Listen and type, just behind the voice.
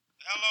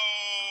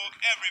Hello,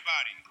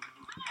 everybody.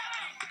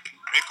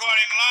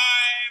 Recording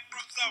live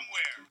from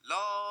somewhere.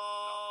 Lord,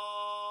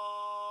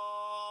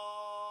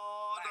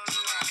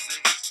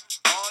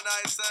 all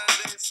night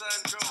Sunday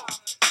Central.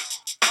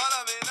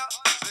 Follow me now.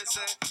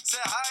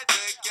 Say hi,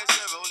 take your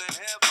rolling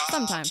hip hop.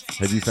 Sometimes.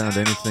 Have you found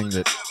anything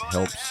that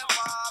helps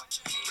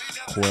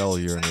quell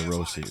your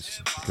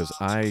neuroses? Because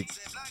I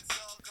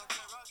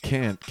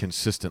can't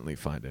consistently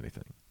find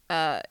anything.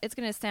 It's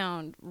going to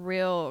sound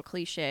real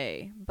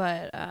cliche,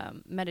 but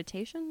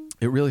meditation?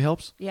 It really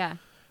helps? Yeah.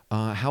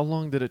 How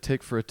long did it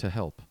take for it to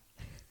help?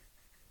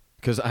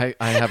 Because I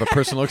have a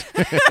personal...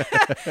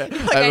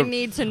 I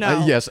need to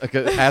know. Yes,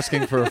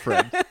 asking for a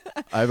friend.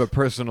 I have a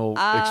personal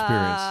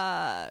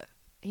experience.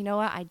 You know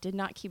what? I did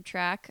not keep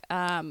track,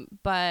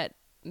 but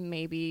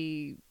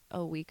maybe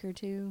a week or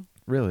two.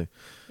 Really?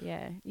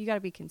 Yeah. You got to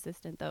be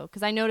consistent, though,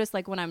 because I notice,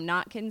 like, when I'm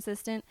not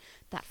consistent,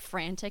 that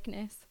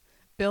franticness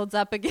builds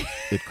up again.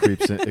 It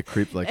creeps in. It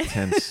creeps like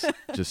tense,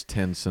 just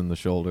tense in the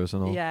shoulders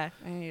and all. Yeah.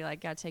 And you, like,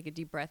 got to take a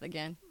deep breath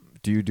again.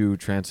 Do you do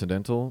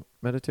transcendental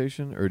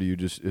meditation, or do you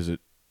just, is it?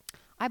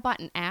 I bought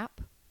an app.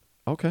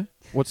 Okay.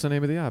 What's the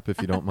name of the app, if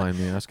you don't mind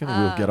me asking?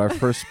 We'll get our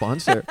first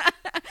sponsor.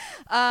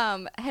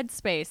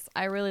 Headspace.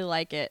 I really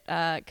like it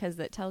because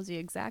it tells you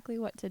exactly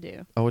what to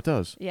do. Oh, it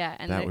does? Yeah,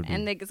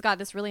 and it's got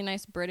this really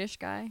nice British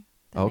guy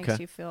that makes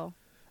you feel...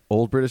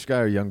 Old British guy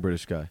or young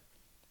British guy?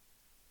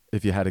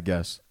 If you had to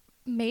guess.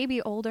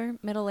 Maybe older,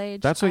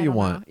 middle-aged. That's what you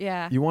want.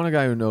 Yeah. You want a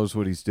guy who knows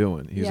what he's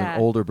doing. He's an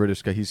older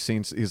British guy.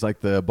 He's like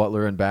the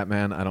butler in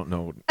Batman. I don't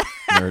know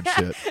nerd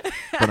shit.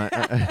 But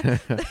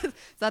Is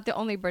that the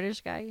only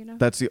British guy you know?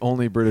 That's the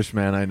only British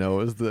man I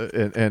know is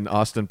and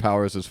Austin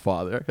Powers' his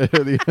father. are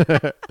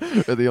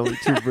the only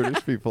two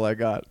British people I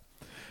got.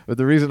 But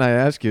the reason I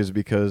ask you is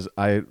because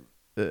I'm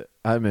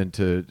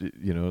into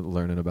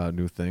learning about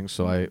new things.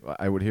 So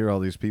I would hear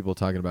all these people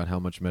talking about how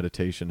much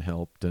meditation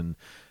helped and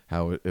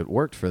how it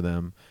worked for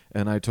them,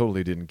 and I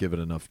totally didn't give it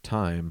enough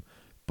time.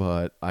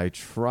 But I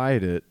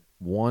tried it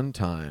one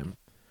time,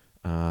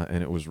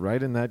 and it was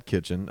right in that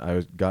kitchen. I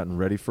was gotten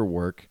ready for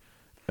work,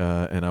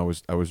 and I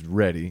was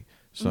ready.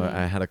 So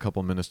I had a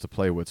couple minutes to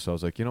play with. So I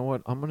was like, you know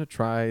what? I'm gonna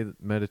try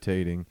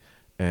meditating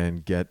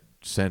and get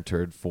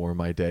centered for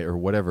my day or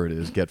whatever it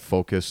is, get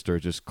focused or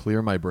just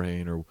clear my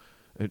brain or.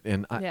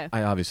 And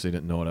I obviously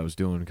didn't know what I was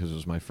doing because it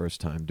was my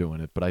first time doing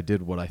it, but I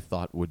did what I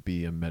thought would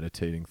be a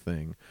meditating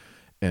thing.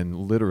 And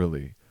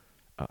literally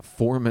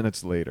 4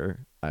 minutes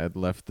later, I had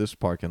left this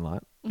parking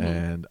lot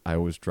and I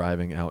was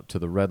driving out to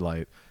the red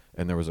light,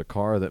 and there was a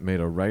car that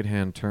made a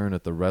right-hand turn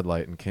at the red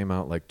light and came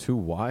out like too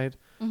wide,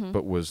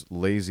 but was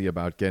lazy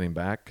about getting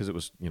back because it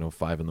was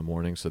 5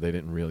 a.m, so they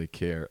didn't really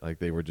care. Like,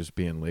 they were just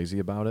being lazy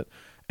about it.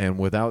 And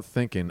without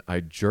thinking, I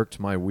jerked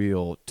my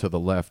wheel to the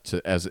left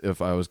as if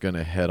I was going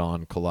to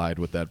head-on collide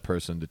with that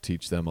person to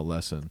teach them a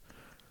lesson.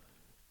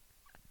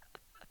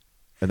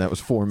 And that was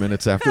 4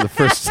 minutes after the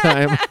first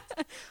time.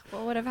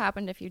 What would have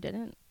happened if you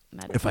didn't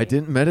meditate? If I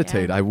didn't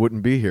meditate, I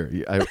wouldn't be here.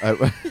 You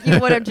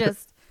would have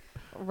just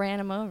ran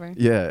him over.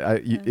 Yeah,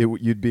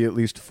 you'd be at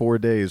least 4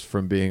 days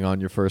from being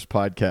on your first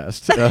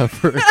podcast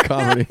for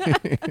comedy.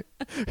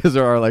 Because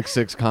there are like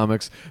 6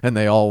 comics, and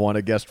they all want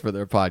a guest for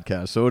their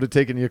podcast. So it would have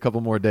taken you a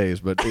couple more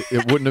days, but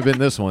it wouldn't have been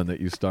this one that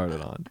you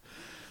started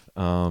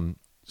on.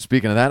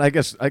 Speaking of that, I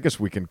guess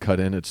we can cut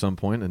in at some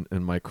point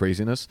in my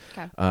craziness.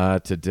 Okay.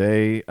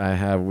 Today, I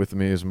have with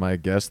me as my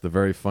guest the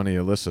very funny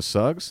Alyssa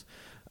Suggs.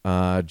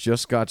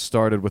 Just got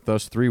started with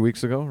us 3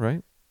 weeks ago,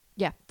 right?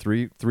 Yeah.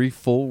 Three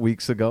full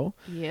weeks ago.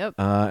 Yep.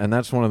 And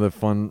that's one of the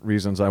fun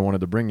reasons I wanted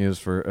to bring you is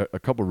for a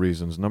couple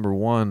reasons. Number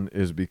one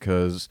is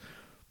because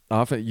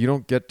often you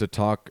don't get to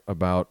talk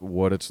about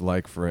what it's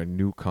like for a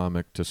new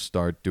comic to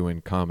start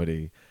doing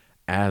comedy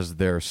as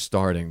they're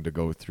starting to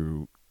go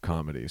through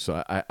comedy.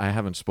 So I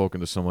haven't spoken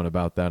to someone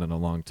about that in a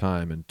long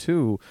time. And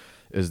two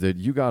is that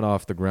you got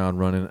off the ground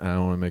running, and I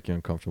don't want to make you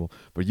uncomfortable,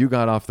 but you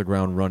got off the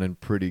ground running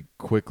pretty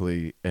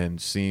quickly and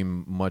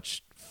seem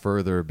much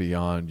further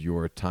beyond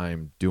your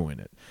time doing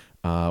it,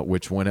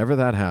 which whenever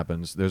that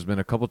happens, there's been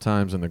a couple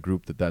times in the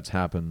group that's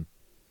happened,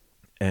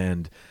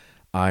 and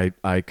I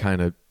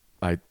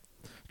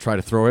try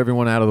to throw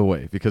everyone out of the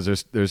way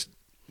because there's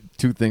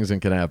two things that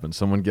can happen.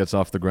 Someone gets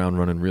off the ground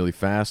running really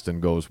fast and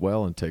goes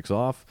well and takes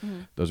off,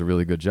 does a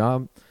really good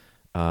job,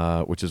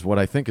 which is what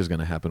I think is going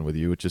to happen with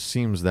you. It just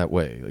seems that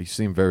way. You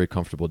seem very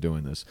comfortable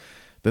doing this.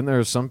 Then there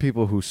are some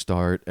people who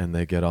start and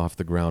they get off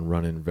the ground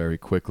running very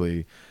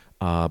quickly,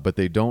 but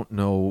they don't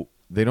know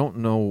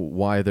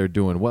why they're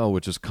doing well,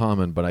 which is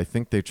common, but I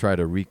think they try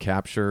to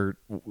recapture,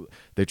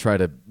 they try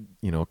to,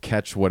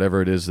 catch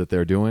whatever it is that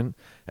they're doing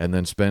and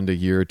then spend a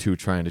year or two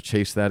trying to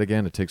chase that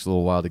again. It takes a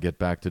little while to get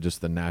back to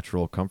just the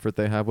natural comfort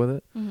they have with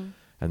it. And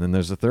then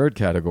there's a third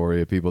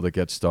category of people that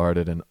get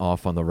started and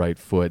off on the right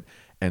foot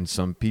and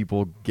some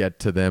people get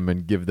to them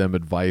and give them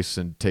advice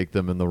and take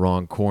them in the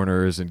wrong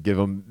corners and give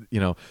them,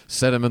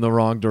 set them in the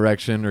wrong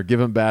direction or give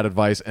them bad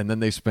advice, and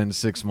then they spend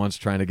 6 months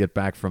trying to get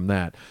back from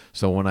that.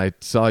 So when I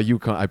saw you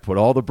come, I put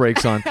all the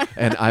brakes on,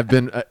 and I've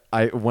been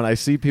when I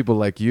see people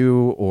like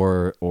you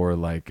or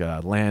like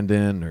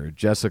Landon or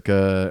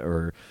Jessica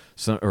or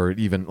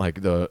even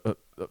like a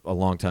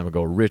long time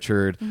ago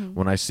Richard,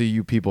 when I see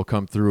you people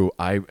come through,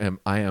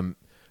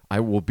 I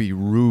will be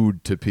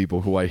rude to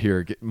people who I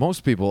hear.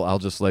 Most people I'll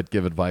just let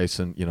give advice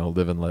and,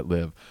 live and let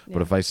live. Yeah.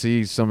 But if I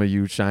see some of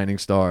you shining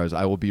stars,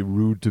 I will be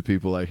rude to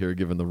people I hear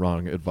giving the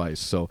wrong advice.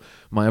 So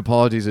my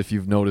apologies if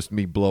you've noticed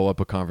me blow up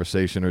a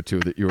conversation or two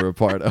that you were a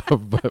part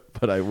of,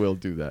 but I will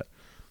do that.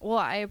 Well,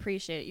 I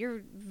appreciate it.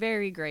 You're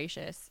very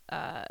gracious.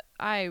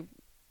 I've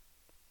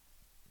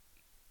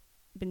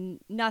been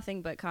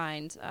nothing but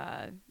kind,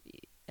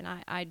 and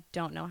I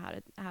don't know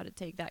how to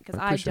take that, because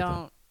I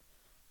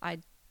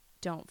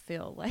don't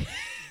feel like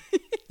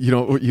you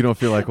don't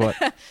feel like what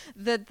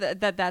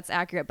that's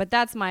accurate, but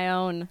that's my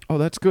own. Oh,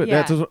 that's good.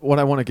 Yeah. That's what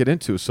I want to get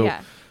into. So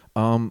yeah.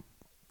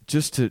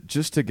 Just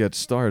to get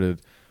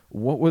started,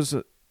 what was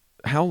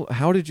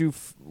how did you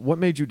what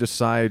made you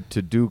decide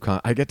to do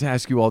I get to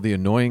ask you all the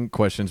annoying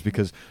questions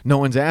because no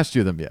one's asked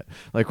you them yet.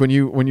 Like when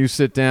you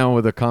sit down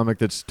with a comic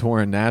that's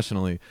touring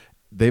nationally,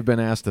 they've been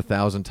asked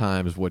 1,000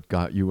 times what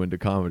got you into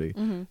comedy.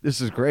 Mm-hmm. This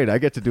is great. I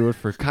get to do it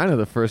for kind of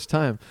the first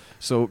time.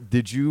 So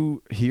did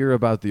you hear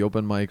about the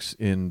open mics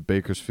in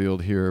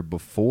Bakersfield here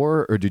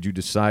before, or did you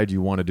decide you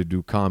wanted to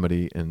do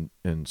comedy and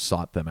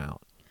sought them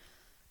out?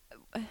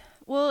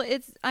 Well,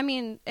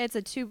 it's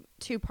a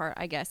two part,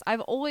 I guess.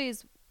 I've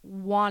always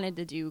wanted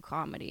to do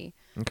comedy.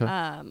 Okay.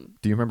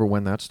 Do you remember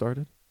when that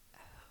started?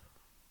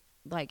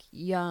 Like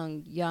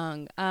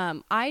young.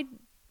 I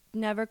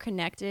never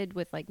connected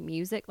with like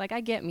music. Like I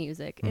get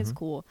music, it's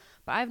cool,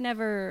 but I've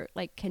never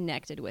like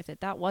connected with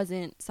it. That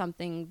wasn't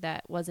something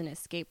that was an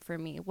escape for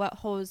me. What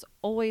has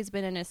always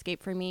been an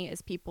escape for me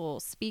is people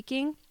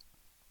speaking.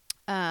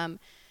 And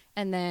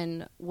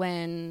then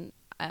when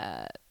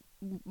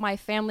my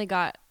family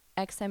got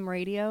XM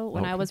radio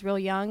when I was real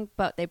young,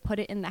 but they put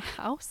it in the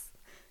house.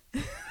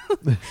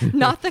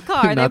 Not the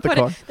car.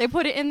 They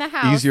put it in the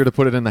house. Easier to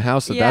put it in the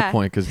house at that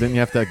point, because didn't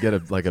you have to get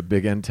a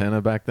big antenna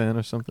back then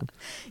or something?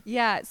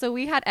 Yeah, so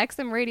we had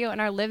XM radio in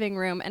our living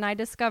room, and I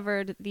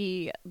discovered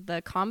the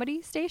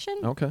comedy station.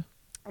 Okay.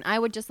 And I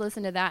would just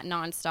listen to that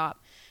nonstop.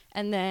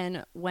 And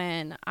then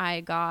when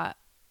I got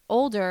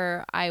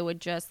older, I would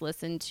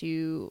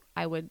download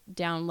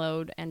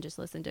and just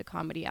listen to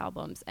comedy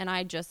albums, and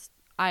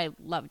I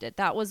loved it.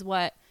 That was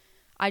what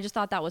I just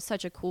thought that was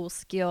such a cool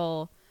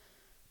skill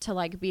to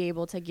like be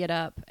able to get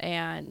up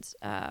and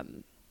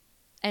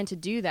to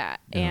do that.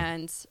 Yeah.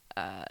 And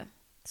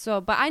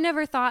but I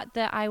never thought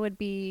that I would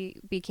be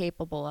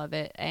capable of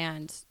it,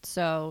 and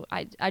so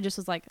I just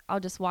was like, I'll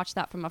just watch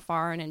that from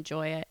afar and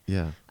enjoy it.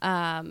 Yeah.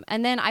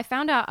 And then I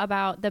found out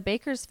about the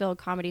Bakersfield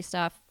comedy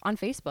stuff on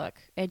Facebook.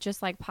 It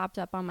just like popped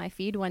up on my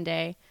feed one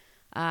day,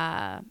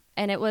 and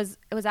it was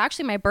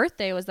actually my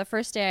birthday. It was the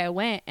first day I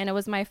went, and it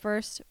was my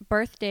first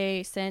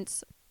birthday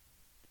since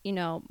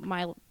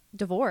my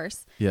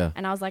divorce. Yeah.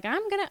 And I was like,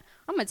 I'm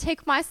gonna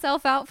take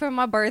myself out for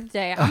my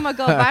birthday. I'm gonna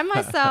go by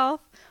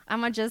myself. I'm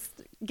gonna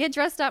just get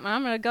dressed up and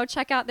I'm gonna go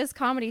check out this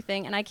comedy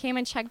thing. And I came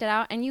and checked it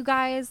out, and you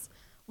guys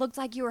looked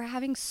like you were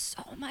having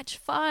so much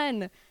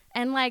fun.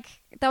 And like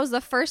that was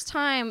the first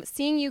time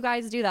seeing you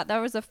guys do that. That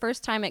was the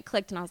first time it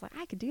clicked, and I was like,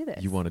 I could do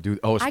this. You want to do?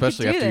 Oh,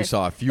 especially after you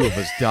saw a few of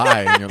us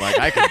die, and you're like,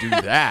 I could do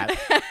that.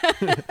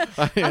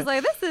 I was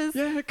like, this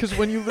is because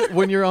when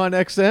you're on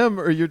XM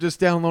or you're just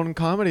downloading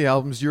comedy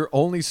albums, you're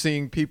only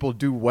seeing people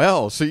do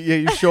well. So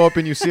you show up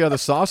and you see how the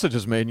sausage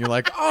is made, and you're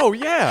like, oh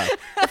yeah,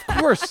 of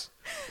course.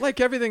 Like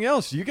everything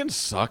else, you can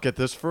suck at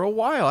this for a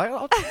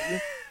while.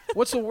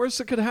 What's the worst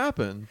that could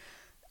happen?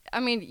 I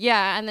mean,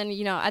 yeah, and then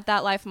at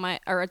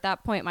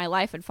that point, my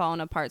life had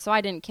fallen apart, so I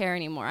didn't care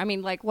anymore. I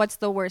mean, like, what's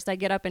the worst? I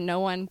get up and no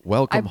one.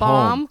 Welcome I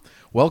bomb. Home.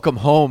 Welcome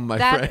home, my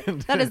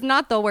friend. That is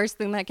not the worst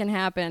thing that can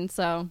happen.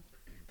 So,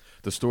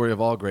 the story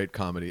of all great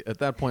comedy. At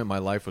that point, my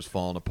life was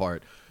falling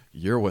apart.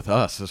 You're with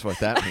us. That's what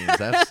that means.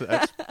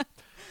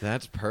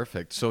 That's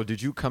perfect. So,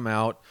 did you come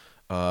out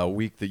a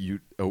week that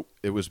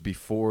it was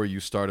before you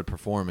started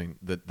performing?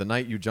 The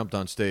night you jumped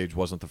on stage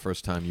wasn't the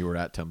first time you were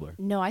at Temblor?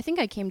 No, I think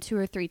I came 2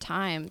 or 3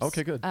 times.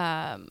 Okay, good.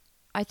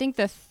 I think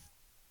the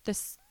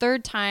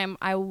third time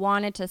I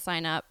wanted to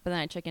sign up, but then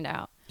I chickened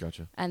out.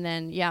 Gotcha. And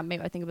then,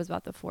 maybe I think it was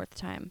about the 4th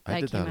time I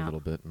did that a little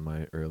bit in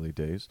my early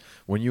days.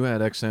 When you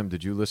had XM,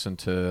 did you listen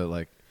to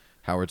like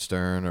Howard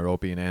Stern or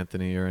Opie and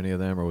Anthony or any of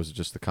them, or was it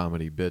just the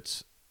comedy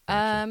bits?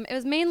 It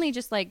was mainly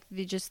just like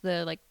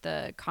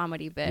the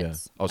comedy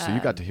bits. Yeah. Oh, so you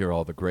got to hear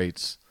all the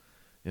greats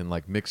in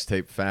like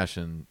mixtape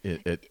fashion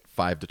at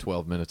 5 to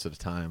 12 minutes at a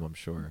time, I'm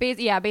sure.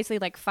 Basically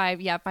like 5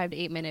 to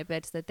 8 minute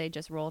bits that they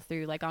just roll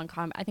through, like on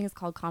I think it's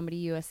called Comedy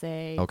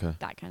USA. Okay.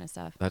 That kind of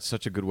stuff. That's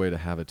such a good way to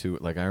have it too.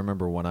 Like I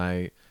remember when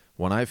I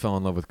when I fell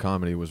in love with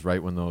comedy was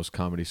right when those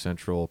Comedy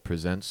Central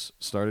Presents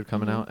started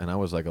coming Mm-hmm. out, and I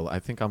was like, I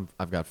think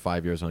I've got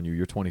 5 years on you.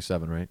 You're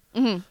 27, right?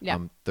 Mm-hmm. Yeah.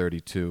 I'm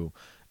 32,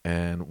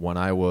 and when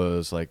I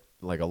was like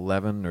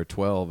 11 or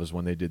 12 is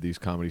when they did these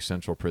Comedy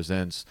Central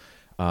Presents.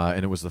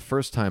 And it was the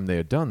first time they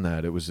had done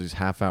that. It was these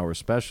half-hour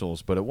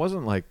specials, but it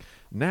wasn't like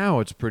now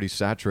it's pretty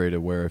saturated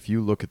where if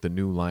you look at the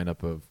new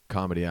lineup of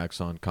comedy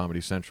acts on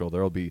Comedy Central,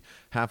 there'll be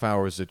half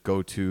hours that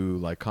go to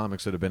like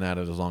comics that have been at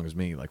it as long as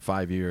me, like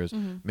 5 years,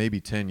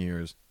 maybe 10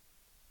 years.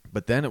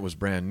 But then it was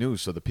brand new,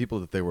 so the people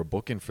that they were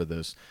booking for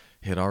this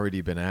had already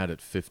been at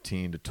it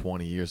 15 to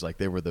 20 years. Like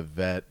they were the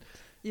vet.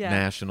 Yeah.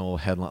 National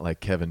headline like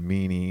Kevin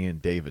Meaney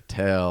and Dave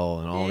Attell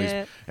and all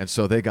Yeah. these, and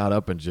so they got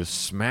up and just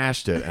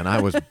smashed it, and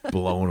I was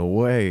blown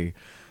away,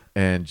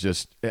 and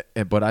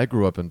but I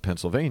grew up in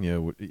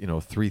Pennsylvania,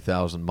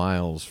 3,000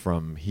 miles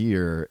from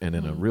here, and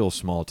in a real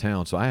small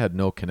town, so I had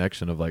no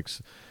connection of like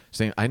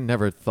saying I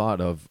never thought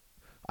of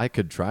I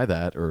could try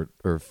that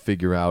or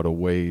figure out a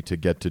way to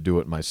get to do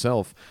it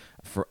myself.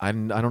 I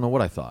don't know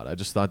what I thought. I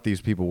just thought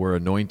these people were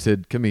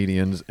anointed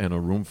comedians and a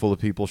room full of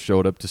people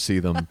showed up to see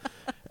them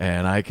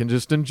and I can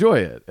just enjoy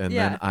it. And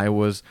then I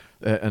was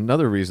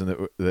another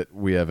reason that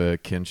we have a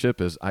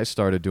kinship is I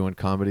started doing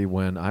comedy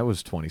when I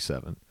was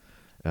 27.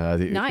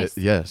 Nice.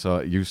 So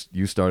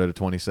you started at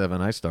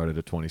 27, I started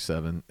at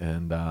 27,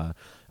 and I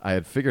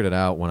had figured it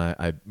out when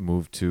I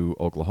moved to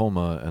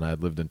Oklahoma and I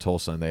had lived in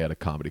Tulsa and they had a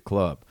comedy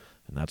club.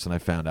 And that's when I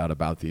found out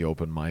about the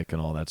open mic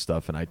and all that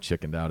stuff, and I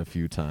chickened out a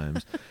few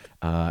times.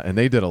 And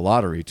they did a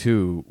lottery,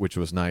 too, which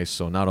was nice.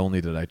 So not only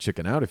did I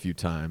chicken out a few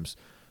times,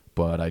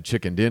 but I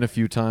chickened in a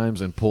few times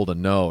and pulled a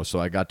no.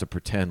 So I got to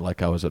pretend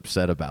like I was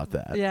upset about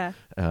that. Yeah.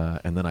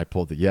 And then I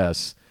pulled the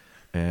yes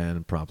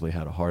and promptly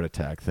had a heart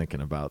attack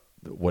thinking about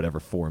whatever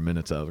 4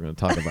 minutes I was going to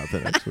talk about the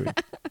next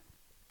week.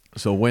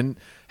 So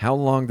how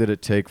long did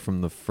it take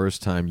from the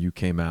first time you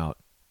came out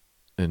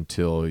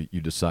until you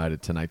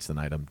decided tonight's the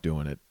night I'm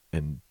doing it?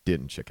 And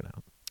didn't chicken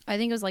out? I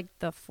think it was like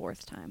the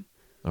 4th time.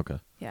 Okay.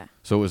 Yeah.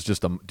 So it was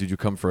just did you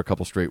come for a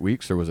couple straight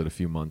weeks or was it a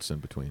few months in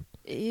between?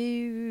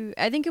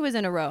 I think it was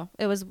in a row.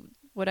 It was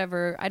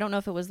whatever. I don't know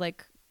if it was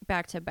like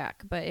back to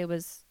back, but it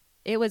was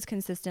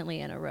consistently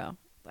in a row,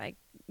 like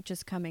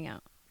just coming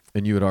out.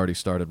 And you had already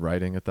started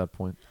writing at that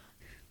point?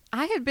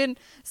 I had been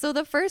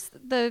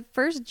the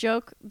first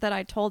joke that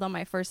I told on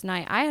my first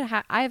night.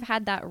 I've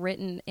had that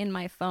written in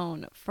my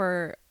phone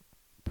for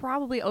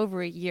probably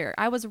over a year.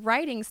 I was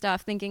writing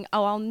stuff thinking,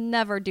 oh, I'll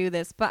never do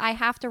this, but I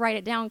have to write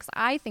it down because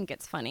I think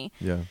it's funny.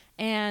 Yeah.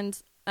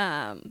 And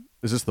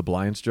is this the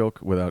blinds joke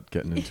without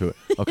getting into it?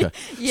 Okay.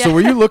 Yeah. So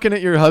were you looking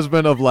at your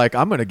husband of like,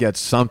 I'm going to get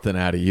something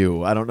out of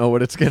you. I don't know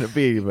what it's going to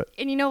be, but.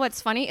 And you know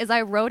what's funny is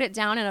I wrote it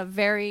down in a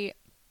very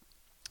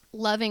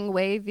loving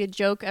way. The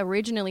joke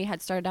originally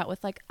had started out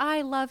with like,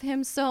 I love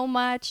him so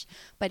much,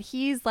 but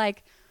he's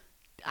like,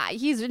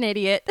 he's an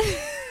idiot.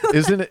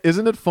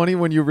 Isn't it funny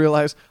when you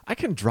realize I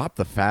can drop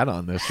the fat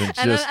on this and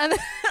just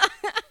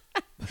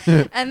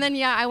and then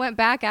I went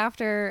back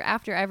after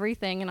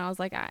everything and I was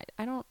like I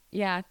don't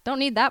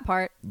need that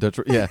part. That's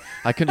yeah.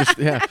 I can just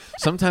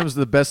Sometimes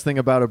the best thing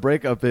about a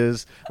breakup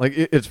is like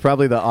it's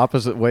probably the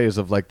opposite ways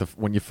of like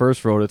when you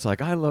first wrote it's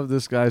like I love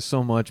this guy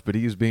so much but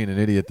he's being an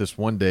idiot this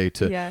one day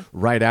to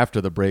right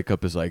after the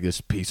breakup is like this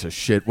piece of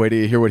shit. Wait till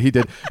you hear what he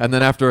did. And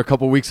then after a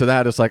couple weeks of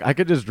that it's like I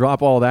could just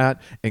drop all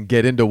that and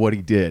get into what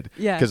he did.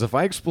 Yeah. Because if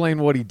I explain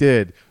what he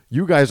did,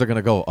 you guys are going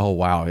to go, oh,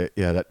 wow,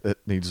 that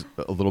needs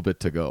a little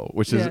bit to go,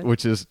 which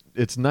is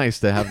it's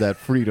nice to have that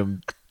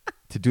freedom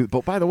to do.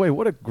 But by the way,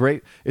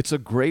 it's a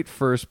great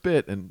first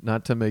bit, and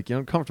not to make you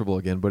uncomfortable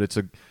again, but it's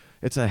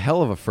a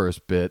hell of a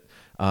first bit.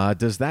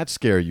 Does that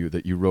scare you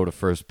that you wrote a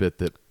first bit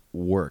that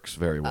works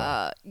very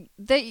well?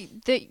 That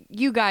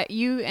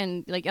you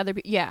and like other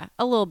people,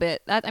 a little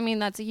bit. That's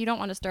you don't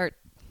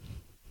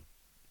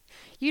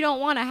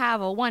want to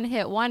have a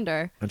one-hit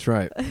wonder. That's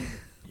right.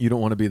 You don't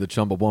want to be the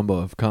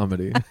Chumbawamba of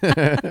comedy.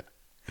 But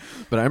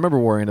I remember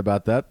worrying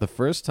about that. The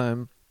first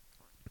time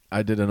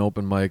I did an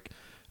open mic,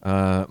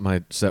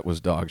 my set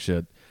was dog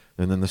shit.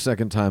 And then the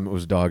second time it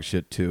was dog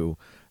shit too.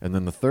 And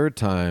then the third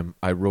time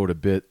I wrote a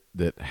bit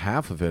that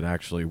half of it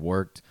actually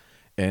worked.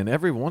 And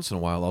every once in a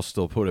while I'll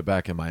still put it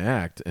back in my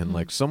act. And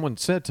like someone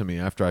said to me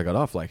after I got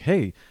off, like,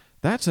 hey,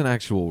 that's an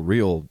actual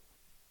real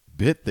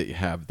bit that you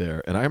have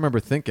there. And I remember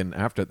thinking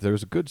there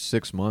was a good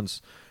 6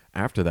 months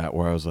after that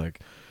where I was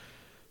like,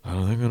 I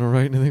don't think I'm gonna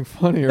write anything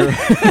funnier.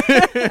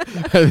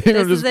 I think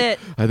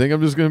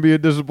I'm just gonna be a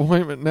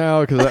disappointment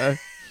now because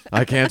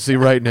I can't see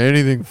writing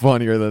anything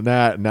funnier than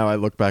that. And now I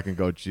look back and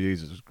go,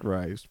 Jesus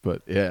Christ!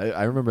 But yeah,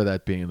 I remember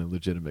that being a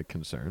legitimate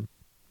concern.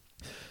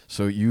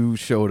 So you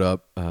showed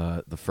up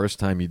the first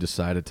time you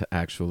decided to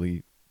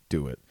actually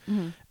do it,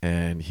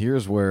 and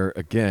here's where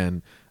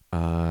again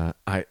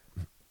I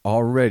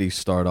already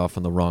start off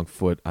on the wrong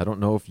foot. I don't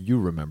know if you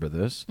remember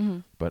this,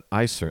 but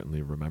I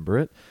certainly remember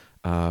it.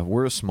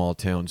 We're a small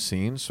town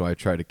scene, so I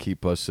try to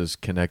keep us as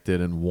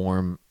connected and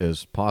warm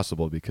as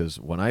possible because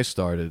when I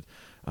started,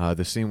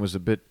 the scene was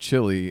a bit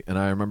chilly, and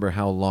I remember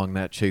how long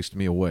that chased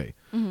me away.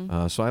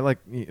 So I like,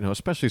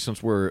 especially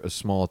since we're a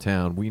small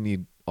town, we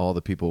need all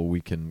the people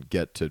we can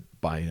get to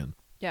buy in.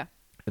 Yeah.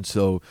 And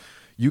so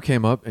you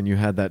came up and you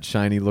had that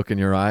shiny look in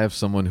your eye of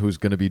someone who's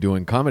going to be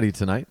doing comedy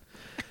tonight.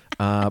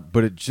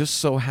 But it just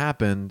so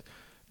happened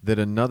that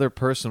another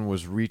person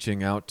was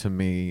reaching out to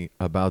me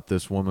about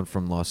this woman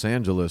from Los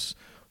Angeles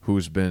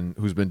who's been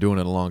doing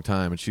it a long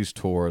time, and she's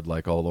toured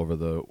like all over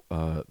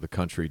the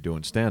country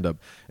doing stand up,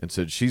 and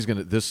said she's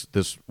gonna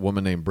this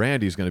woman named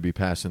Brandy's gonna be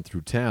passing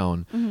through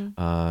town.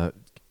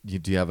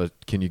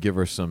 Can you give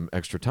her some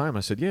extra time?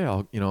 I said,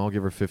 yeah, I'll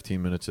give her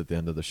 15 minutes at the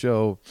end of the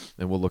show,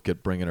 and we'll look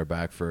at bringing her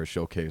back for a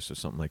showcase or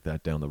something like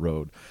that down the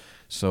road.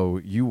 So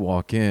you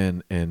walk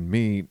in,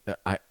 and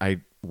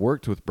I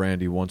worked with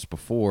Brandy once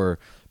before,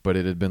 but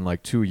it had been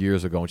like 2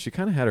 years ago, and she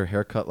kind of had her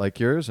hair cut like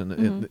yours,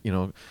 and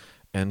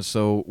and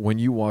so when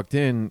you walked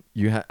in,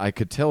 I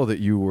could tell that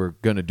you were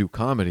going to do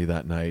comedy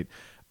that night.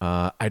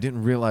 I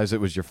didn't realize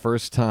it was your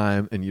first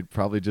time, and you'd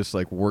probably just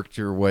like worked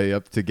your way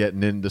up to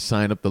getting in to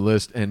sign up the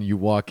list, and you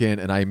walk in,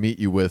 and I meet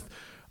you with,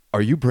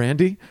 "Are you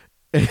Brandy?"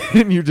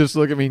 And you just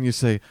look at me and you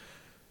say,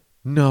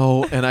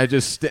 "No," and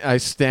I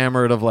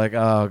stammered of like,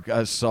 "Oh,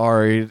 God,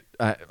 sorry,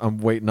 I'm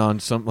waiting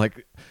on some,"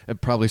 like it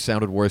probably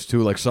sounded worse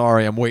too, like,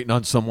 "Sorry, I'm waiting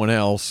on someone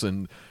else,"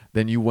 and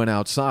then you went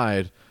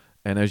outside.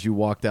 And as you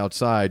walked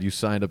outside, you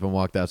signed up and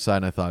walked outside,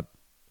 and I thought,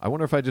 I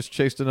wonder if I just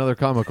chased another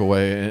comic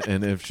away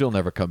and if she'll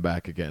never come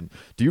back again.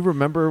 Do you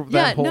remember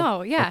that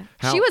whole...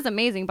 She was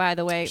amazing, by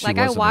the way. Like,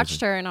 I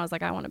watched her, and I was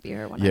like, I want to be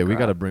her when I grow up.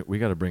 we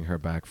got to bring her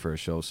back for a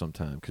show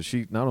sometime, because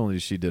she not only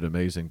she did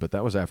amazing, but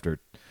that was after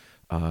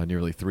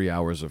nearly 3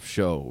 hours of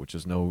show, which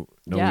is no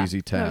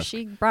easy task. No,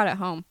 she brought it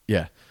home.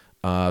 Yeah.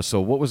 So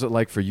what was it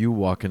like for you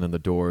walking in the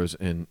doors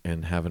and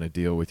having to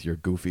deal with your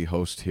goofy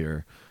host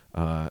here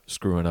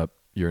screwing up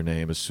your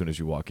name as soon as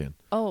you walk in?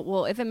 Oh,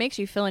 well, if it makes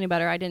you feel any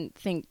better, I didn't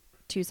think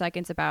 2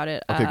 seconds about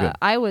it. Okay, good.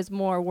 I was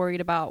more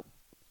worried about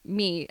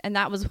me, and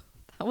that was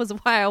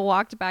why I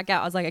walked back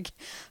out. I was like,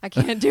 I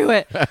can't do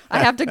it. I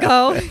have to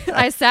go.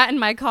 I sat in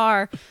my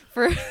car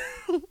for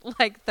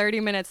like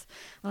 30 minutes.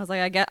 I was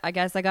like, I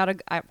guess I gotta.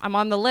 I'm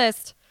on the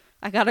list.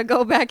 I gotta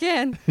go back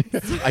in.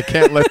 I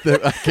can't let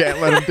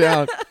him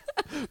down.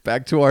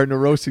 Back to our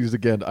neuroses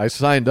again. I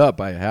signed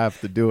up. I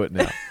have to do it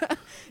now.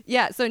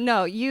 Yeah, so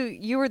no,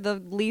 you were the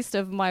least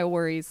of my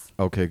worries.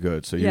 Okay,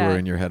 good. So you were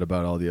in your head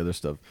about all the other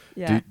stuff.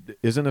 Yeah.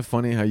 Isn't it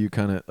funny how you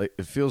kind of like,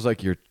 it feels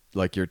like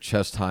you're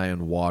chest high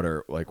in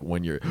water, like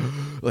when you're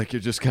like you're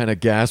just kind of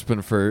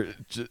gasping for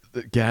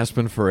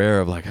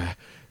air, of like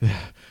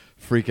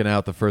freaking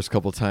out the first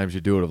couple times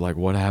you do it, of like,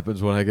 what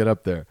happens when I get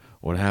up there?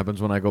 What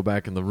happens when I go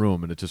back in the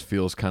room? And it just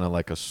feels kind of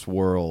like a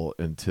swirl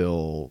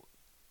until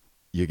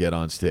you get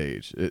on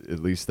stage. At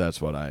least that's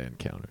what I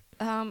encountered.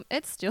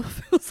 It still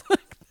feels like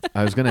that.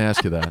 I was going to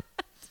ask you that.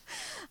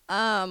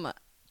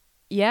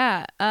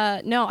 Yeah.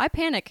 No, I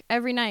panic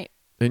every night.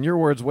 In your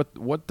words,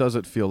 what does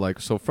it feel like?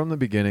 So from the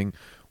beginning,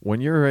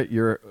 when you're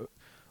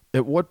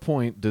at what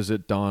point does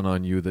it dawn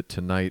on you that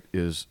tonight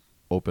is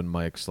open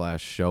mic /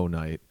 show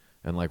night?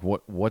 And like,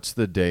 what's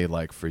the day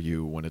like for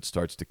you when it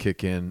starts to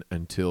kick in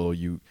until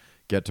you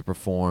get to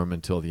perform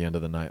until the end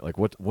of the night? Like,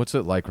 what's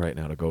it like right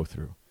now to go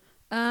through?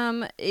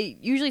 It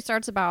usually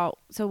starts about,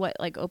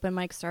 like open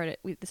mic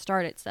we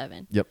start at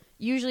 7. Yep.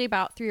 Usually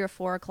about 3 or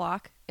 4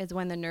 o'clock is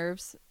when the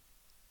nerves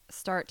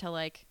start to,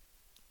 like,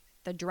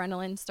 the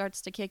adrenaline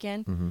starts to kick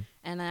in. Mm-hmm.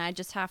 And then I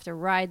just have to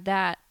ride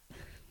that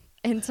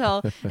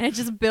until, and it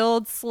just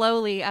builds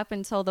slowly up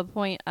until the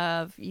point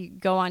of you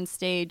go on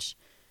stage,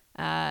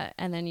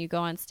 and then you go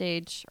on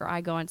stage, or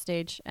I go on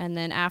stage, and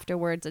then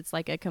afterwards it's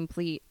like a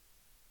complete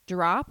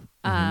drop.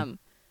 Mm-hmm.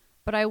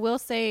 But I will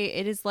say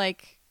it is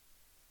like,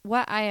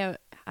 I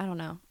don't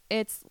know.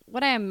 It's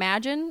what I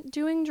imagine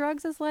doing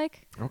drugs is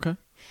like. Okay.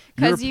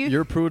 'Cause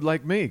you're a prude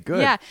like me.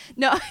 Good. Yeah.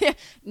 No,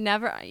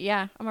 never.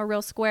 Yeah. I'm a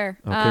real square.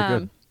 Okay,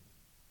 good.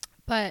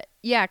 But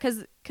yeah,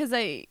 cause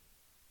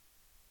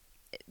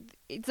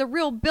it's a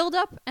real build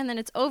up, and then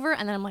it's over,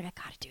 and then I'm like, I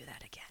gotta do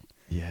that again.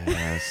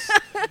 Yes.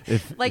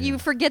 You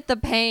forget the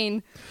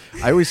pain.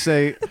 I always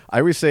say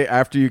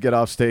after you get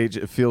off stage,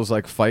 it feels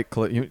like Fight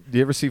Club. Do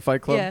you ever see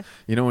Fight Club? Yeah.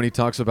 You know, when he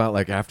talks about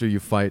like after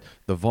you fight,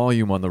 the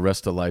volume on the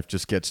rest of life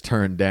just gets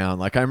turned down.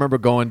 Like I remember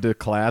going to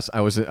class.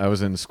 I was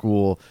in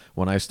school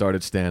when I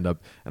started stand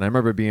up, and I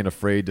remember being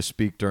afraid to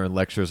speak during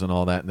lectures and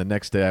all that. And the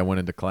next day I went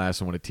into class,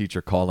 and when a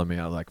teacher called on me,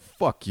 I was like,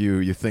 "Fuck you!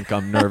 You think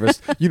I'm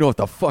nervous? You know what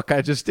the fuck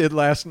I just did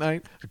last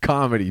night?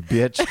 Comedy,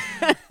 bitch.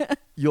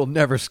 You'll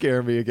never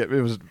scare me again."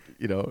 It was,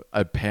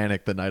 I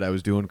panicked the night I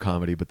was doing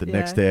comedy, but the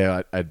next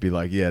day I'd be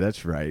like, yeah,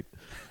 that's right.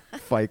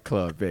 Fight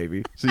Club,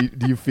 baby. So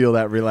do you feel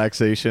that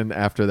relaxation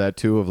after that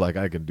too, of like,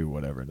 I can do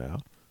whatever now?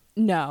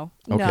 No,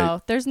 okay.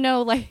 No,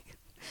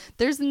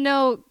 there's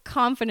no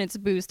confidence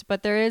boost,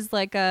 but there is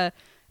like a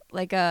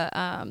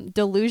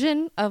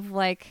delusion of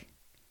like,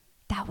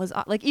 that was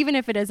like, even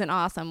if it isn't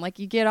awesome, like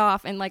you get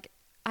off and like,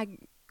 I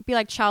be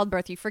like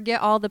childbirth. You forget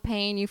all the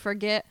pain, you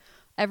forget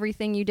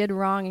everything you did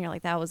wrong, and you're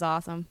like, that was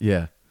awesome.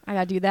 Yeah. I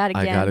gotta do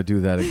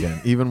that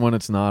again. Even when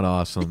it's not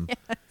awesome.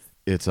 Yes.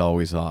 It's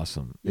always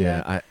awesome.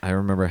 Yeah. I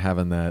remember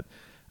having that.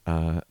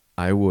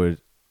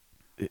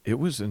 It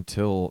was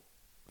until,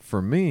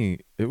 for me,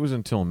 it was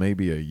until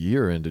maybe a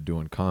year into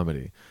doing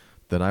comedy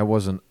that I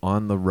wasn't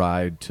on the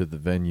ride to the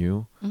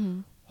venue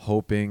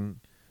hoping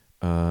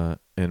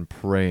and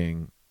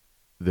praying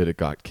that it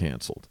got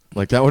canceled.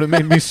 Like, that would have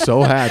made me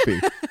so happy.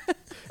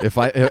 It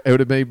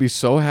would have made me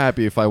so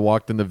happy if I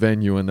walked in the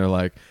venue and they're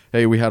like,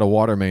 "Hey, we had a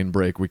water main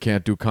break. We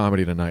can't do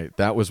comedy tonight."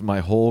 That was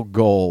my whole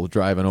goal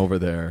driving over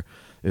there,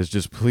 is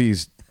just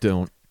please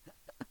don't.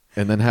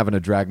 And then having to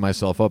drag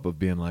myself up of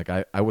being like,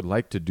 I would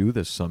like to do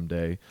this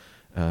someday.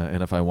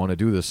 And if I want to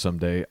do this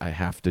someday, I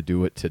have to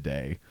do it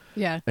today.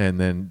 Yeah. And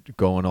then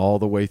going all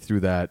the way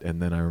through that.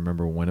 And then I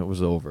remember when it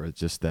was over, it's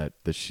just that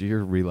the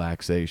sheer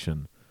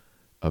relaxation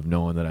of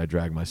knowing that I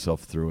dragged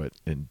myself through it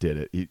and did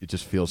it. It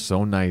just feels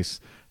so nice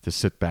to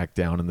sit back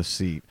down in the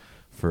seat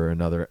for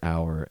another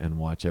hour and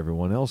watch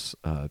everyone else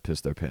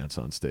piss their pants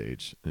on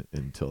stage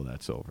until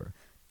that's over.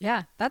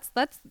 Yeah, that's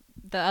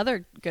the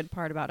other good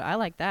part about it. I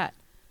like that.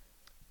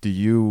 Do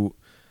you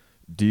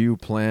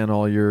plan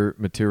all your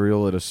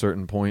material at a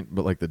certain point,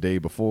 but like the day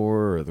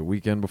before or the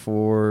weekend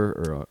before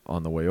or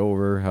on the way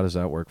over? How does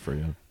that work for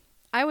you?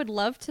 I would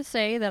love to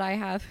say that I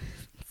have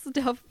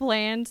stuff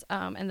planned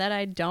and that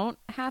I don't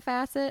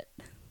half-ass it.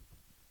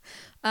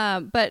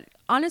 But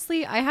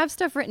honestly, I have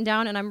stuff written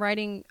down and I'm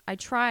writing. I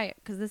try,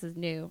 because this is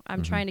new.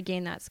 I'm trying to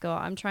gain that skill.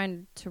 I'm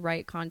trying to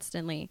write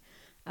constantly.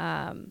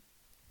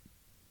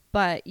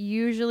 But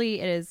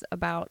usually it is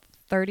about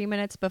 30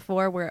 minutes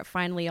before where it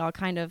finally all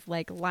kind of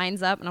like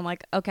lines up and I'm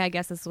like, okay, I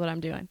guess this is what I'm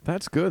doing.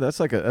 That's good. That's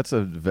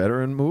a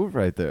veteran move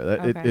right there.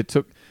 Okay.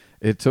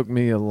 It took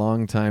me a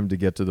long time to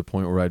get to the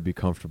point where I'd be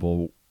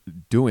comfortable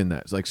doing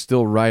that. It's like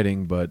still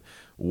writing, but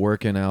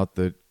working out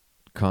the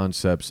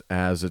concepts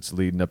as it's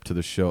leading up to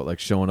the show, like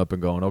showing up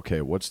and going, okay,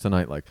 what's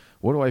tonight like?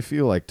 What do I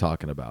feel like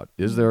talking about?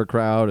 Is there a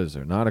crowd? Is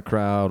there not a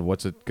crowd?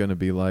 What's it going to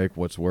be like?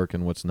 What's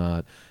working? What's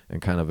not?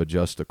 And kind of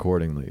adjust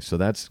accordingly. So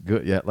that's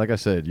good. Yeah, like I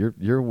said,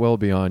 you're well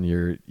beyond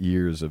your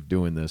years of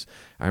doing this.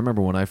 I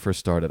remember when I first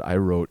started, I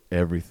wrote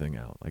everything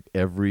out, like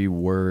every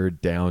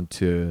word down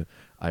to.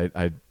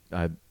 I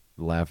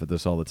laugh at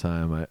this all the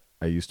time.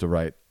 I used to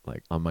write,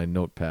 like on my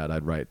notepad,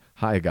 I'd write,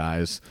 "Hi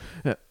guys,"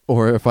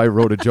 or if I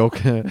wrote a joke,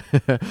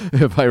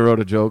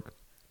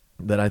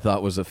 that I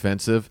thought was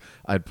offensive,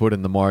 I'd put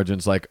in the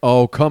margins like,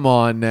 "Oh, come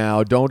on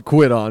now, don't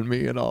quit on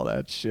me," and all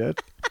that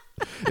shit.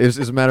 As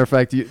a matter of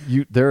fact,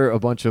 there are a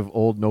bunch of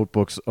old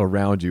notebooks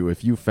around you.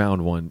 If you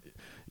found one,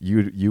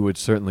 you would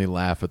certainly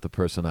laugh at the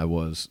person I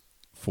was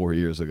 4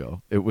 years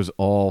ago. It was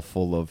all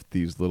full of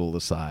these little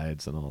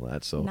asides and all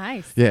that. So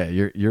Nice. Yeah,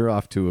 you're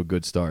off to a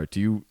good start.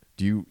 You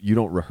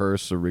don't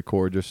rehearse or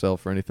record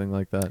yourself or anything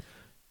like that?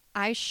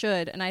 I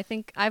should, and I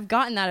think I've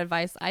gotten that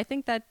advice. I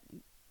think that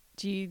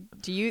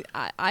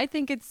I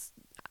think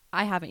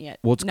I haven't yet.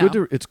 Well,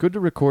 it's good to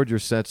record your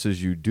sets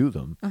as you do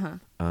them,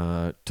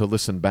 Uh-huh. to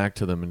listen back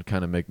to them and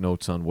kind of make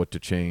notes on what to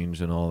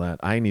change and all that.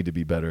 I need to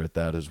be better at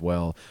that as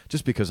well,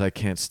 just because I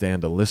can't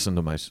stand to listen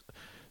to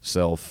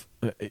myself,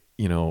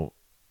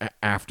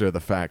 after the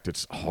fact.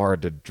 It's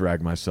hard to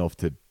drag myself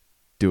to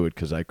do it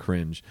because I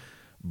cringe.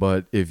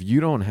 But if you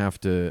don't have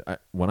to,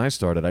 when I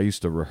started, I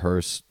used to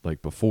rehearse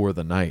like before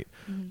the night.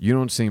 Mm-hmm. You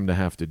don't seem to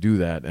have to do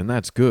that. And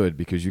that's good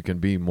because you can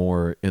be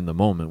more in the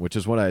moment, which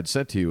is what I had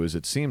said to you, is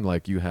it seemed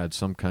like you had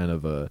some kind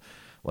of a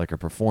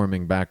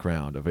performing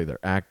background of either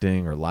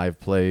acting or live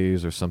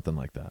plays or something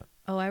like that.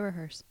 Oh, I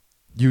rehearse.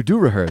 You do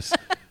rehearse.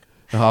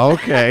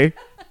 Okay.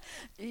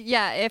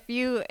 Yeah, if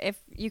you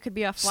could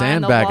be a fly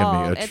on the Sandbagging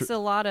wall, me. it's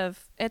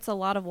a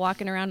lot of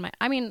walking around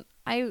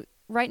I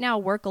right now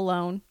work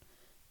alone.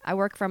 I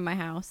work from my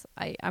house.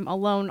 I'm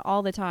alone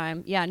all the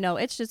time. Yeah, no,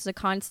 it's just a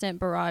constant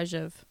barrage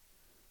of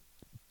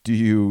Do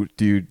you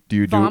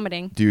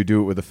vomiting. Do you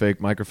do it with a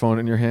fake microphone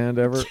in your hand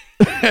ever?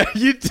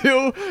 You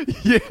do?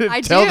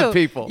 I Tell do. the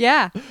people.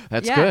 Yeah.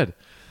 That's Yeah. good.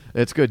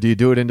 It's good. Do you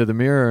do it into the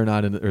mirror or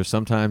not? Or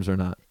sometimes or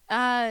not?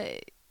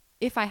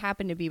 If I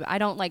happen to be, but I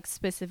don't like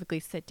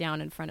specifically sit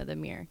down in front of the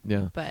mirror.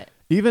 Yeah. But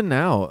Even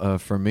now,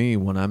 for me,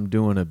 when I'm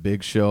doing a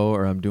big show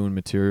or I'm doing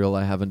material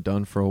I haven't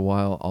done for a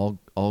while,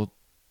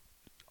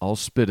 I'll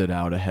spit it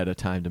out ahead of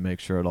time to make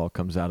sure it all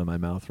comes out of my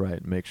mouth right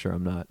and make sure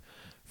I'm not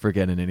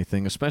forgetting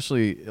anything.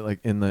 Especially like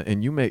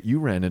and you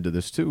ran into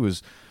this too.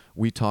 Is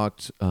we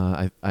talked.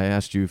 I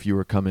asked you if you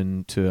were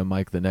coming to a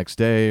mic the next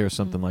day or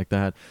something like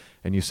that,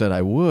 and you said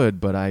I would,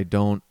 but I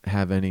don't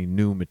have any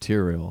new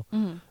material.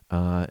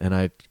 And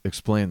I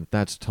explained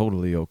that's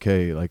totally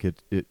okay. Like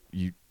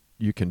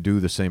you can do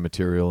the same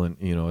material, and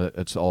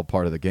it's all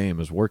part of the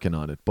game is working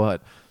on it.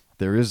 But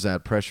there is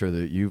that pressure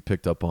that you've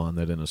picked up on,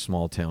 that in a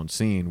small town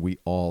scene, we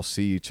all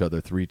see each other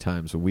 3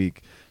 times a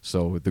week.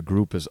 So the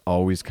group is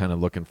always kind of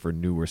looking for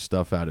newer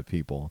stuff out of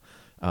people,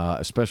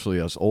 especially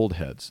us old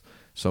heads.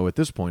 So at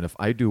this point, if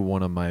I do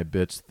one of my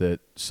bits that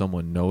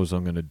someone knows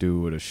I'm going to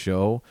do at a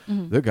show,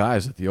 the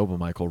guys at the open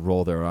mic will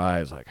roll their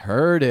eyes like,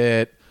 heard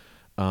it.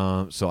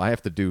 So I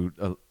have to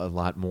do a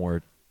lot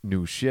more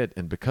new shit.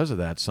 And because of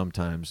that,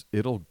 sometimes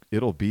it'll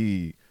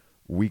be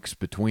weeks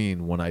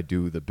between when I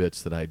do the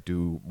bits that I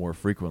do more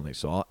frequently.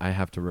 So I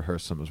have to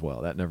rehearse them as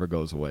well. That never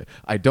goes away.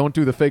 I don't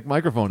do the fake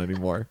microphone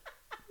anymore.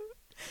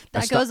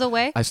 That goes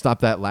away? I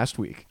stopped that last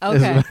week.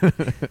 Okay.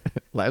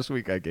 Last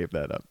week I gave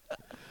that up.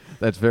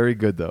 That's very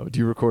good, though. Do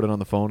you record it on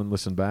the phone and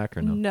listen back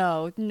or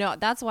no? No.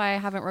 That's why I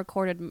haven't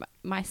recorded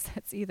my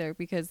sets either,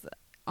 because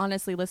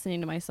honestly,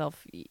 listening to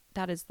myself,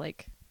 that is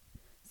like,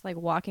 it's like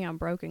walking on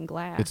broken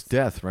glass. It's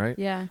death, right?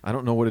 Yeah. I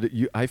don't know what it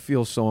is. I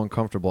feel so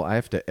uncomfortable. I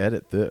have to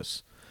edit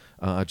this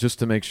just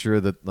to make sure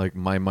that like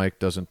my mic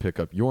doesn't pick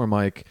up your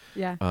mic.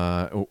 Yeah.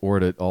 Or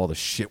that all the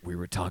shit we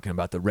were talking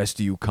about, the rest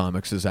of you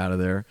comics is out of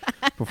there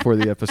before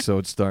the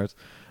episode starts.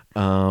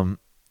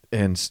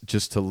 And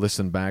just to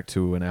listen back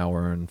to an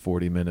hour and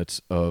 40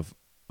 minutes of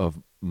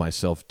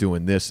myself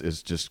doing this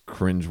is just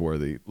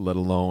cringeworthy, let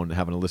alone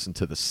having to listen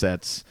to the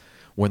sets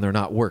when they're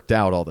not worked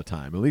out all the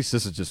time. At least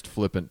this is just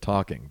flippant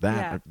talking.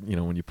 That,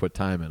 when you put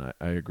time in,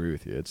 I agree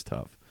with you. It's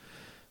tough.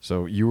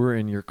 So you were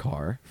in your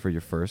car for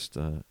your first,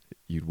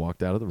 you'd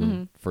walked out of the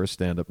room, first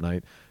stand-up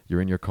night.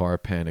 You're in your car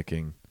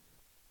panicking.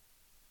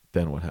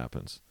 Then what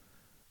happens?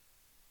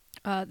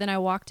 Then I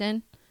walked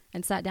in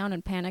and sat down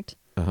and panicked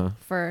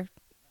for...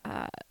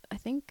 I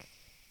think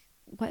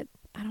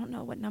I don't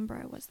know what number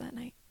I was that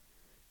night.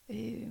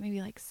 Maybe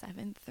like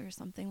 7th or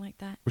something like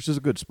that. Which is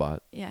a good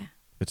spot. Yeah.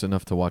 It's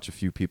enough to watch a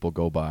few people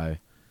go by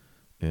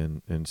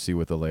and see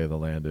what the lay of the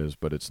land is,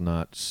 but it's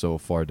not so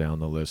far down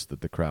the list that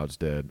the crowd's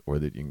dead or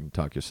that you can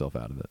talk yourself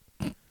out of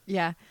it.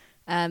 Yeah.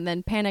 And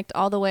then panicked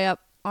all the way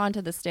up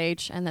onto the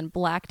stage and then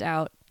blacked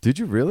out. Did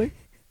you really?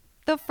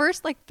 The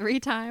first like 3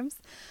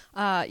 times.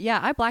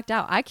 I blacked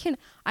out.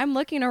 I'm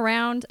looking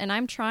around and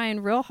I'm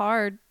trying real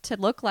hard to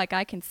look like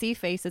I can see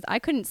faces. I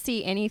couldn't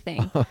see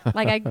anything.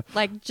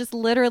 Just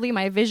literally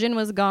my vision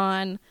was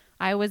gone.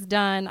 I was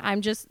done.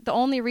 The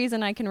only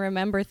reason I can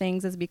remember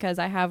things is because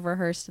I have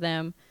rehearsed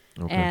them.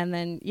 Okay. And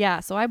then,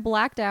 so I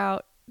blacked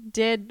out,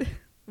 did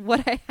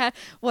what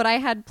I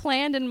had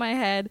planned in my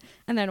head,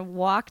 and then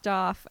walked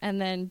off, and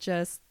then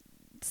just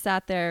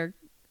sat there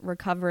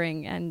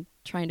recovering and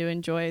trying to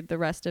enjoy the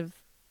rest of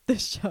the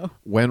show.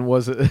 When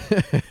was it?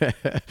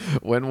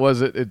 When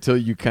was it until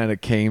you kind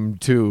of came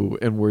to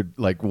and were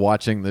like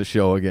watching the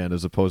show again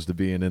as opposed to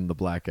being in the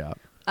blackout?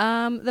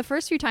 The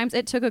first few times,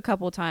 it took a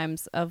couple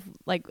times of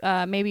like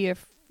maybe a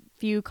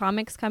few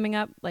comics coming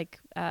up, like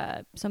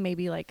so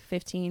maybe like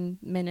 15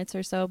 minutes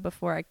or so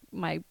before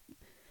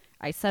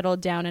I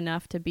settled down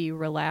enough to be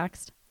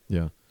relaxed.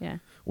 Yeah. Yeah.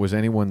 Was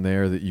anyone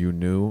there that you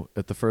knew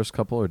at the first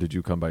couple, or did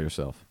you come by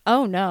yourself?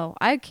 Oh no,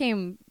 I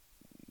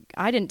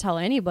didn't tell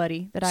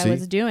anybody that I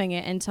was doing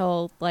it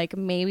until like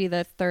maybe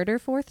the 3rd or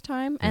 4th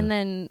time. Yeah. And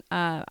then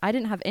I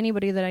didn't have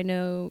anybody that I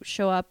know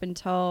show up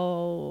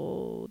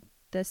until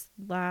this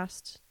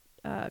last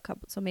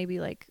couple. So maybe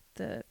like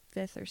the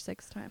 5th or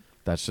 6th time.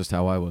 That's just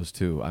how I was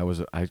too.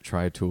 I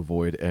tried to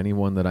avoid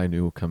anyone that I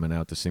knew coming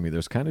out to see me.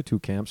 There's kind of 2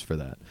 camps for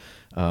that.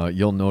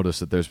 You'll notice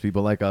that there's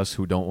people like us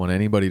who don't want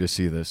anybody to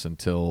see this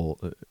until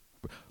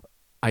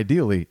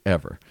ideally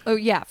ever. Oh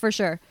yeah, for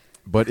sure.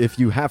 But if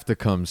you have to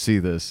come see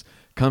this,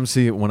 come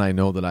see it when I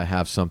know that I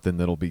have something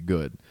that'll be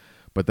good.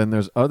 But then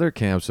there's other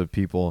camps of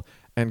people,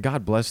 and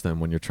God bless them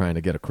when you're trying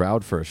to get a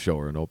crowd for a show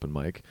or an open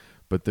mic.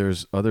 But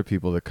there's other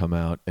people that come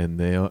out and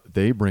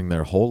they bring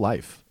their whole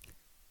life.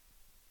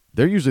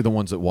 They're usually the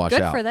ones that wash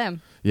out. Good for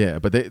them. Yeah,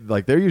 but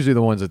they're usually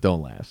the ones that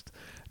don't last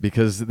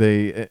because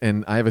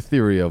and I have a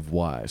theory of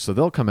why. So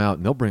they'll come out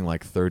and they'll bring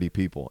like 30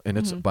 people. And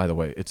it's, by the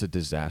way, it's a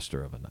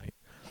disaster of a night,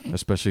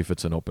 especially if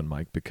it's an open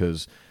mic,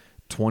 because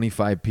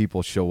 25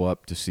 people show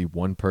up to see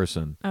one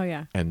person. Oh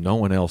yeah. And no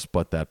one else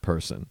but that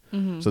person.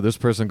 So this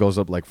person goes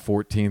up like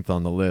 14th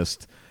on the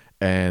list,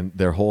 and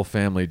their whole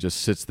family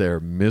just sits there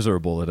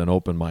miserable at an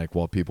open mic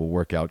while people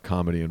work out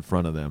comedy in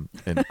front of them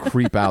and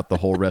creep out the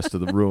whole rest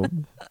of the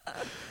room.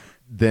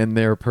 Then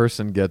their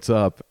person gets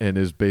up and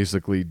is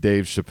basically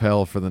Dave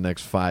Chappelle for the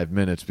next 5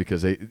 minutes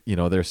because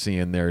they're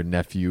seeing their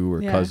nephew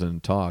or cousin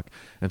talk,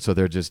 and so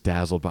they're just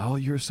dazzled by, oh,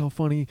 you're so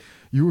funny,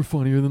 you were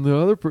funnier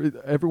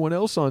than everyone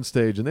else on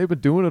stage, and they've been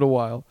doing it a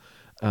while,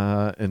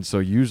 and so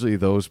usually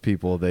those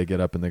people, they get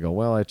up and they go,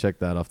 well, I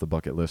checked that off the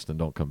bucket list and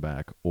don't come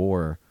back.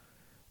 Or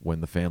when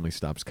the family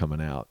stops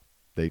coming out,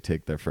 they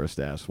take their first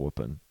ass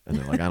whooping and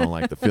they're like, I don't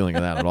like the feeling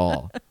of that at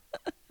all.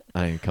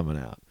 I ain't coming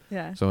out.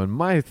 Yeah. So in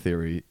my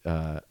theory,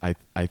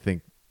 I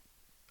think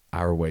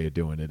our way of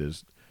doing it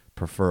is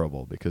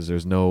preferable because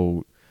there's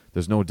no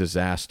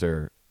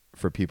disaster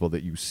for people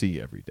that you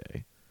see every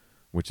day,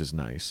 which is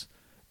nice,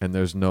 and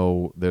there's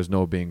no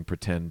being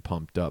pretend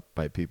pumped up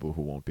by people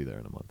who won't be there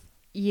in a month.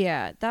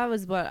 Yeah, that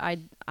was what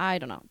I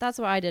don't know. That's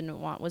what I didn't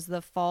want, was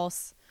the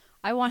false.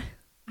 I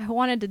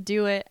wanted to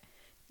do it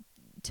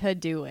to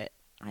do it.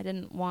 I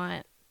didn't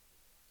want,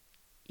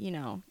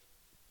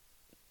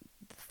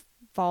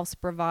 false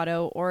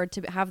bravado or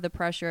to have the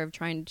pressure of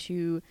trying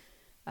to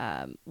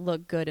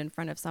look good in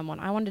front of someone.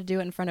 I wanted to do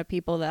it in front of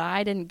people that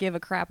I didn't give a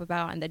crap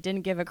about and that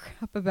didn't give a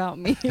crap about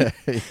me.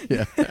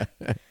 Yeah.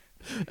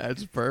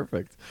 That's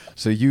perfect.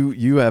 So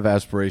you have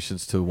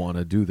aspirations to want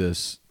to do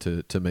this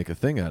to make a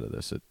thing out of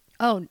this.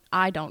 Oh,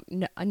 I don't.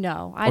 No,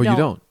 I Oh, don't. you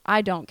don't?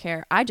 I don't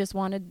care. I just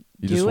want to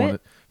You do just want it.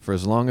 it for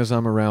as long as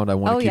I'm around. I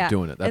want to keep yeah.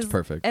 doing it. That's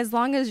perfect. As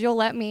long as you'll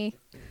let me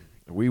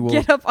We will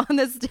get up on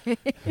the stage,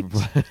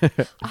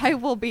 I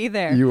will be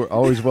there. You were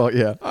always well.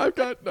 Yeah, I've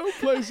got no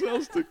place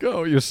else to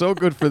go. You're so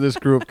good for this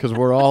group because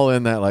we're all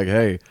in that. Like,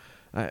 hey,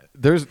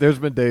 there's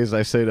been days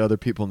I say to other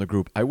people in the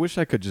group, I wish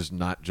I could just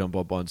not jump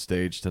up on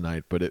stage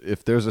tonight. But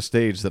if there's a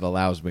stage that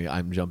allows me,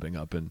 I'm jumping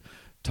up and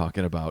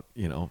talking about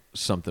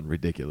something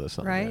ridiculous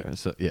on Right. there.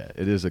 So yeah,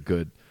 it is a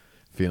good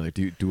feeling.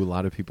 Do a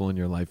lot of people in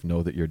your life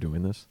know that you're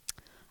doing this?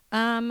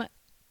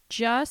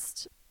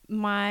 Just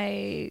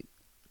my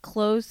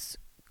close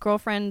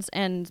girlfriends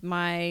and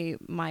my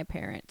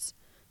parents.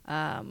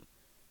 Ooh,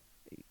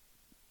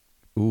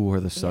 are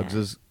the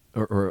Suggses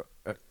or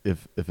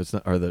if it's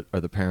not, are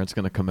the parents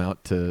going to come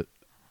out to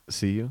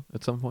see you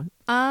at some point?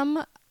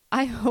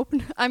 I hope.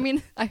 I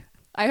mean, I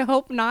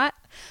hope not.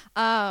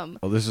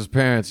 Oh, this is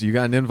parents. You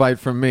got an invite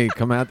from me.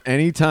 Come out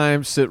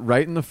anytime. Sit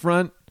right in the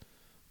front.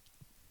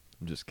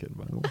 I'm just kidding,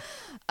 by the way.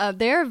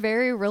 They're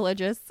very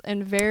religious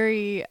and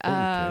very,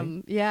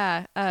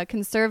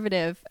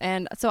 conservative.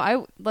 And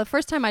so the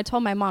first time I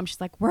told my mom, she's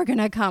like, "We're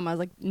gonna come." I was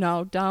like,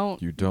 "No,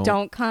 don't. You don't.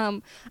 Don't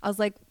come." I was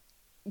like,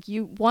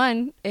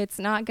 it's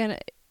not gonna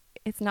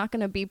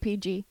be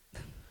PG.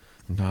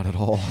 Not at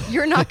all.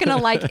 You're not gonna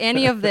like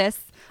any of this.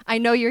 I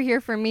know you're here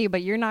for me,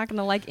 but you're not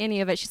gonna like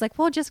any of it. She's like,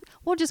 we'll just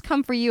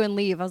come for you and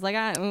leave. I was like,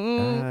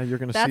 you're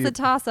gonna that's see a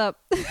toss up.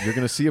 You're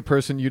gonna see a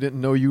person you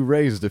didn't know you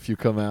raised if you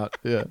come out.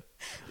 Yeah.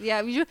 Yeah,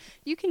 you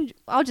can.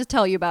 I'll just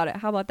tell you about it.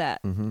 How about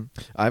that? Mm-hmm.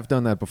 I've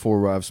done that before,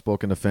 where I've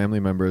spoken to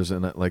family members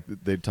and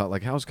they'd talk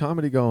like, "How's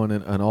comedy going?"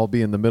 and I'll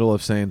be in the middle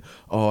of saying,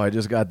 "Oh, I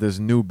just got this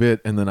new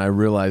bit," and then I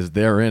realize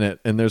they're in it,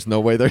 and there's no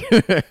way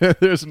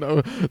there's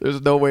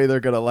no way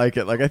they're gonna like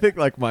it. Like I think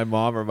like my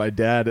mom or my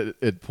dad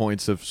at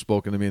points have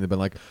spoken to me and they've been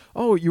like,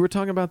 "Oh, you were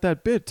talking about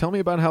that bit. Tell me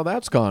about how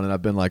that's gone." And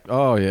I've been like,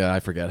 "Oh yeah,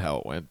 I forget how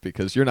it went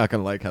because you're not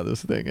gonna like how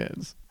this thing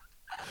ends."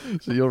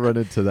 So you'll run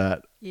into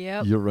that.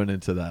 Yep. You'll run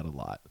into that a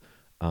lot.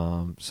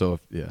 So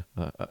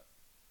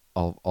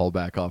I'll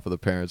back off of the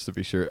parents to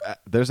be sure.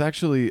 There's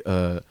actually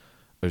a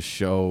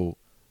show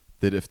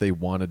that if they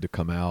wanted to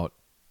come out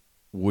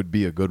would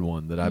be a good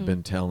one that I've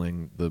been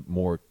telling the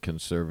more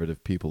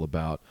conservative people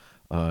about.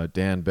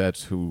 Dan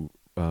Betts, who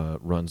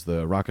runs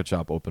the Rocket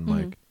Shop open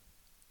mic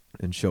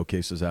and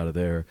showcases out of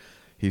there.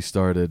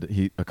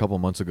 A couple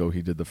months ago,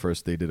 they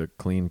did a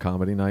clean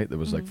comedy night that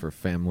was like for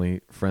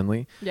family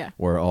friendly,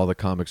 where all the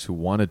comics who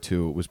wanted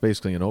to, it was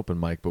basically an open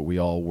mic, but we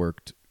all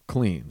worked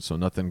clean, so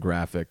nothing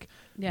graphic,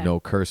 no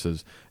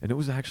curses, and it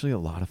was actually a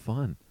lot of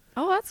fun.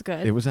 Oh, that's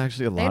good. It was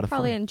actually a lot of fun. They'd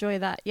probably enjoy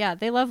that. Yeah,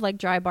 they love like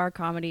dry bar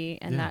comedy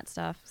and that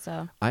stuff.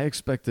 So I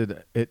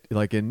expected it.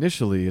 Like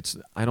initially,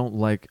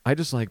 I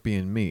just like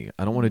being me.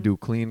 I don't want to do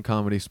clean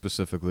comedy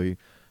specifically.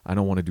 I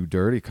don't want to do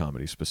dirty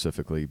comedy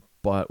specifically.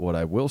 But what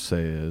I will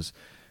say is,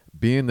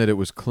 being that it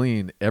was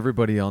clean,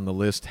 everybody on the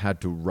list had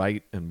to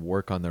write and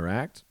work on their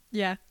act.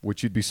 Yeah.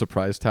 Which you'd be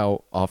surprised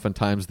how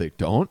oftentimes they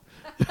don't.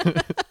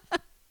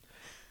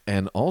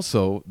 And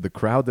also, the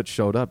crowd that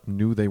showed up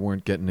knew they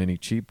weren't getting any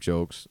cheap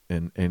jokes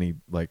and any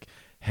like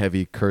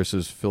heavy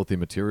curses, filthy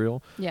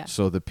material. Yeah.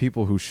 So the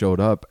people who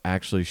showed up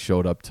actually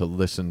showed up to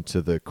listen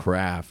to the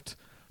craft.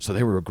 So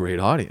they were a great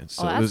audience.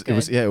 So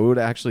it would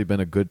have actually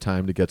been a good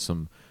time to get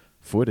some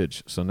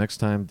footage. So next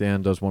time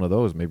Dan does one of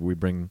those, maybe we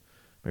bring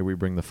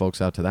the folks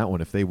out to that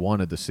one if they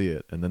wanted to see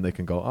it, and then they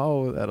can go,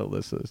 "Oh, that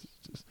Alyssa,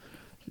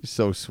 she's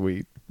so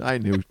sweet. I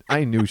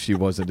knew she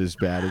wasn't as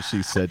bad as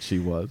she said she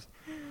was."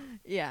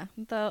 Yeah,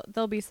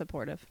 they'll be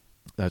supportive.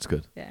 That's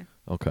good. Yeah.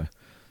 Okay.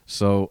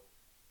 So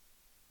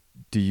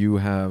do you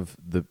have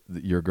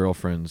your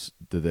girlfriends,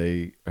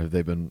 have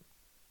they been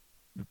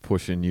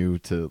pushing you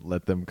to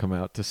let them come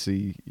out to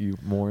see you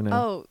more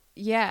now? Oh,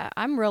 yeah.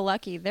 I'm real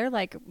lucky. They're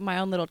like my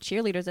own little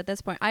cheerleaders at this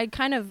point. I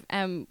kind of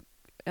am,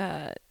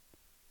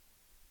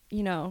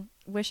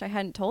 wish I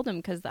hadn't told them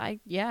because I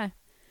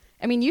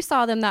mean, you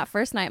saw them that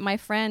first night. My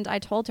friend, I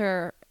told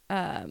her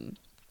that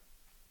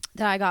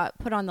I got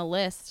put on the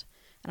list.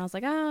 And I was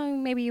like, "Oh,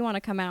 maybe you want to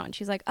come out." And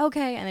she's like,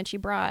 "Okay." And then she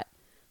brought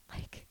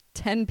like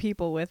 10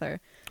 people with her.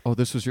 Oh,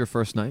 this was your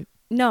first night?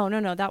 No.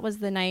 That was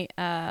the night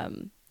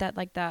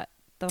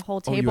the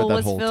whole table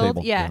was filled.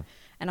 Table. Yeah.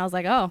 And I was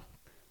like, "Oh,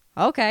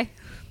 okay."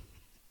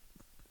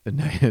 And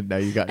now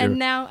you got and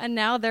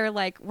now they're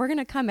like, "We're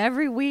gonna come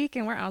every week."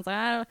 And I was like,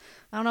 I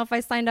don't know if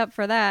I signed up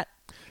for that.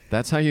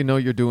 That's how you know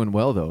you're doing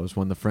well, though, is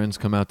when the friends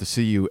come out to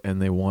see you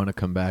and they want to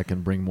come back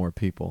and bring more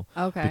people.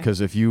 Okay.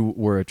 Because if you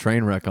were a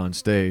train wreck on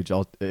stage,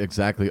 I'll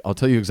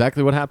tell you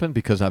exactly what happened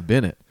because I've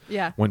been it.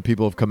 Yeah. When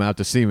people have come out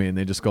to see me and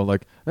they just go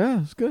like,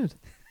 "Yeah, it's good.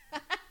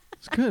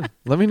 It's good.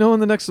 Let me know when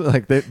the next,"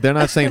 like they're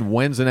not saying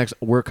when's the next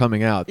we're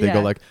coming out. They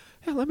go like,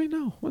 "Yeah, let me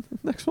know what the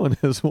next one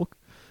is. We'll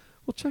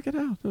check it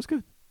out. It was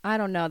good." I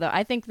don't know though.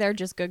 I think they're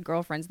just good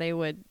girlfriends. They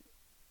would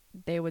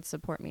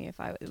support me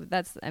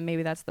and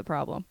maybe that's the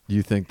problem.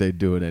 You think they'd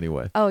do it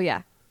anyway? Oh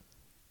yeah.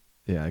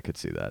 Yeah, I could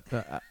see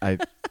that.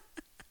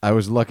 I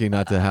was lucky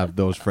not to have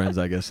those friends,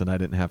 I guess, and I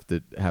didn't have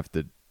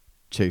to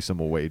chase them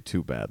away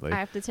too badly. I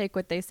have to take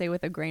what they say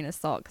with a grain of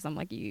salt because I'm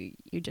like, you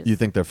just. You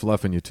think they're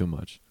fluffing you too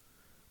much?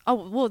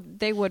 Oh well,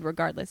 they would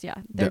regardless. Yeah,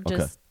 they're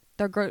just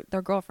they're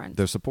girlfriends.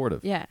 They're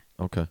supportive. Yeah.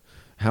 Okay.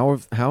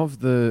 How's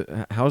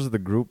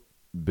the group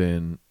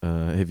been?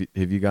 Have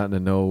you gotten to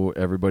know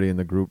everybody in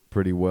the group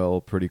pretty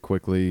well, pretty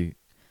quickly?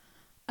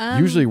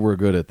 Usually we're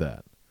good at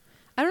that.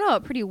 I don't know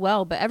it pretty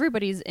well, but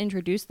everybody's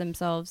introduced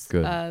themselves,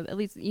 at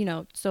least,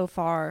 so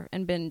far,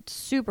 and been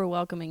super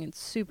welcoming and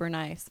super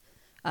nice.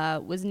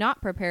 Was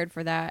not prepared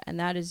for that, and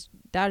that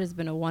has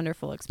been a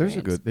wonderful experience.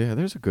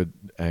 There's a good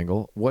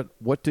angle.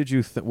 What did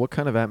you what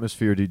kind of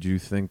atmosphere did you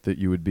think that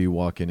you would be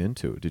walking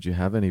into? Did you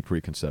have any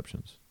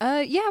preconceptions?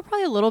 Yeah,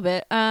 probably a little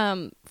bit.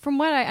 From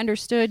what I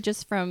understood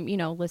just from,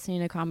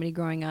 listening to comedy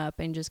growing up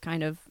and just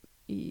kind of,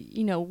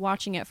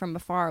 watching it from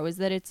afar, was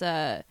that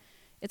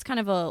it's kind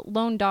of a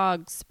lone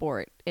dog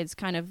sport. It's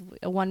kind of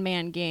a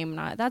one-man game.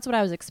 And that's what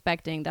I was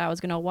expecting, that I was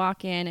going to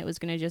walk in. It was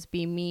going to just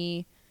be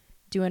me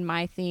doing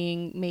my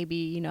thing,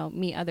 maybe,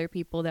 meet other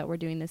people that were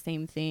doing the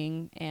same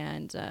thing.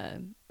 And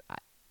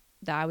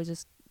that was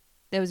just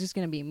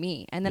going to be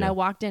me. And then I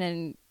walked in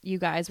and you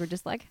guys were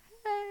just like,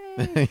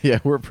 hey. Yeah,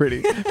 we're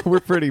pretty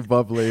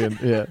bubbly, and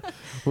yeah,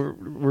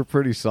 we're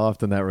pretty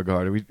soft in that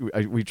regard.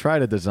 We try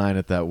to design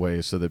it that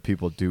way so that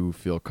people do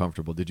feel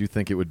comfortable. Did you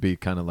think it would be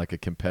kind of like a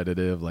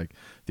competitive, like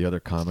the other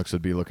comics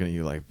would be looking at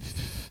you like,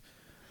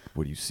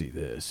 what do you see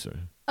this? Or?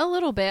 A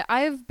little bit.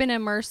 I've been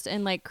immersed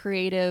in like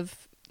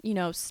creative,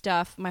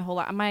 stuff my whole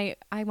life.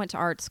 I went to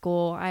art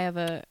school. I have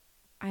a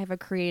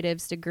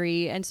creatives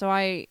degree, and so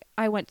I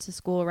went to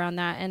school around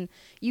that. And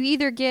you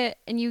either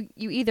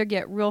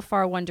get real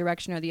far one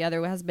direction or the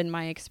other. Has been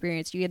my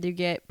experience. You either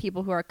get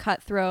people who are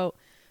cutthroat,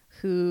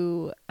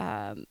 who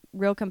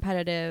real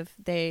competitive.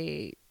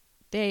 They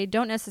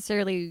don't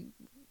necessarily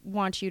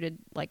want you to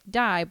like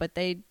die, but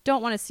they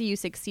don't want to see you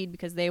succeed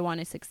because they want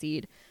to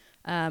succeed.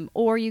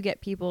 Or you get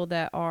people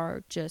that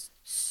are just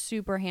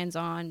super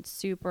hands-on,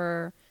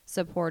 super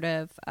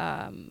supportive,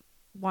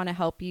 want to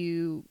help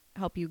you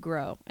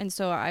grow. And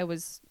so I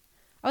was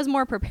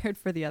more prepared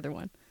for the other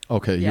one.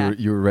 Okay, yeah.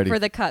 you were ready for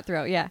the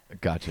cutthroat. Yeah,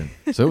 gotcha.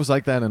 So it was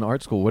like that in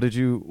art school. What did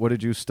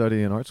you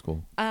study in art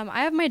school?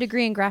 I have my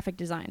degree in graphic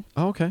design.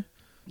 Oh, okay.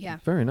 Yeah,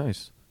 very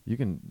nice.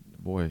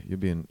 You'd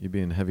be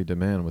in heavy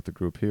demand with the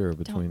group here.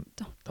 Between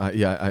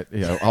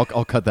don't.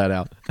 I'll cut that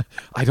out.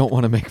 I don't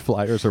want to make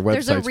flyers or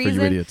websites for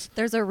you idiots.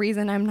 There's a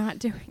reason I'm not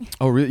doing it.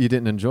 Oh, really? You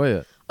didn't enjoy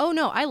it? Oh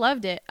no, I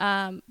loved it.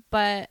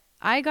 But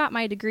I got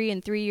my degree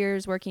in 3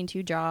 years working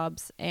 2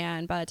 jobs,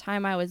 and by the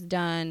time I was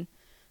done,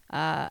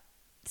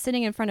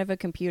 sitting in front of a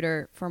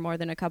computer for more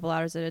than a couple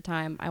hours at a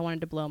time, I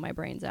wanted to blow my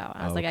brains out.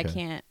 I was like,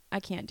 I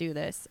can't do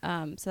this.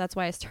 So that's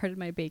why I started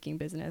my baking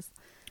business.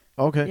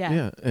 Okay,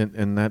 yeah.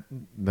 And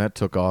that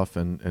took off,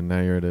 and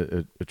now you're at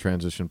a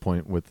transition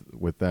point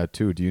with that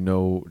too. Do you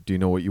know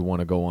what you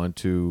want to go on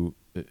to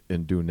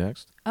and do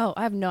next? Oh,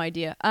 I have no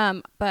idea.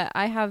 But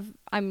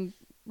I'm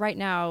right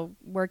now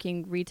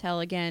working retail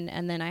again,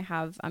 and then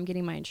I'm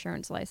getting my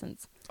insurance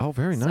license. Oh,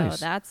 very nice.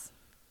 So that's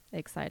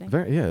exciting.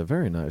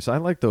 Very nice. I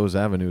like those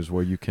avenues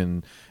where you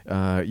can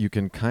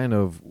kind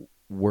of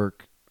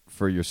work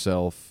for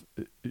yourself.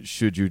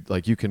 Should you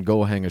like, you can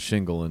go hang a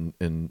shingle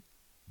and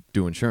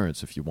do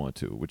insurance if you want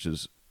to, which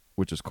is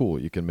cool.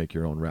 You can make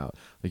your own route.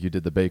 Like you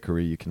did the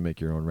bakery, you can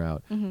make your own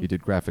route. Mm-hmm. You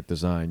did graphic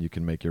design, you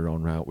can make your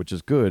own route, which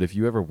is good. If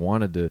you ever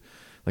wanted to,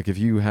 like if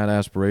you had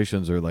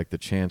aspirations or like the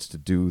chance to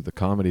do the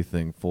comedy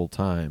thing full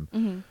time,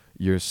 mm-hmm.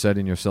 you're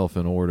setting yourself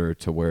in order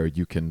to where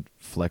you can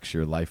flex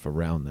your life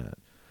around that,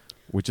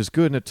 which is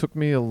good. And it took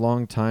me a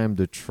long time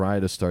to try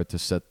to start to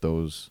set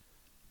those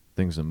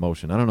things in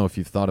motion. I don't know if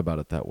you've thought about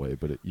it that way,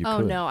 but you could. Oh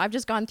no, I've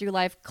just gone through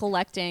life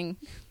collecting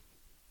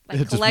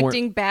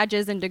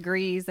badges and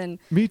degrees and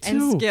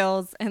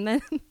skills, and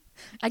then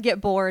I get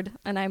bored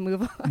and I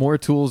move on. More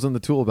tools in the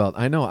tool belt.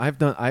 I know.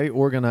 I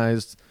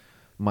organized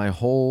my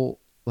whole,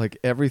 like,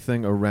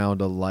 everything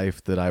around a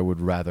life that I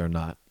would rather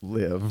not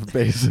live,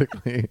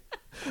 basically.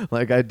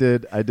 Like I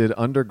did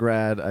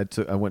undergrad.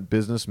 I went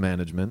business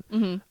management,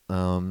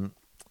 mm-hmm.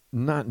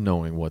 Not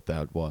knowing what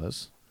that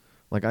was.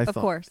 Like I thought,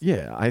 of course.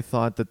 Yeah, I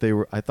thought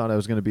I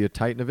was going to be a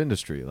titan of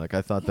industry. Like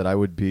I thought that I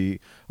would be,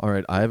 all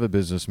right, I have a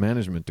business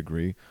management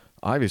degree.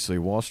 Obviously,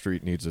 Wall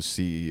Street needs a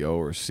CEO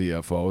or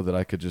CFO that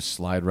I could just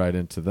slide right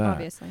into that.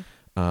 Obviously.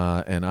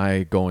 And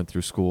I, going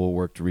through school,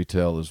 worked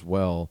retail as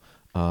well.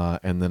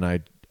 And then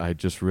I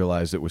just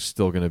realized it was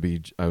still going to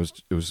be, it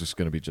was just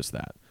going to be just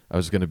that. I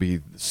was going to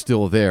be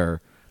still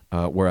there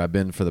where I've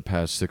been for the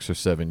past 6 or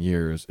 7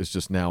 years. It's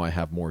just now I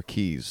have more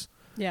keys.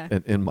 Yeah.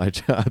 And in my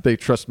job, they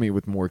trust me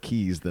with more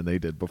keys than they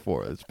did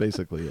before. That's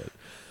basically it.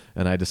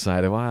 And I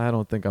decided, well, I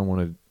don't think I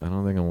want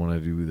to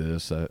do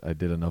this. I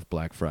did enough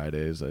Black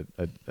Fridays. I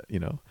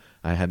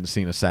hadn't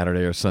seen a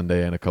Saturday or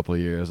Sunday in a couple of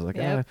years. I was like,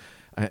 yep.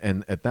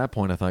 And at that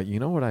point, I thought, you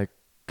know what I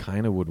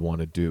kind of would want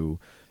to do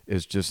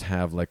is just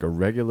have like a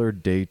regular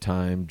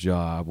daytime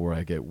job where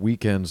I get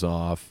weekends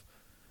off,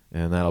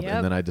 and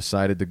and then I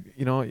decided to,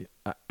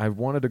 I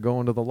wanted to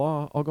go into the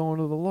law. I'll go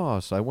into the law.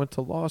 So I went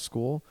to law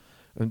school.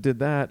 and did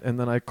that. And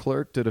then I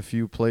clerked at a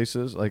few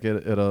places, like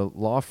at a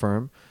law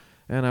firm.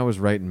 And I was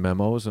writing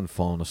memos and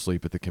falling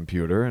asleep at the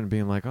computer and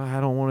being like, oh, I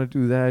don't want to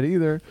do that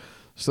either.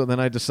 So then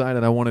I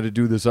decided I wanted to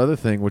do this other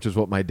thing, which is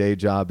what my day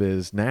job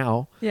is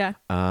now. Yeah.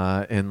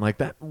 And like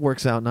that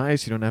works out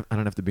nice. I don't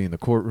have to be in the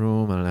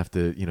courtroom. I don't have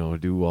to,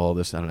 do all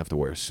this. I don't have to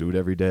wear a suit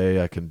every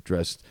day. I can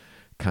dress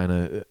kind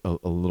of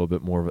a little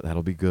bit more, but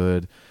that'll be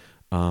good.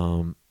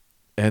 And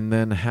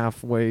then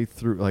halfway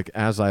through, like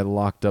as I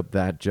locked up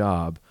that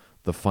job,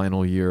 the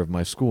final year of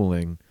my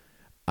schooling,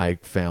 I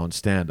found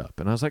stand-up.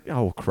 And I was like,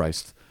 oh,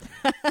 Christ.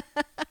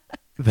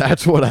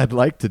 That's what I'd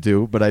like to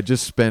do, but I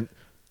just spent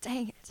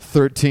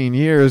 13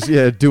 years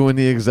doing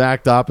the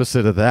exact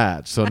opposite of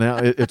that. So now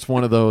it's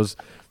one of those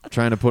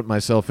trying to put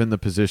myself in the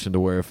position to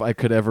where if I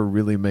could ever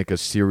really make a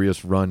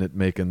serious run at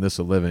making this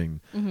a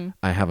living,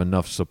 I have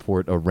enough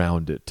support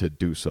around it to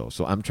do so.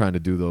 So I'm trying to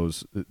do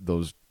those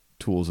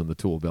tools in the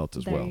tool belt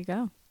as well. There you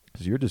go.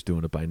 Because you're just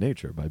doing it by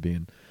nature, by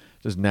being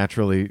just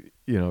naturally,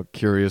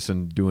 curious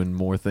and doing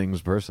more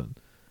things person,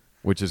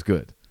 which is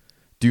good.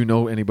 Do you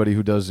know anybody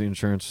who does the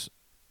insurance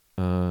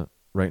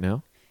right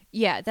now?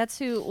 Yeah, that's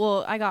who.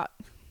 Well, I got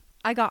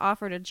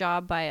offered a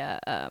job by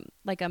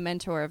a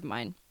mentor of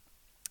mine.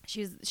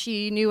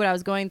 She knew what I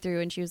was going through,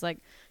 and she was like,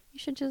 "You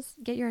should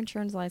just get your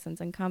insurance license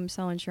and come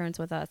sell insurance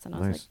with us." And I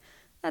was like,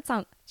 "That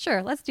sounds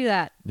sure. Let's do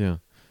that." Yeah.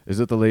 Is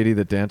it the lady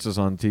that dances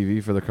on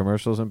TV for the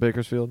commercials in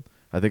Bakersfield?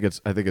 I think it's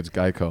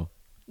Geico.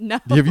 No.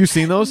 Have you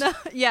seen those? No.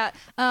 Yeah.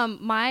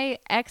 My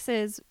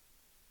ex's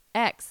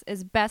ex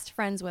is best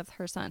friends with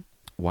her son.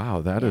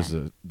 Wow, that is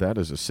a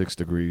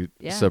 6-degree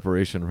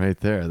separation right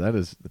there.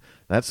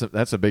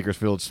 That's a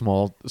Bakersfield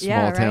small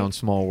town, right?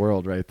 Small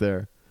world right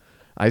there.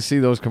 I see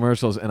those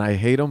commercials and I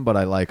hate them, but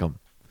I like them.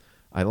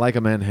 I like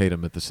them and hate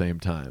them at the same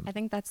time. I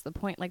think that's the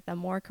point. Like the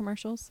more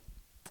commercials.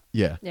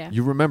 Yeah.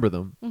 You remember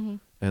them,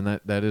 and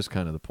that is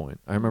kind of the point.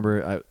 I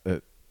remember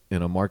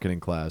in a marketing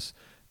class.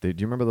 Do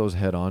you remember those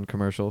head-on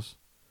commercials?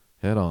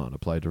 Head-on,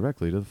 apply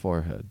directly to the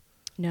forehead.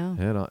 No.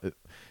 Head-on.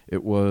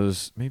 It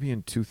was maybe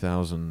in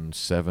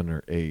 2007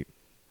 or 8.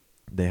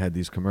 They had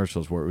these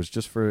commercials where it was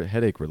just for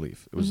headache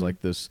relief. It was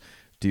like this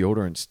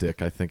deodorant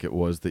stick, I think it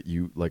was, that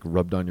you like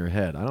rubbed on your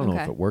head. I don't know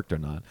if it worked or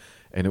not.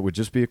 And it would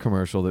just be a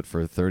commercial that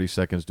for 30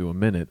 seconds to a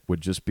minute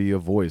would just be a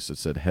voice that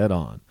said, head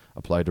on,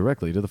 apply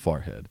directly to the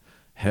forehead.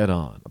 Head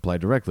on, apply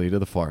directly to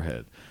the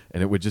forehead.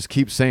 And it would just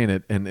keep saying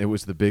it. And it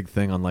was the big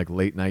thing on like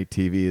late night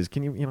TV is,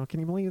 can you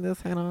believe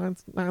this head on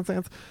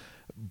nonsense?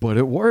 But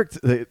it worked.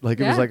 It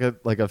was like a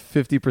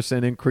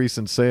 50% increase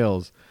in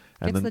sales.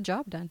 And gets the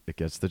job done. It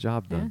gets the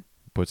job done.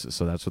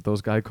 So that's what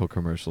those Geico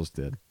commercials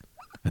did.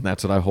 And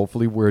that's what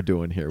hopefully we're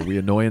doing here. We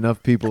annoy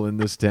enough people in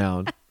this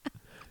town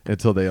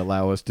until they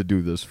allow us to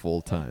do this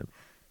full time.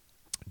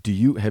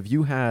 Have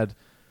you had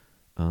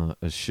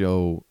a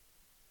show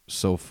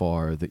so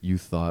far that you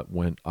thought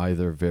went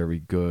either very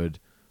good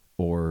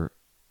or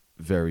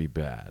very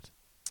bad?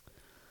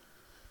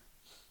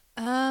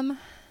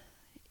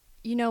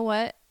 You know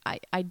what?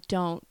 I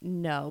don't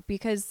know,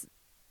 because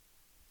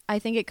I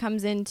think it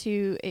comes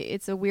into,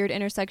 it's a weird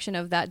intersection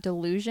of that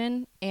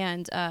delusion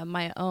and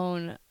my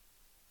own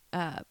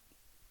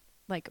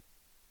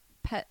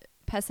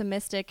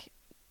pessimistic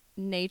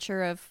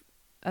nature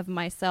of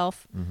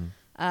myself.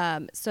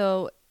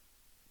 So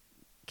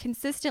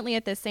consistently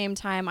at the same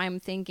time, I'm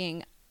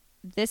thinking,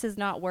 this is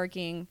not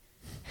working.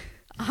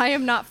 I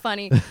am not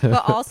funny,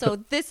 but also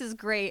this is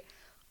great.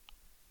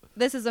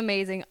 This is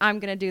amazing. I'm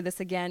going to do this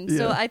again. Yeah.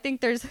 So I think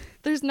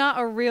there's not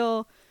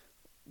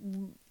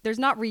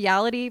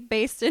reality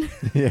based in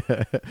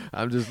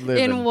I'm just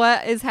living in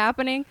what is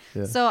happening.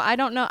 Yeah. So I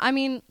don't know. I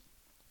mean,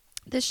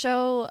 the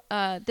show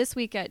this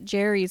week at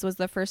Jerry's was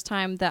the first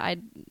time that I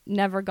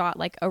never got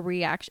like a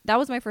reaction. That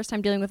was my first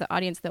time dealing with an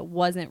audience that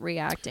wasn't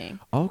reacting.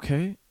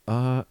 Okay.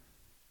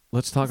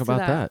 Let's talk about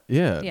that.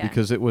 Yeah,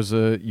 because it was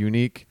a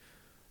unique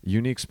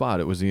spot.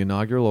 It was the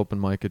inaugural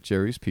open mic at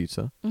Jerry's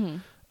Pizza.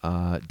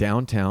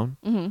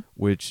 Downtown,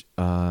 which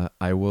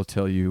I will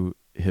tell you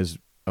is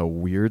a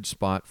weird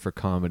spot for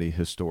comedy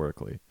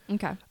historically.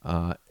 Okay.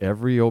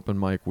 Every open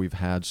mic we've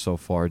had so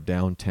far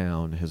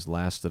downtown has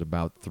lasted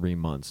about 3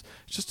 months.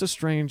 It's just a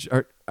strange...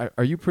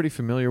 Are you pretty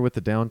familiar with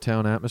the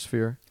downtown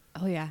atmosphere?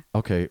 Oh, yeah.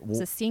 Okay. I was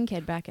a scene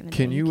kid back in the day.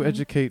 Can you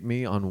educate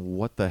me on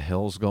what the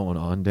hell's going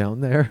on down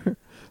there?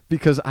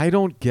 Because I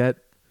don't get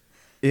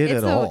it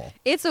at all.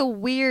 It's a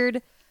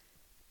weird...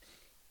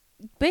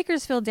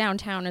 Bakersfield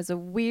downtown is a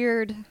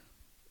weird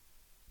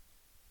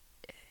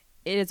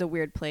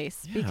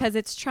place because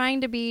it's trying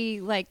to be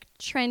like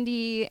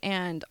trendy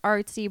and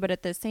artsy, but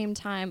at the same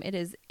time it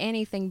is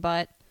anything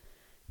but,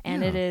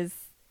 and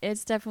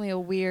it's definitely a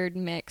weird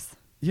mix.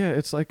 Yeah,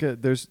 it's like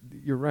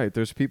you're right.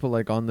 There's people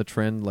like on the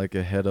trend, like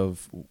ahead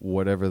of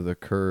whatever the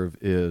curve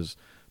is,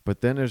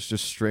 but then there's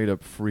just straight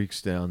up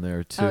freaks down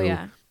there too. Oh,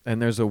 yeah.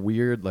 And there's a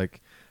weird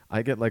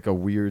I get like a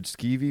weird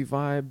skeevy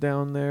vibe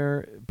down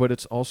there, but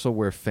it's also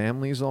where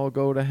families all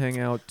go to hang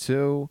out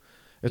too.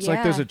 It's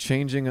like there's a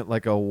changing at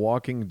like a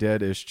Walking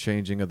Dead-ish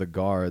changing of the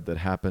guard that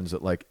happens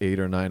at like 8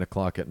 or 9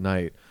 o'clock at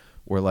night,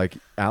 where like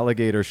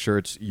alligator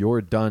shirts,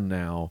 you're done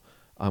now.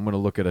 I'm going to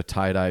look at a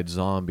tie-dyed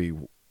zombie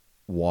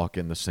walk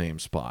in the same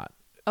spot.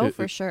 Oh,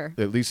 for sure.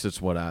 At least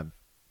it's what I've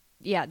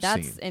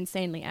that's seen.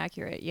 insanely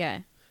accurate. Yeah.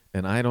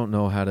 And I don't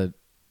know how to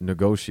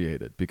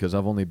negotiate it because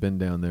I've only been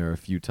down there a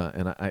few times,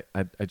 and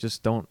I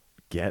just don't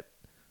get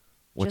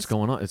what's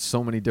going on. It's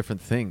so many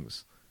different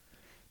things.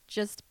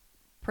 Just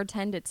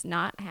pretend it's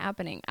not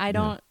happening. I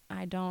don't.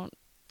 I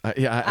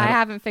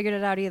haven't figured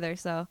it out either.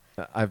 So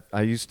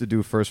I used to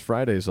do First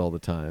Fridays all the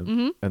time,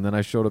 mm-hmm. and then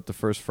I showed up to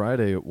First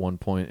Friday at one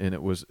point, and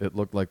it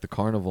looked like the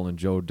carnival in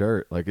Joe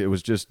Dirt. Like it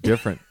was just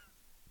different.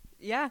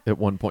 Yeah. At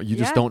one point, you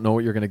just don't know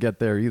what you're going to get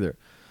there either.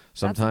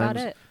 Sometimes,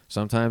 that's about it.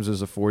 Sometimes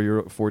there's a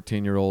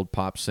 14-year-old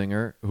pop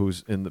singer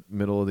who's in the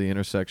middle of the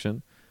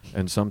intersection,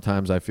 and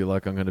sometimes I feel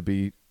like I'm going to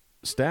be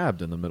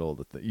stabbed in the middle of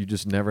the thing. You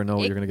just never know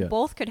what you're going to get.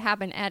 Both could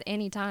happen at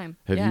any time.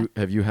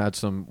 Have you had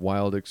some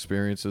wild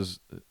experiences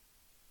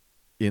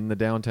in the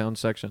downtown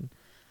section?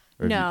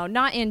 No,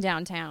 not in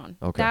downtown.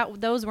 Okay.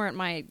 Those weren't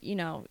my,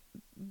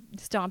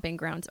 stomping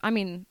grounds. I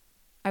mean,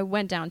 I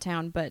went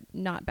downtown, but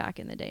not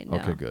back in the day. No.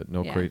 Okay, good.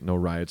 No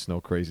riots,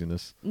 no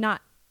craziness. Not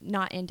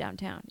in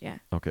downtown. Yeah.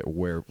 Okay,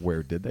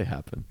 where did they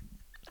happen?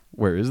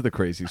 Where is the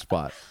crazy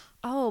spot?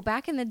 Oh,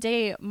 back in the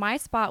day, my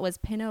spot was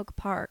Pin Oak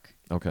Park.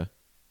 Okay.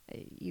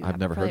 I've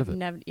never heard of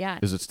it. Yeah.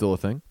 Is it still a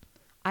thing?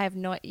 I have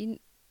no.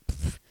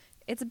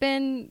 It's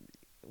been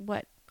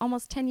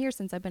almost 10 years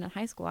since I've been in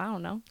high school. I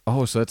don't know.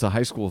 Oh, so it's a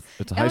high school.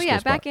 It's a high school yeah,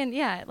 spot. back in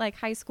like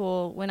high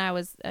school when I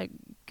was a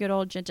good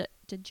old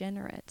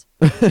degenerate.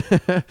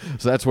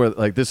 So that's where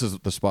this is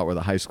the spot where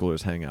the high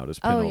schoolers hang out. Is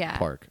Pin Oak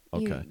Park.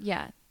 Okay.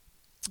 Yeah.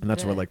 And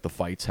that's where like the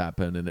fights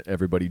happen and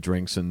everybody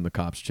drinks and the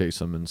cops chase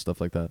them and stuff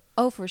like that.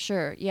 Oh, for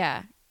sure.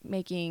 Yeah.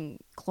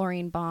 Making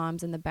chlorine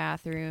bombs in the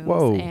bathrooms.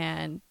 Whoa.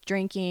 And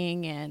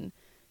drinking and,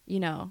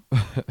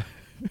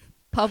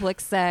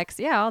 public sex.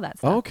 Yeah, all that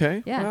stuff.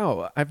 Okay. Yeah.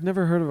 Wow. I've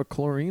never heard of a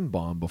chlorine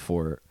bomb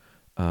before.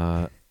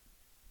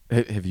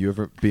 Have you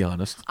ever, be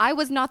honest? I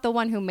was not the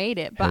one who made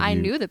it, but I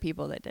knew the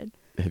people that did.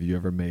 Have you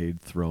ever made,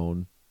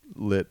 thrown,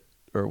 lit,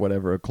 or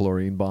whatever, a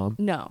chlorine bomb?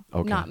 No,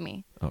 okay. Not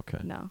me. Okay.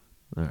 No.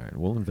 All right,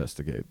 we'll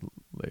investigate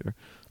later.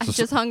 I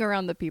just hung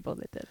around the people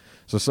that did.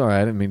 So sorry,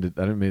 I didn't mean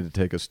to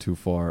take us too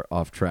far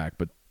off track,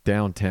 but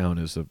downtown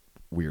is a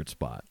weird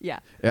spot.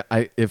 Yeah.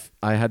 If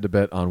I had to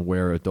bet on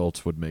where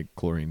adults would make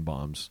chlorine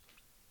bombs,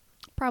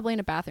 probably in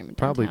a bathroom in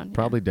downtown.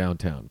 Probably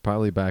downtown.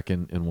 Probably back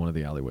in one of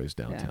the alleyways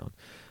downtown.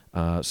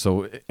 Yeah.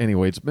 So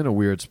anyway, it's been a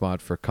weird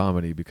spot for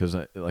comedy because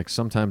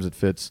sometimes it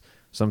fits,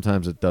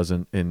 sometimes it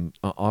doesn't, and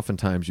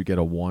oftentimes you get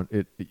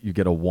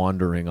a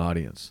wandering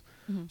audience.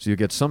 Mm-hmm. So you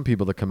get some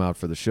people that come out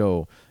for the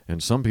show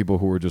and some people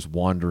who are just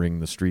wandering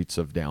the streets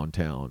of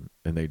downtown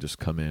and they just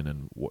come in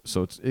and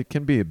so it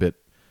can be a bit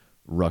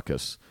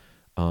ruckus,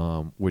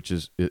 which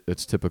is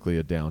it's typically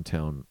a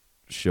downtown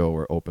show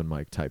or open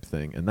mic type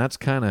thing, and that's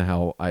kind of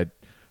how I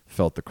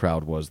felt the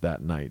crowd was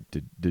that night.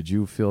 Did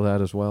you feel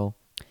that as well?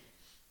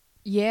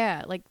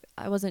 Yeah,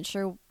 I wasn't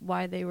sure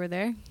why they were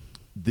there.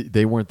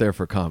 They weren't there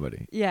for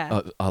comedy.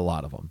 Yeah, a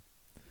lot of them.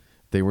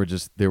 They were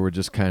just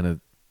kind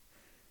of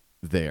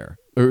there,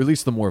 or at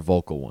least the more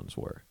vocal ones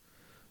were.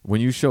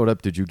 When you showed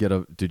up, did you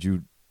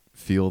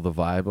feel the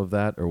vibe of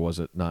that, or was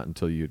it not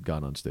until you had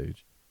gone on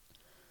stage?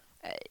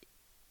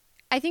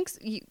 I think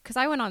because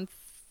I went on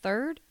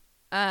third.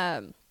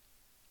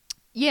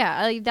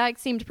 Yeah, that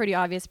seemed pretty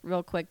obvious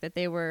real quick that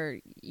they were,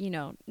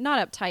 not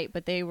uptight,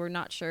 but they were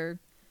not sure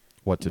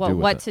what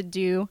to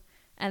do.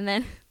 And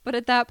then, but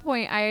at that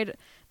point,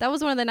 that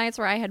was one of the nights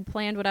where I had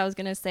planned what I was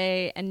gonna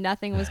say, and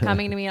nothing was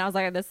coming to me. And I was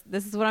like,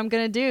 "This is what I'm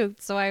gonna do."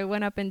 So I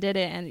went up and did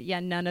it,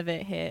 and none of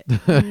it hit,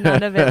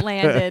 none of it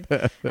landed.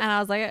 And I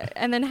was like,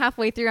 and then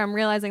halfway through, I'm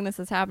realizing this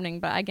is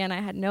happening, but again,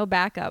 I had no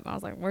backup. I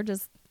was like, we're gonna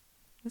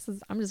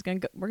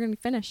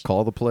finish.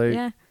 Call the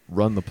play,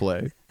 run the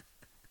play.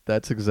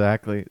 That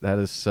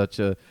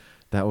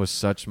was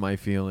such my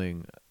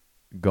feeling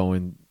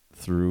going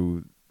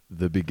through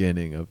the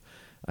beginning of.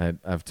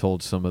 I've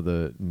told some of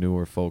the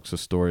newer folks a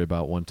story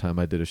about one time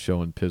I did a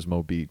show in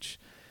Pismo Beach,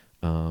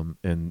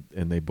 and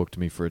they booked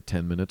me for a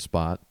 10-minute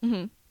spot.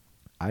 Mm-hmm.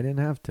 I didn't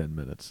have 10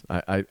 minutes.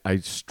 I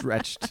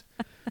stretched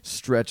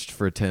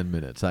for 10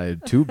 minutes. I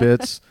had 2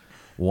 bits.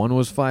 One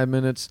was 5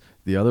 minutes.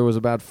 The other was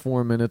about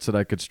 4 minutes that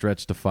I could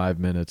stretch to 5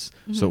 minutes.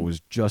 Mm-hmm. So it was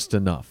just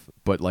enough.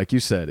 But like you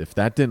said, if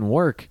that didn't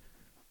work,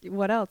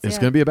 what else? It's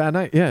going to be a bad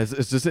night. Yeah,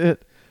 it's just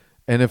it.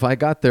 And if I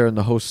got there and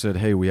the host said,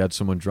 "Hey, we had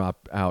someone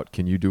drop out.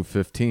 Can you do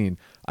 15?"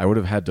 I would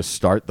have had to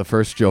start the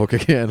first joke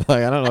again.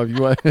 I don't know if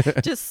you want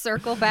just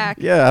circle back.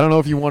 Yeah, I don't know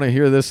if you want to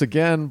hear this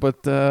again,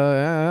 but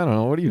I don't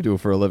know. What do you do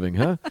for a living,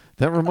 huh?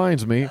 That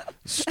reminds me,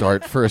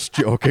 start first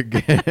joke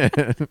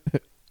again.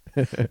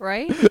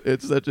 Right?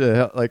 It's such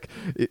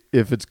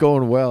if it's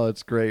going well,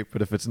 it's great,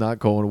 but if it's not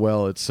going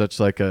well, it's such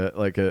like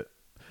a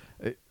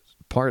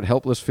part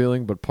helpless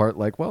feeling, but part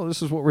well,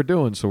 this is what we're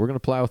doing, so we're going to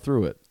plow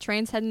through it.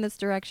 Train's heading this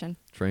direction.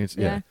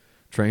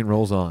 Train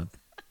rolls on.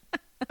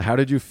 How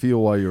did you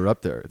feel while you were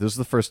up there? This is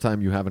the first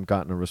time you haven't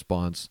gotten a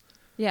response.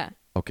 Yeah.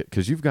 Okay,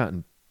 because you've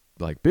gotten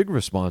like big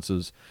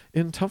responses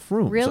in tough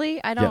rooms.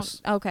 Really? I don't.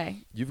 Yes.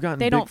 Okay. You've gotten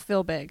They don't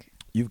feel big.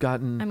 You've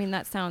gotten. I mean,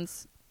 that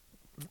sounds.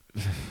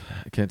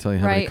 I can't tell you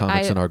how many Right,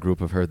 comics in our group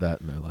have heard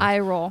that in their life. I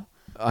roll.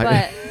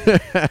 But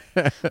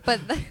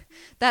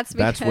that's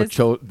because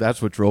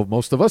that's what drove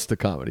most of us to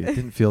comedy. It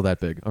didn't feel that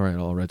big. All right,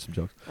 I'll write some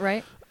jokes.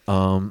 right.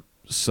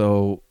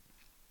 So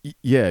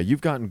yeah,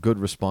 you've gotten good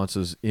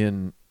responses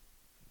in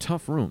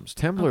tough rooms.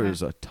 Tembler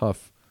is a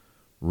tough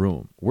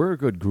room. We're a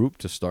good group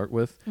to start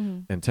with,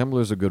 and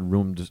Tembler's a good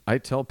room. I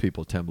tell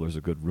people Tembler's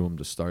a good room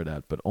to start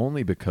at, but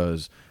only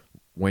because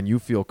when you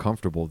feel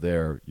comfortable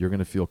there, you're going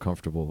to feel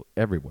comfortable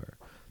everywhere.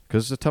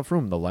 Because it's a tough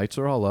room. The lights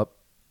are all up,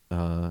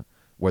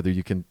 whether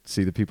you can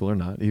see the people or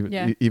not.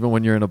 Even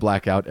when you're in a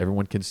blackout,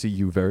 everyone can see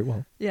you very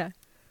well. Yeah.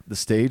 The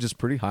stage is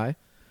pretty high.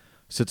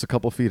 Sits a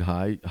couple feet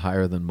high,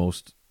 higher than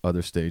most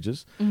other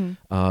stages.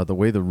 The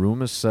way the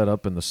room is set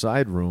up in the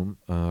side room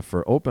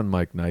for open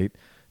mic night,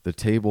 the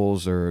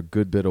tables are a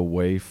good bit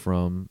away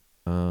from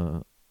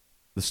the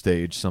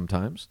stage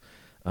sometimes.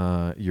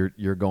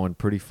 You're going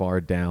pretty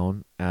far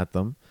down at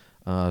them.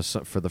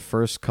 So for the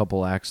first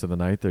couple acts of the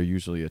night, they're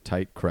usually a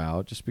tight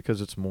crowd just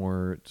because it's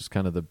more just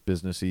kind of the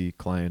businessy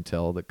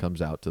clientele that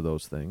comes out to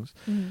those things.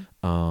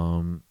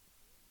 And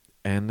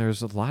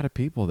there's a lot of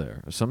people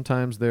there.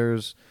 Sometimes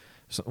there's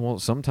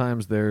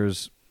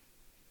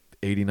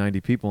 80,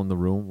 90 people in the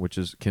room, which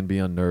can be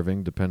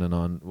unnerving depending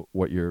on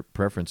what your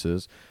preference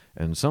is.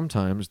 And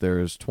sometimes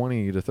there's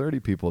 20 to 30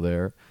 people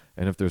there.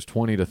 And if there's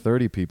 20 to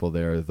 30 people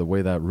there, the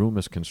way that room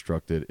is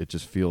constructed, it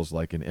just feels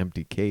like an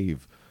empty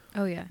cave.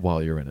 Oh yeah.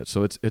 While you're in it.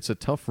 So it's a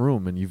tough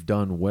room, and you've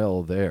done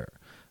well there.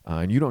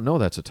 And you don't know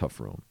that's a tough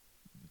room.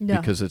 No.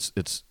 Because it's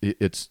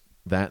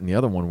that and the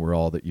other one were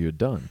all that you had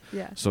done.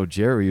 Yeah. So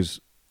Jerry's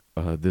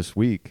this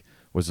week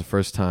was the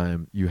first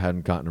time you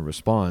hadn't gotten a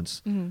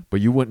response,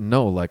 but you wouldn't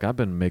know, like, I've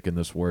been making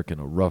this work in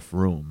a rough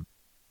room.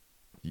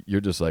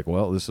 You're just like,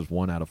 well, this is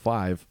 1 out of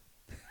 5.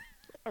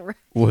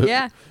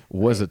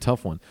 Was a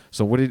tough one.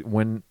 So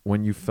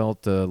when you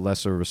felt a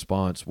lesser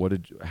response, what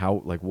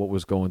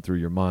was going through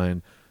your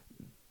mind?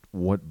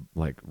 What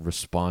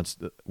response?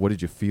 What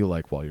did you feel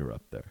like while you were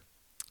up there?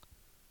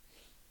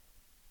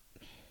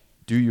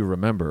 Do you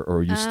remember, or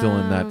are you still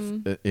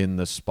in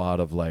the spot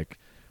of like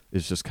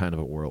it's just kind of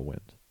a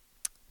whirlwind?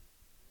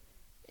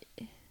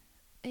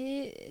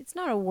 It's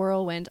not a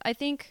whirlwind. I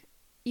think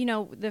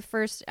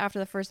after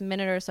the first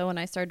minute or so, when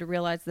I started to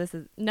realize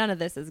none of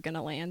this is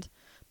gonna land,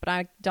 but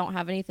I don't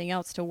have anything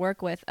else to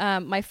work with.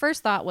 My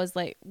first thought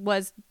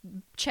was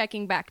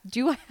checking back.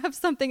 Do I have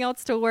something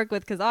else to work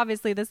with? Because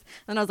obviously this,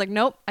 and I was like,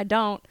 nope, I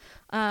don't.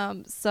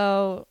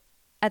 So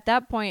at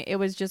that point, it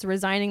was just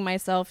resigning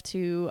myself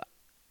to,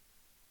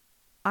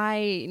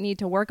 I need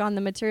to work on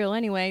the material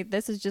anyway.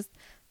 This is just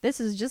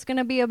going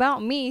to be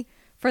about me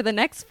for the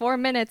next 4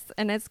 minutes.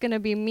 And it's going to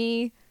be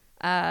me,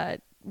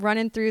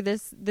 running through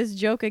this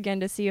joke again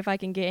to see if I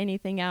can get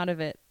anything out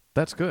of it.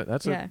 That's good.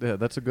 That's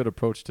a good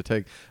approach to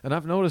take. And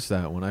I've noticed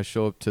that when I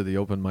show up to the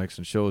open mics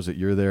and shows that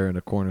you're there in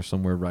a corner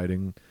somewhere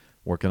writing,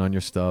 working on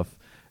your stuff.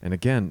 And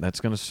again,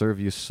 that's going to serve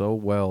you so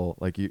well.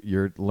 Like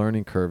your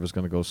learning curve is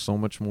going to go so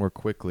much more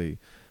quickly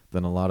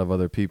than a lot of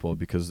other people,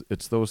 because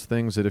it's those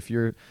things that if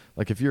you're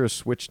a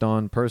switched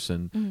on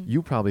person,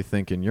 you probably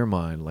think in your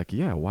mind, like,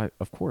 yeah, why?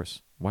 Of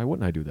course. Why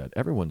wouldn't I do that?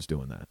 Everyone's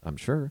doing that, I'm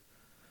sure.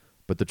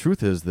 But the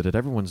truth is that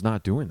everyone's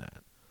not doing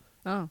that.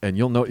 Oh. And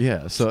you'll know,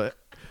 so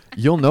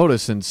you'll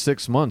notice in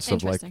 6 months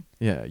of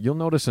you'll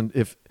notice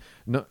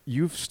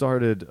you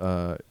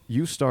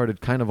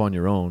started kind of on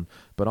your own,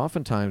 but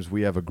oftentimes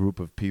we have a group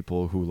of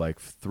people who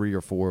like 3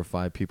 or 4 or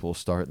 5 people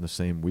start in the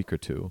same week or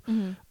two.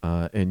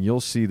 And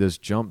you'll see this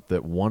jump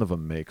that one of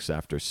them makes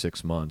after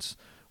 6 months,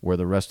 where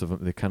the rest of them,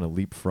 they kind of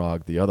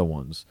leapfrog the other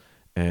ones.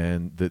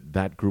 And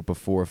that group of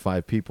 4 or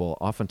 5 people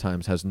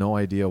oftentimes has no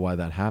idea why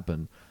that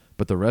happened.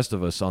 But the rest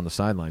of us on the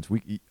sidelines,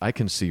 I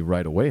can see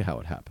right away how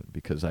it happened,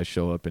 because I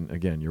show up and,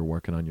 again, you're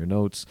working on your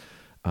notes.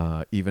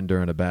 Even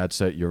during a bad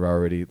set, you're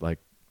already like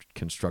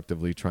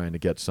constructively trying to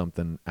get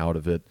something out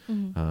of it.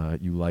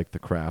 You like the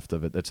craft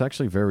of it. It's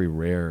actually very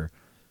rare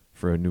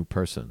for a new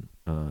person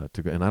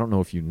to go. And I don't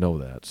know if you know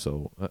that.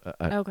 So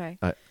okay.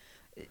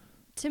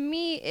 To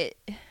me,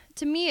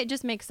 it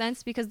just makes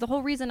sense, because the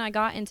whole reason I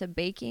got into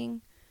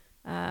baking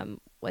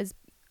was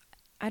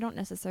I don't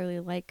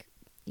necessarily like,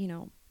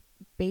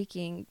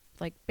 baking.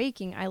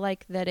 I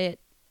like that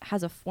it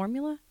has a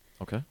formula.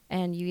 Okay.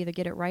 And you either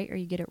get it right or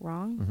you get it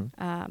wrong.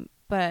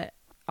 But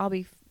I'll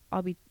be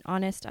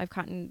honest, I've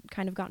kind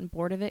of gotten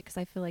bored of it, because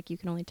I feel like you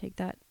can only take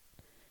that.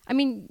 I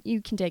mean,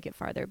 you can take it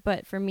farther,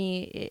 but for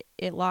me,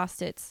 it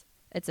lost its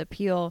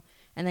appeal.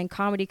 And then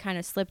comedy kind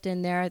of slipped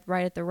in there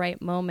right at the right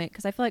moment,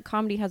 because I feel like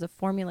comedy has a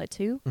formula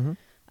too. You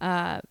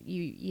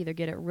either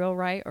get it real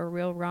right or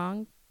real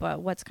wrong.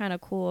 But what's kind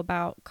of cool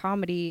about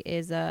comedy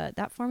is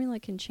that formula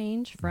can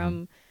change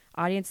from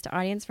audience to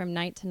audience, from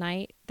night to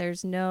night.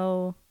 There's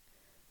no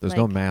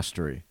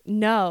mastery.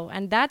 No,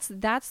 and that's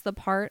the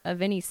part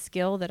of any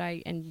skill that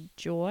I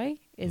enjoy,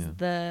 is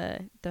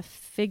the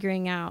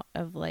figuring out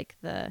of like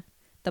the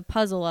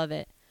puzzle of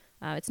it.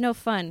 It's no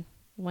fun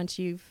once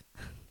you've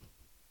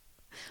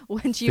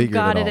once you've Figured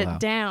got it it all out.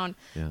 down.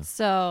 Yeah.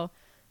 So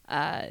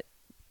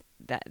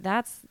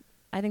that's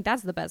I think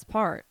that's the best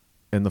part.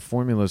 And the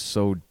formula is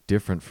so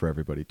different for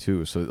everybody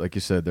too. So like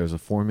you said, there's a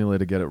formula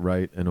to get it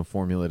right and a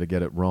formula to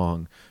get it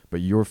wrong.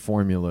 But your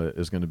formula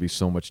is going to be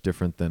so much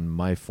different than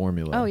my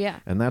formula. Oh,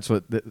 yeah. And that's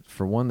what,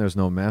 for one, there's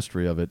no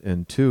mastery of it.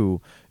 And two,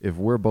 if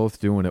we're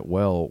both doing it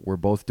well, we're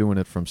both doing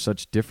it from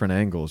such different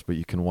angles, but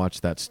you can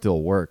watch that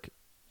still work.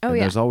 Oh, and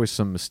yeah. There's always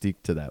some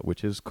mystique to that,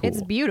 which is cool.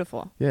 It's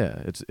beautiful.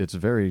 Yeah. It's a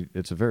very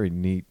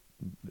neat,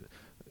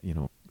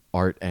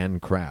 art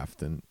and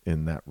craft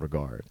in that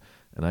regard.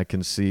 And I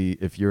can see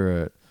if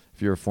you're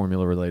a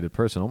formula related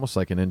person, almost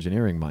like an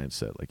engineering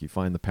mindset, like you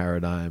find the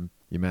paradigm,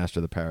 you master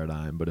the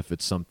paradigm, but if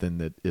it's something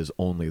that is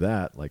only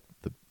that, like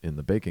in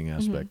the baking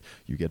aspect,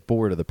 you get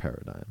bored of the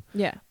paradigm.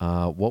 Yeah.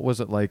 What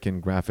was it like in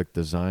graphic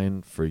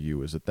design for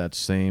you? Is it that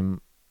same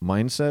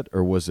mindset,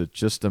 or was it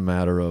just a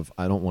matter of,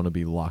 I don't want to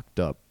be locked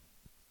up?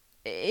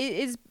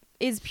 It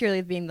is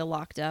purely being the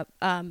locked up.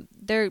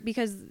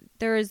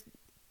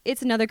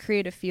 It's another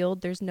creative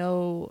field. There's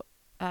no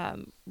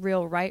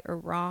real right or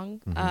wrong.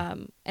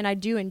 And I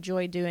do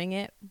enjoy doing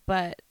it,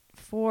 but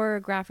for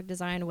graphic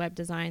design, web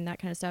design, that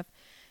kind of stuff,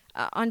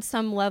 on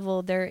some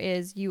level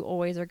you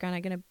always are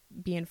gonna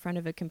be in front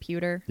of a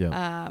computer.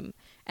 Yeah.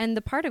 And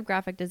the part of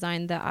graphic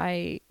design that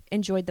I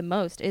enjoyed the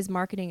most is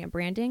marketing and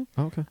branding.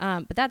 Okay.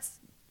 But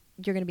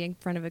you're gonna be in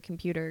front of a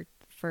computer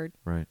for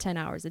 10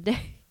 hours a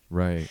day.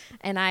 Right.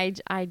 And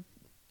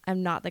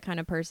I'm not the kind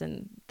of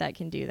person that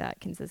can do that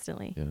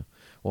consistently. Yeah.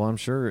 Well, I'm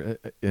sure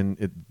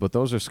but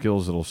those are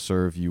skills that'll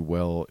serve you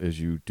well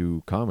as you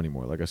do comedy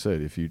more. Like I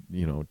said, if you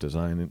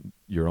design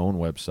your own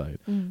website,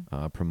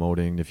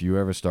 promoting, if you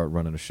ever start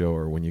running a show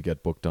or when you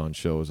get booked on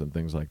shows and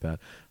things like that.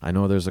 I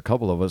know there's a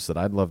couple of us that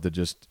I'd love to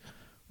just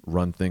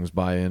run things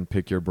by and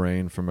pick your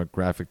brain from a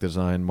graphic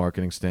design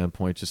marketing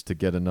standpoint, just to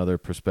get another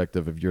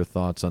perspective of your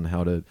thoughts on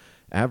how to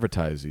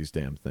advertise these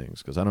damn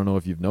things. Because I don't know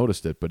if you've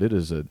noticed it, but it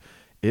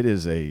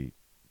is a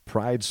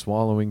pride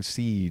swallowing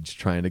siege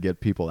trying to get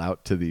people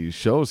out to these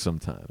shows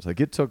sometimes. Like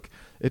it took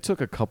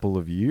a couple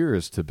of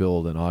years to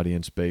build an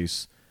audience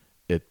base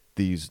at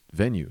these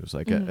venues.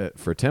 Like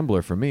for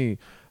Tembler, for me,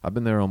 I've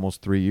been there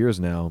almost 3 years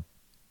now,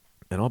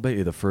 and I'll bet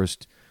you the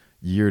first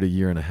year to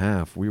year and a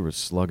half we were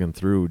slugging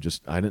through.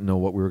 I didn't know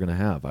what we were going to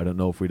have. I didn't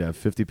know if we'd have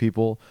 50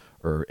 people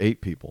or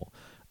 8 people.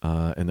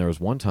 And there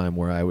was one time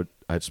where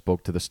I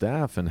spoke to the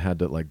staff and had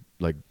to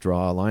like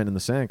draw a line in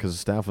the sand, because the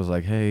staff was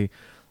like, "Hey,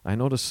 I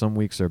noticed some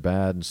weeks are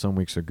bad and some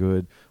weeks are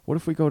good. What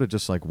if we go to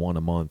just like one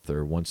a month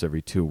or once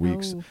every 2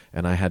 weeks?" Oh.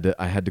 And I had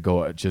to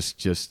go,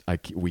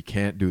 we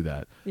can't do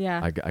that.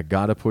 Yeah. I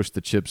got to push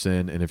the chips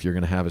in. And if you're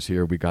going to have us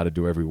here, we got to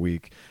do every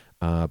week.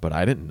 But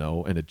I didn't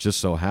know. And it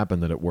just so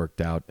happened that it worked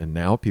out. And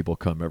now people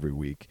come every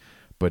week.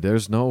 But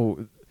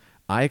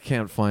I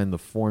can't find the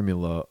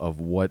formula of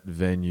what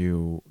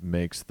venue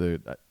makes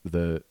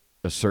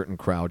a certain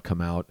crowd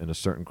come out and a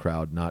certain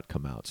crowd not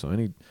come out. So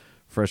any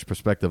fresh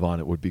perspective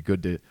on it would be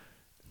good to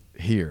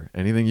hear.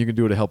 Anything you can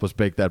do to help us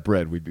bake that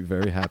bread, we'd be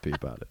very happy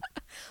about it.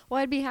 Well,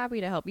 I'd be happy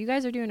to help. You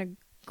guys are doing a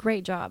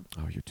great job.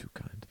 Oh, you're too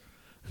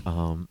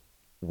kind.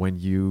 When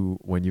you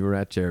were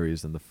at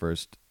Jerry's and the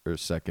first or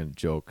second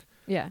joke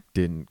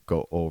didn't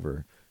go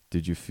over,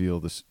 did you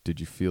feel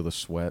the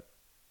sweat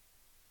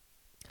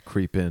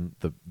creep in,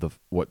 the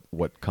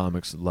what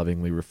comics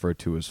lovingly refer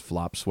to as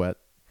flop sweat?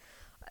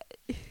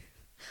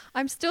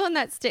 I'm still in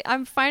that state.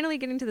 I'm finally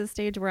getting to the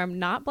stage where I'm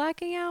not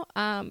blacking out.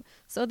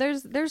 So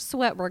there's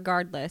sweat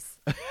regardless.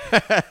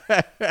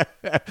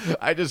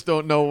 I just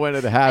don't know when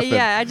it happened.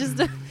 Yeah,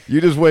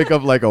 You just wake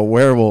up like a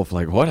werewolf.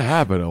 Like, what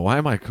happened? Why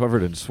am I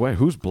covered in sweat?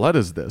 Whose blood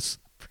is this?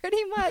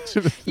 Pretty much.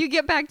 You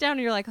get back down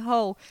and you're like,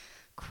 oh,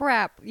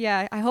 crap.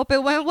 Yeah, I hope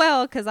it went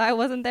well because I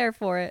wasn't there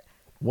for it.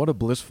 What a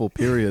blissful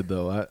period,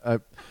 though.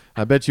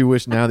 I bet you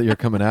wish now that you're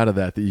coming out of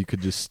that you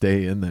could just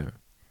stay in there.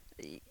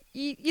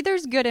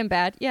 There's good and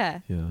bad, yeah.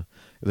 Yeah.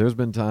 There's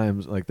been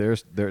times, like there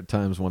are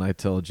times when I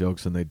tell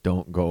jokes and they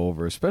don't go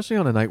over, especially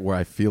on a night where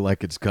I feel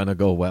like it's going to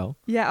go well.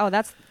 Yeah,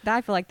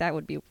 I feel like that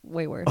would be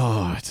way worse.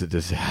 Oh, it's a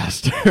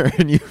disaster.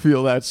 And you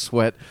feel that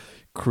sweat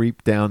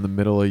creep down the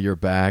middle of your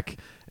back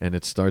and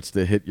it starts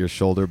to hit your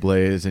shoulder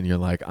blades and you're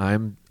like,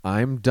 I'm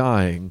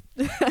dying.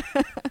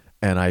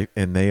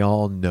 and they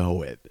all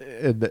know it.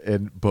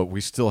 But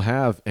we still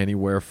have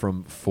anywhere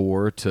from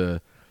 4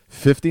 to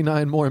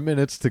 59 more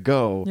minutes to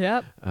go.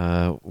 Yep.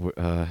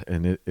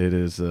 And it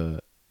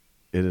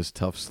is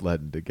tough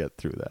sledding to get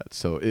through that.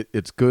 So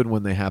it's good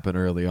when they happen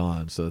early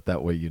on, so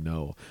that way you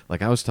know.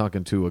 Like I was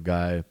talking to a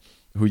guy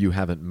who you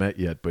haven't met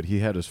yet, but he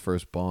had his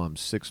first bomb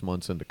 6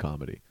 months into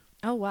comedy.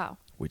 Oh wow.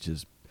 Which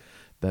is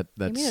that's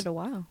he made it a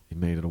while. He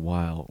made it a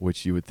while,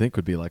 which you would think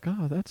would be like,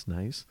 oh, that's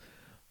nice.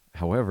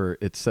 However,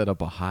 it set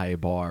up a high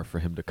bar for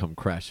him to come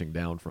crashing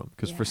down from,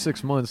 because for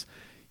 6 months.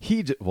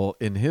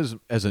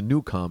 As a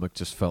new comic,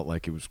 just felt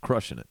like he was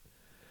crushing it.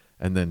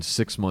 And then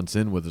 6 months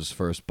in with his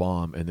first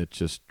bomb, and it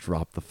just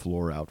dropped the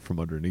floor out from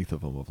underneath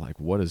of him of like,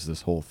 what is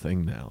this whole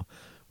thing now?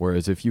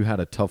 Whereas if you had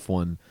a tough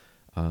one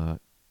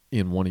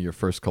in one of your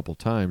first couple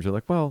times, you're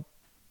like, well,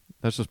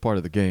 That's just part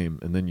of the game,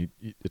 and then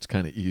it's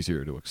kind of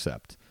easier to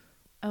accept.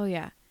 Oh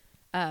yeah.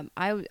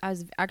 I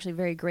was actually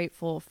very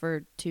grateful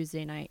for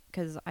Tuesday night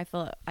because I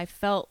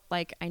felt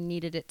like I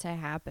needed it to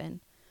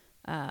happen.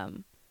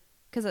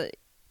 Because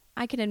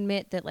I can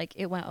admit that like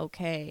it went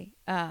okay.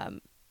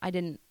 I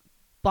didn't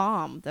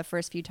bomb the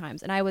first few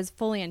times, and I was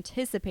fully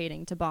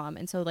anticipating to bomb,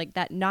 and so like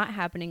that not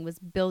happening was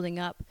building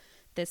up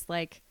this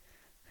like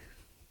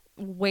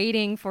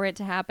waiting for it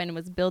to happen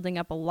was building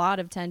up a lot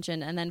of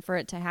tension, and then for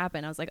it to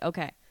happen, I was like,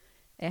 okay.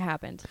 It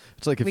happened.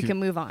 It's like if we can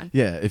move on.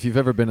 Yeah, if you've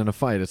ever been in a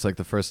fight, it's like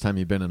the first time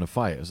you've been in a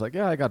fight. It's like,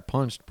 yeah, I got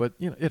punched, but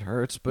it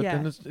hurts. But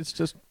then it's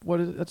just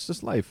that's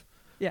just life.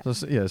 Yeah.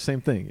 So, yeah, same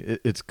thing.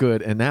 It's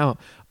good, and now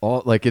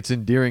it's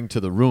endearing to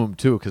the room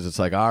too, because it's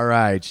like, all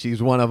right,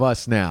 she's one of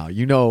us now.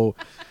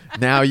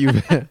 Now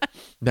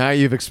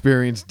you've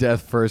experienced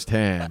death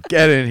firsthand.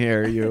 Get in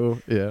here,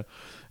 you.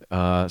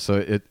 Yeah.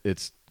 So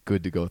it's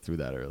good to go through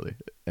that early,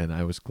 and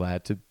I was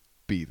glad to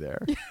be there.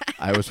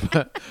 I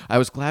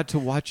was glad to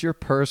watch your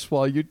purse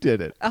while you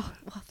did it. Oh,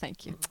 well,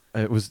 thank you.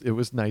 It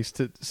was nice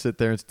to sit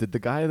there. Did the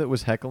guy that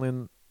was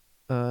heckling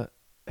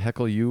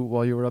heckle you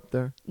while you were up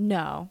there?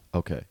 No.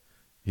 Okay.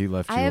 He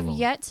left you I have alone.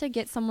 yet to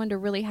get someone to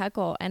really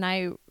heckle,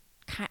 and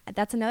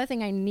that's another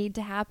thing I need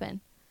to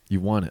happen. You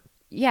want it?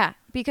 Yeah,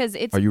 because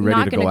it's Are you ready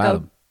not to going go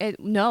to at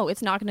go. him? No,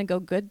 it's not going to go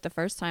good the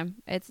first time.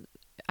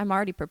 I'm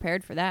already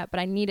prepared for that, but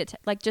I need it to,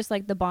 just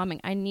like the bombing.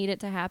 I need it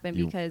to happen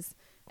because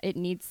it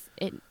needs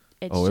it.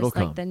 It's it'll just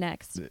like come. the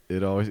next.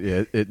 It always,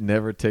 it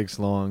never takes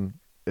long.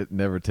 It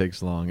never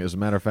takes long. As a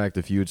matter of fact,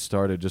 if you had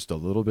started just a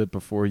little bit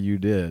before you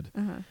did,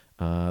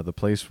 the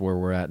place where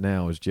we're at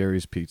now is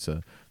Jerry's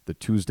Pizza. The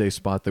Tuesday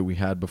spot that we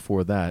had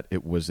before that,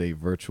 it was a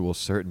virtual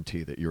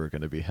certainty that you were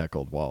going to be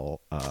heckled while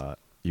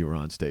you were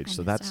on stage.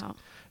 So that's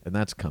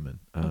coming.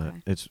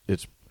 Okay.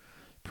 It's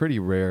pretty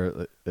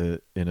rare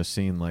in a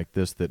scene like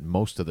this that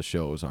most of the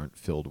shows aren't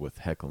filled with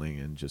heckling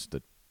and just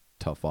a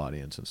tough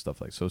audience and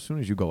stuff like. So as soon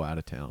as you go out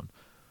of town,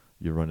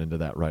 you run into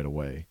that right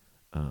away.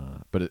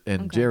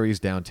 Jerry's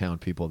downtown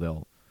people,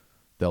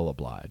 they'll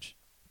oblige,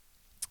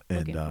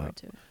 Looking forward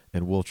to it.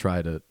 And we'll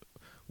try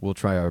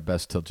our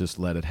best to just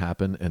let it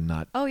happen and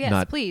not. Oh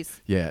yes,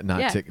 please. Yeah,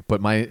 but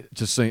my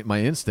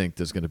instinct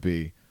is going to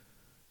be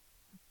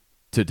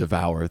to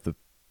devour the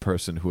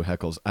person who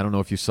heckles. I don't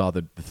know if you saw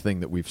the thing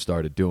that we've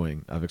started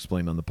doing. I've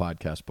explained on the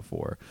podcast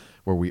before,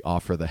 where we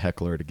offer the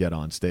heckler to get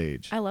on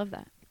stage. I love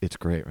that. It's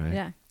great, right?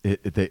 Yeah.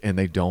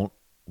 They don't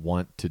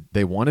want to.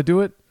 They want to do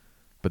it,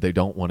 but they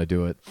don't want to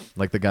do it.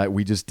 Like the guy,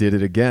 we just did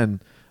it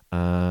again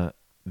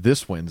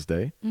this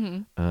Wednesday.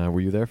 Mm-hmm.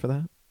 Were you there for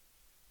that?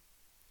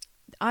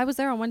 I was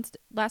there on Wednesday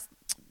 2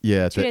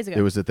 days ago.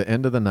 It was at the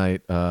end of the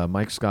night.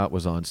 Mike Scott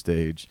was on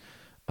stage,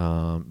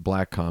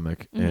 black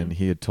comic, and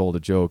he had told a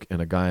joke,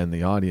 and a guy in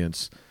the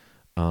audience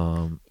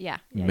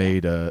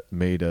made a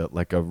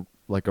like a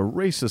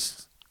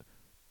racist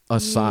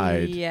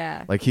aside.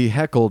 Yeah. Like he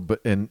heckled but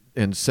and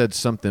said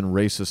something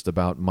racist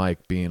about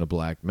Mike being a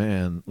black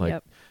man,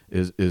 like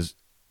is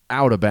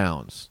out of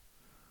bounds.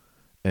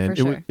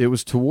 And it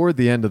was toward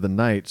the end of the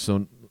night,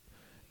 so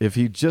if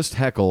he just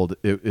heckled,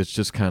 it's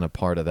just kind of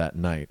part of that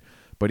night.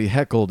 But he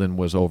heckled and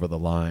was over the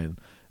line,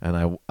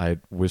 and I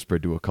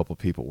whispered to a couple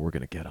people, "We're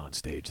gonna get on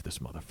stage, this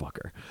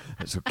motherfucker.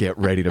 And so get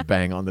ready to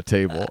bang on the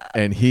table."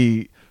 And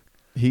he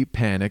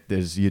panicked,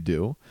 as you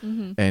do,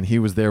 and he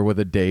was there with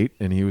a date,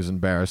 and he was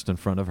embarrassed in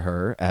front of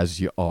her, as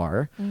you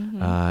are,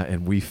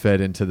 and we fed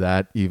into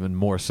that even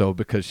more so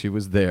because she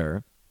was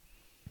there.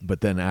 But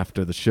then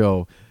after the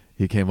show,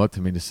 he came up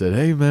to me and said,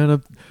 "Hey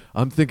man,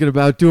 I'm thinking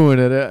about doing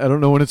it. I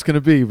don't know when it's going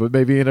to be, but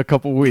maybe in a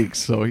couple weeks."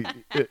 So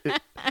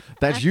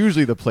that's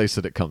usually the place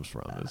that it comes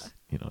from. Is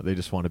they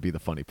just want to be the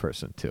funny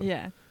person too.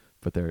 Yeah.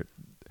 But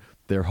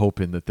they're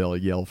hoping that they'll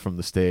yell from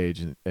the stage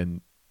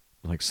and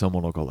like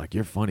someone will go like,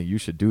 "You're funny. You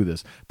should do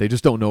this." They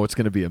just don't know it's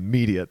going to be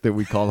immediate that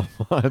we call them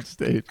on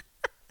stage.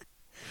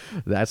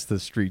 That's the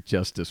street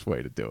justice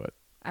way to do it.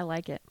 I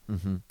like it.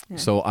 Mm-hmm. Yeah.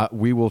 So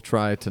we will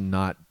try to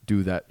not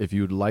do that. If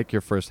you'd like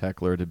your first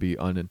heckler to be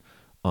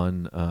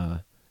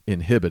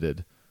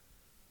uninhibited,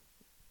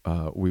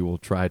 we will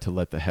try to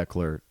let the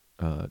heckler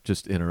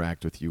just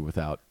interact with you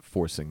without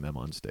forcing them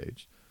on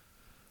stage.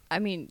 I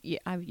mean,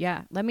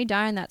 yeah. Let me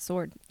die on that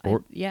sword.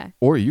 Or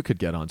you could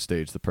get on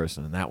stage the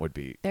person, and that would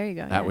be there. You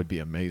go. That would be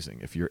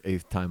amazing if your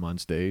 8th time on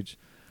stage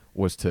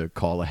was to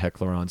call a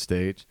heckler on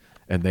stage,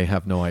 and they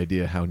have no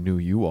idea how new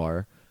you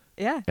are.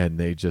 Yeah. And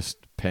they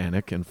just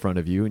panic in front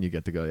of you, and you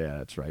get to go, "Yeah,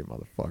 that's right,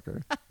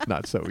 motherfucker."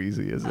 Not so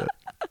easy, is it?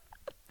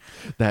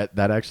 That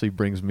actually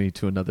brings me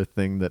to another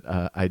thing that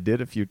I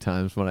did a few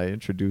times when I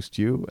introduced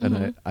you,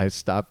 and I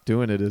stopped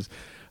doing it. Is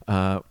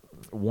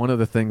one of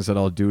the things that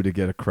I'll do to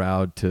get a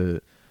crowd to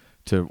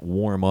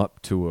warm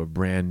up to a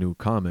brand new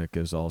comic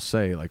is I'll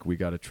say, like, we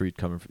got a treat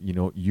coming.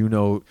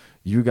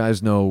 You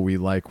guys know we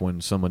like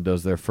when someone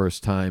does their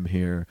first time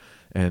here.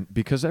 And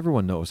because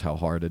everyone knows how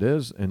hard it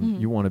is,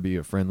 and you want to be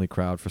a friendly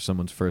crowd for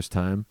someone's first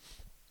time.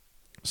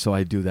 So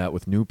I do that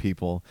with new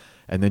people.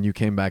 And then you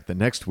came back the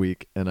next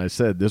week, and I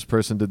said, this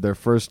person did their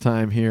first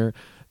time here.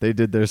 They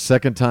did their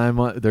second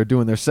time. They're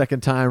doing their second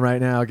time right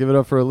now. Give it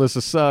up for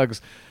Alyssa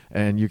Suggs.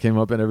 And you came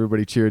up and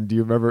everybody cheered. Do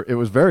you remember? It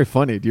was very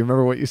funny. Do you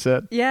remember what you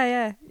said?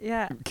 Yeah.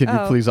 Can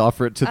you please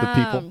offer it to the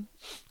people?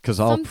 Because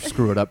I'll some-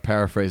 screw it up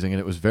paraphrasing, and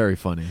it was very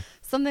funny.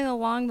 Something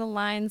along the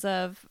lines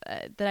of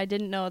that I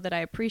didn't know that I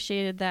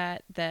appreciated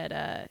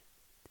that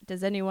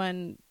does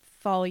anyone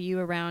follow you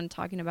around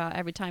talking about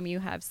every time you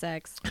have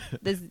sex?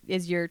 This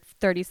is your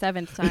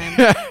 37th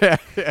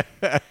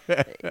time.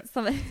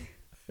 Something.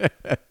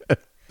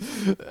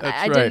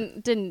 I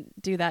right.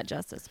 didn't do that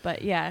justice,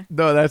 but yeah.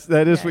 No,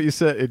 that is what you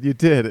said. And you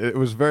did. It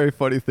was a very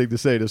funny thing to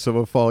say to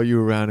someone follow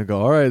you around and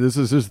go, all right, this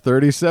is his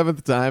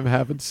 37th time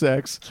having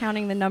sex.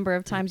 Counting the number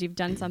of times you've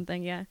done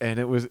something, yeah. And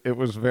it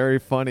was very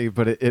funny,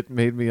 but it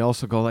made me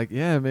also go like,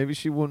 yeah, maybe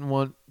she wouldn't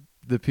want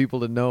the people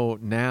to know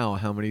now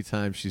how many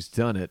times she's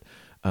done it.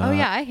 Oh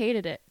yeah, I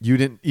hated it. You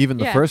didn't even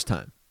the first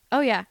time. Oh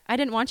yeah, I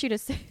didn't want you to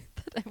say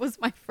that it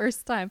was my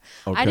first time.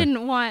 Okay. I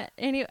didn't want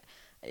any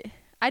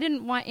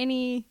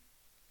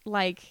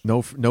like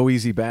no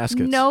easy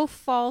baskets. No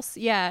false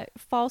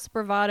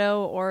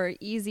bravado or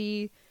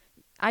easy.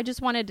 I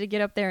just wanted to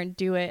get up there and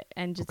do it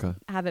and just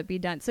have it be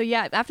done. So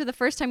yeah, after the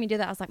first time you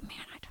did that, I was like, man,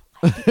 I don't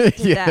like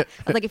it. That.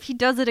 I was like, if he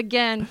does it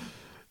again,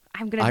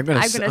 I'm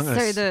gonna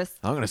say this.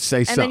 I'm gonna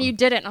say something. And then you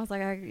did it, and I was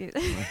like, I'm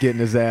getting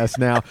his ass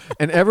now.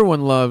 And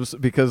everyone loves,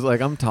 because like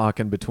I'm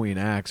talking between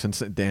acts,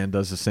 and Dan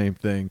does the same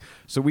thing.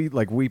 So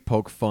we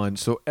poke fun.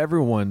 So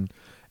everyone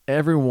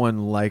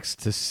likes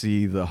to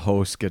see the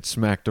host get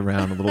smacked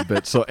around a little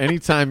bit. So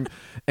anytime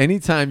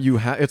you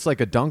have, it's like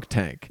a dunk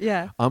tank.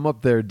 Yeah. I'm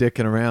up there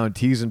dicking around,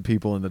 teasing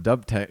people in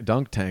the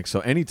dunk tank.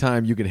 So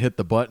anytime you can hit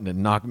the button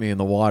and knock me in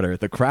the water,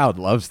 the crowd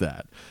loves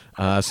that.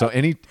 So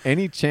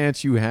any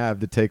chance you have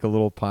to take a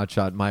little pot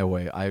shot my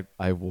way,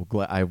 I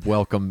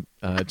welcome.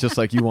 Just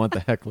like you want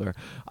the heckler,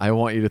 I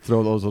want you to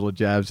throw those little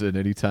jabs in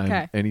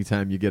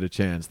anytime you get a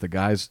chance. The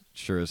guys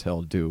sure as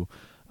hell do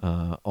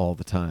all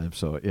the time.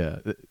 So yeah.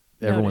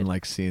 Everyone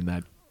likes seeing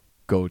that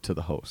go to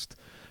the host.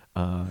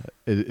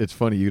 It's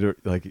funny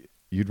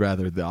you'd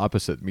rather the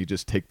opposite, me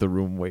just take the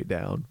room way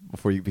down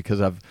before you, because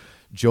I've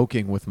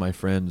joking with my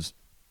friends.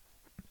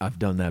 I've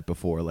done that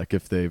before. Like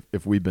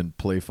if we've been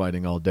play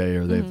fighting all day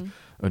or they've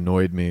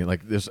annoyed me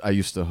like this. I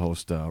used to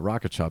host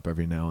Rocket Shop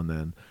every now and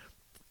then,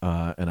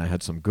 and I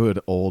had some good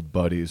old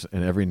buddies.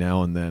 And every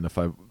now and then, if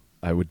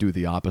I would do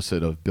the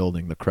opposite of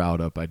building the crowd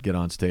up, I'd get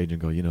on stage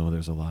and go,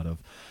 there's a lot of.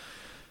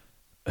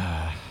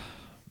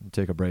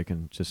 Take a break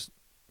and just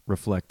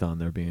reflect on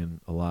there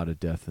being a lot of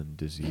death and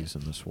disease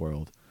in this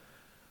world.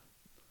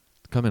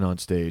 Coming on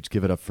stage,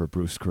 give it up for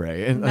Bruce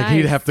Gray. And like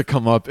he'd have to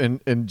come up and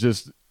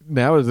just,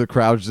 now the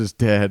crowd's just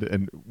dead,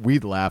 and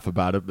we'd laugh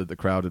about it, but the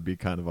crowd would be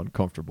kind of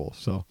uncomfortable.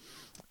 So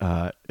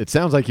it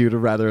sounds like you'd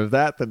rather have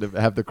that than to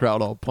have the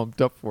crowd all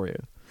pumped up for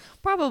you.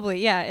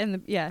 Probably, yeah.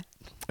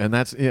 And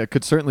that's, it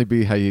could certainly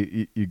be how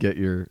you get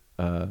your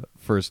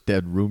first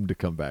dead room to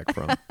come back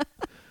from.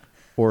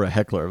 Or a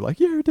heckler, like,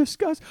 you're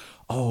disgusting.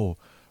 Oh,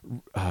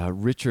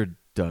 Richard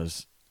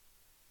does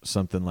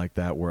something like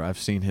that where I've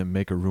seen him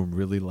make a room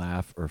really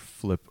laugh or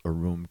flip a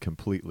room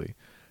completely.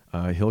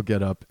 He'll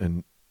get up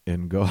and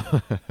go.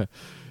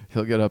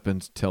 He'll get up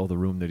and tell the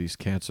room that he's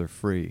cancer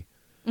free,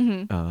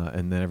 and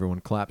then everyone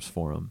claps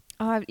for him.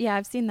 Oh, yeah,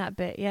 I've seen that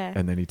bit. Yeah.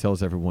 And then he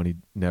tells everyone he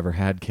never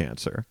had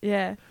cancer.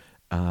 Yeah.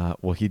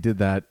 Well, he did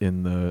that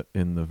in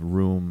the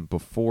room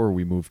before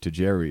we moved to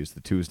Jerry's, the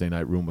Tuesday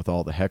night room with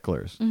all the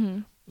hecklers.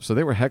 Mm-hmm. So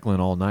they were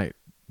heckling all night,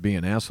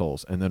 being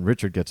assholes. And then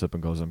Richard gets up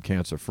and goes, I'm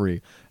cancer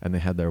free. And they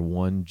had their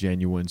one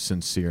genuine,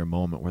 sincere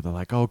moment where they're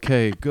like,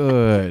 okay,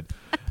 good.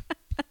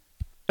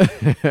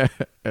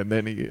 And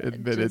then he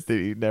admitted that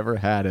he never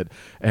had it.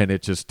 And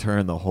it just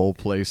turned the whole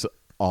place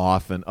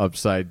off and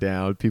upside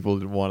down. People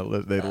didn't want to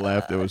live. They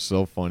left. It was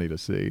so funny to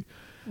see.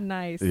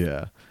 Nice.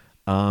 Yeah.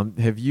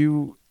 Have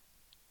you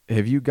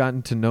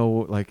gotten to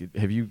know, like,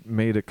 have you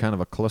made a kind of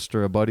a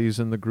cluster of buddies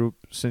in the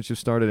group since you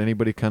started?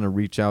 Anybody kind of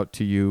reach out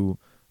to you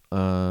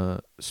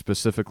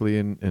specifically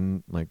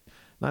and like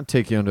not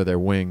take you under their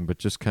wing, but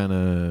just kind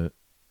of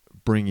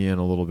bring you in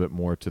a little bit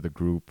more to the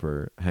group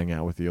or hang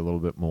out with you a little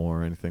bit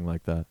more or anything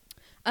like that?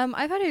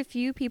 I've had a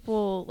few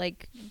people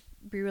like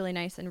be really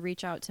nice and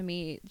reach out to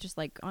me just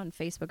like on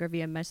Facebook or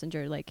via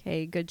Messenger, like,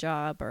 hey, good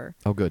job, or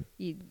oh, good,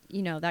 you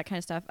know, that kind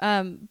of stuff.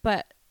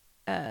 But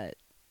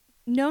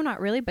no, not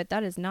really, but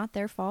that is not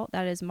their fault.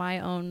 That is my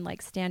own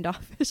like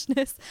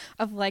standoffishness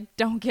of like,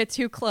 don't get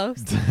too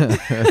close.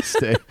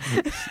 stay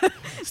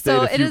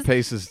so a few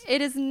paces.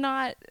 It is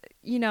not,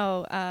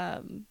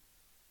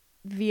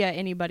 via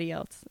anybody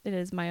else. It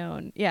is my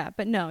own. Yeah,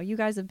 but no, you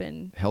guys have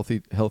been healthy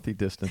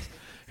distance.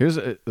 Here's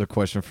a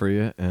question for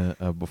you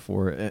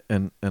before,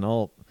 and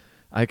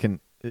I can,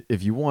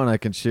 if you want, I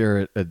can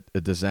share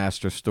a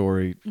disaster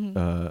story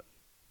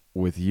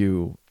with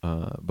you.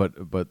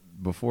 But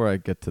before I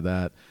get to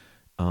that,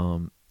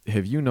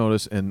 have you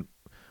noticed, and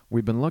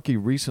we've been lucky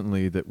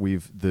recently that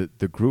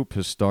the group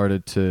has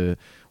started to,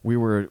 we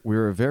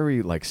were a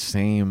very like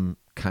same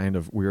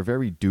we were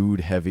very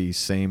dude heavy,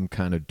 same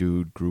kind of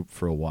dude group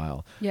for a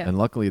while. Yeah. And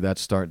luckily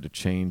that's starting to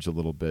change a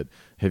little bit.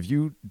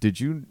 Did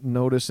you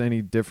notice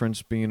any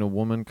difference being a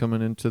woman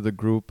coming into the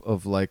group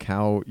of like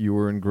how you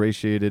were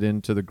ingratiated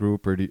into the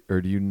group, or do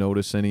you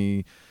notice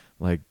any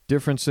like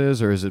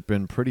differences, or has it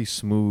been pretty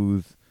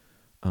smooth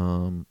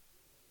coming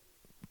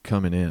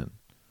in?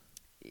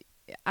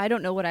 I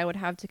don't know what I would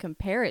have to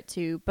compare it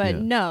to, but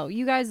no,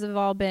 you guys have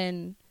all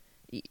been,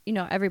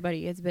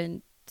 everybody has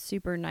been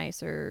super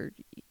nice. Or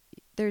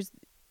there's,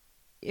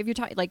 if you're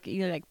talking like,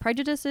 like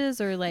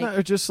prejudices or like,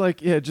 no, just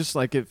like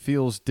it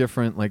feels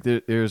different. Like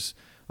there's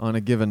on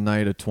a given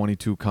night of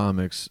 22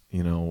 comics,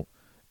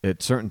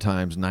 at certain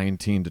times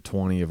 19 to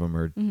 20 of them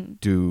are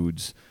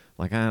dudes.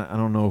 Like I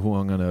don't know who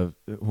I'm gonna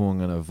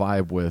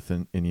vibe with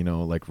and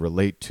like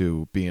relate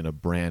to being a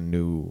brand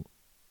new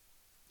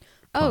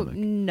comic. Oh,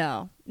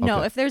 no.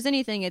 Okay. If there's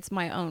anything, it's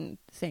my own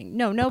thing.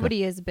 No,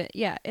 nobody has been.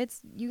 Yeah, it's,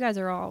 you guys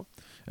are all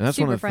and that's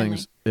super one of the friendly.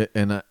 things.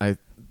 And I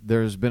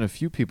there's been a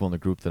few people in the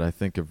group that I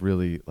think have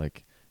really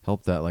like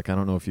helped that. Like I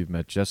don't know if you've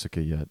met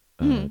Jessica yet,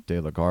 De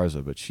La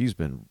Garza, but she's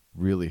been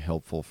really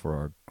helpful for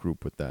our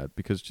group with that,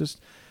 because just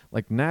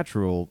like in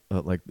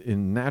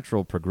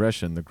natural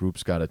progression, the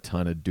group's got a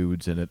ton of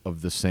dudes in it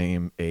of the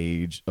same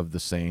age, of the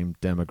same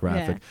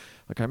demographic. Yeah.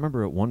 Like I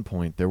remember at one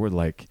point there were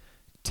like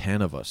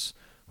 10 of us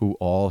who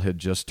all had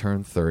just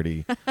turned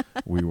 30.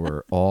 We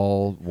were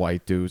all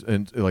white dudes,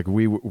 and like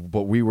we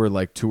were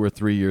like 2 or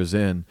 3 years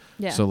in.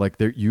 Yeah. So like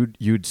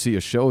you'd see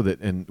a show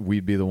and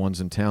we'd be the ones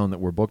in town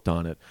that were booked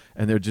on it,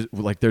 and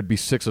there'd be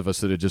 6 of us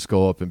that'd just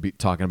go up and be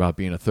talking about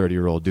being a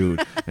 30-year-old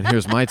dude. And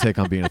here's my take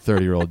on being a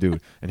 30-year-old dude,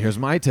 and here's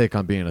my take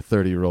on being a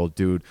 30-year-old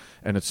dude.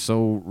 And it's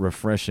so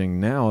refreshing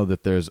now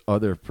that there's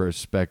other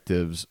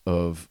perspectives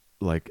of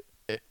like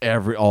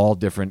all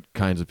different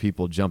kinds of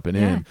people jumping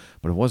in,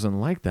 but it wasn't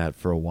like that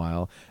for a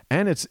while.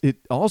 And it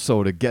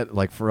also to get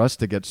like for us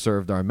to get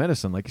served our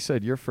medicine, like you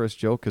said, your first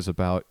joke is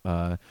about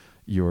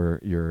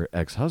your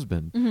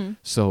ex-husband.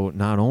 So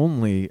not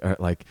only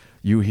like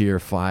you hear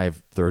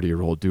 5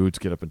 30-year-old dudes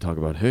get up and talk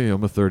about, hey,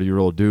 I'm a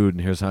 30-year-old dude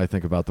and here's how I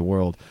think about the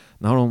world.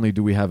 Not only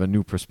do we have a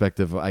new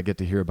perspective, I get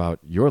to hear about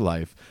your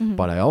life,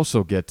 but I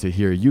also get to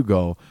hear you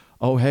go,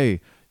 oh,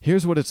 hey,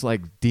 here's what it's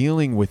like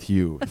dealing with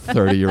you,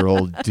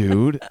 30-year-old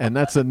dude. And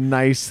that's a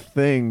nice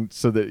thing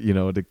so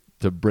that,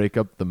 to break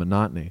up the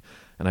monotony.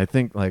 And I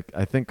think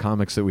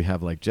comics that we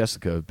have like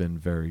Jessica have been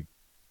very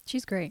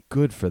She's great.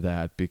 good for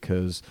that,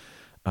 because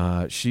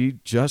she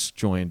just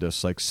joined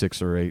us like 6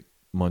 or 8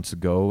 months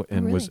ago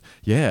and really?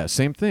 was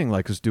same thing,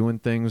 like was doing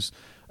things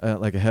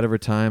like ahead of her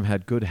time,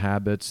 had good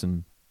habits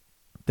and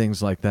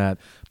things like that.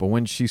 But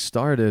when she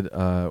started,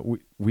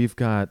 we've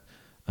got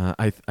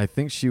I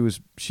think she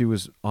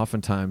was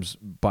oftentimes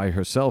by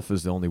herself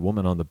as the only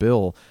woman on the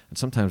bill, and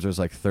sometimes there's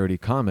like 30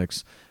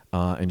 comics,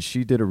 and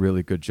she did a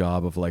really good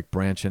job of like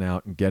branching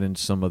out and getting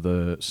some of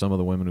the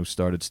women who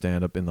started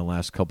stand up in the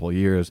last couple of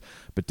years,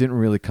 but didn't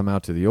really come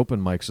out to the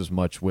open mics as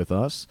much with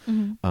us,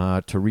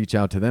 to reach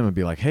out to them and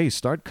be like, hey,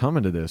 start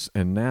coming to this.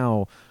 And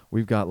now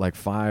we've got like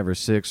 5 or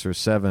 6 or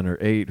 7 or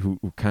 8 who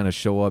kind of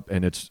show up,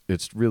 and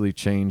it's really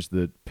changed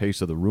the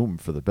pace of the room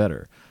for the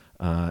better.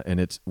 And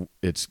it's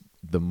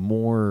the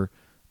more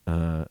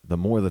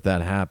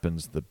that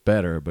happens, the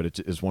better. But it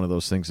is one of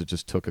those things that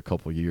just took a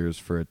couple years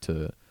for it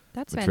to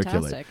That's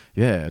matriculate. fantastic.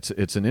 Yeah,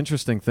 it's an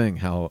interesting thing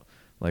how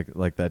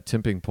like that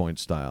tipping point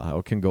style, how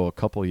it can go a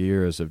couple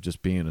years of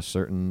just being a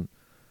certain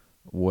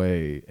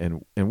way,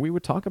 and we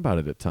would talk about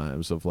it at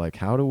times of like,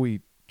 how do we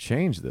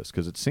change this,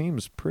 because it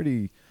seems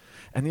pretty.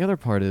 And the other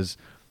part is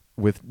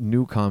with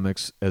new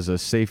comics as a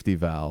safety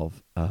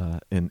valve,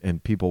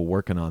 and people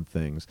working on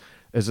things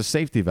as a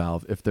safety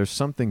valve, if there's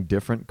something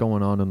different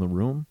going on in the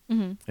room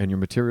and your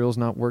material's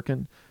not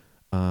working,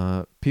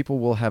 people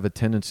will have a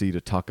tendency to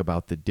talk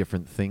about the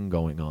different thing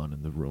going on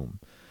in the room.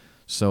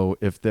 So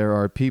if there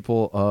are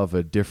people of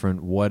a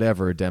different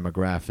whatever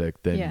demographic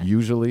than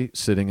usually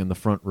sitting in the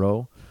front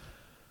row,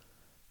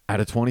 out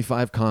of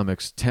 25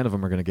 comics, 10 of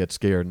them are going to get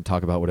scared and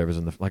talk about whatever's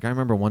in the... Like, I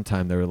remember one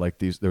time there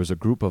was a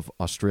group of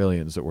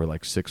Australians that were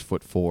like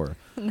 6'4".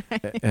 Nice.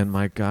 And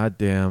my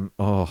goddamn...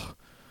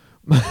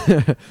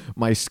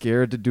 my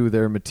scared to do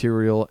their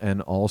material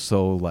and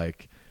also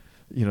like,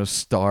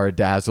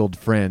 star-dazzled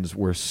friends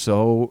were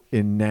so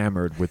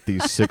enamored with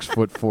these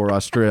 6'4"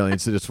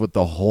 Australians that it's what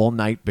the whole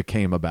night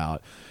became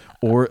about.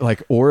 Or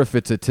if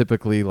it's a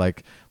typically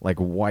like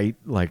white,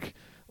 like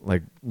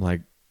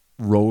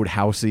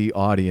roadhousey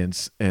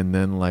audience, and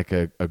then like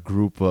a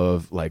group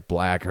of like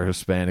black or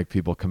Hispanic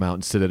people come out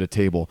and sit at a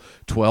table,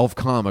 12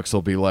 comics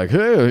will be like,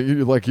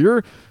 hey,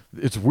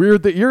 it's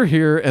weird that you're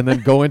here, and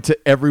then go into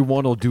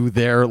everyone will do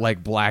their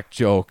like black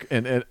joke,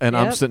 and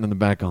I'm sitting in the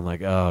back going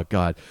like, oh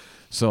God.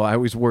 So I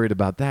was worried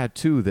about that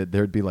too, that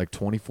there'd be like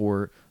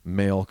 24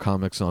 male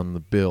comics on the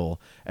bill,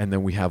 and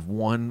then we have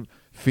one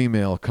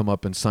female come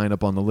up and sign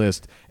up on the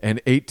list,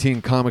 and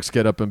 18 comics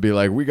get up and be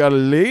like, we got a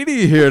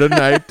lady here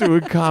tonight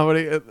doing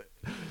comedy.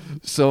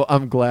 So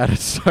I'm glad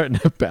it's starting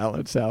to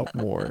balance out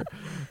more.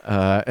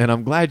 And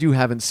I'm glad you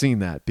haven't seen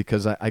that,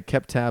 because I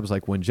kept tabs.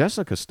 Like when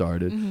Jessica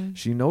started,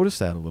 she noticed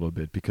that a little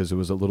bit because it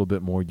was a little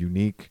bit more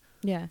unique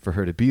for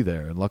her to be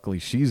there. And luckily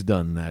she's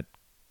done that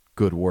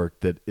good work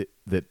that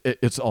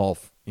it's all,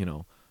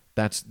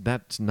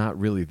 that's not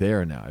really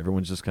there now.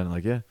 Everyone's just kind of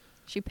like, yeah.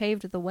 She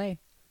paved the way.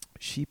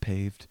 She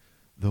paved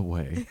the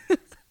way,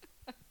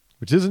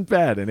 which isn't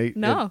bad in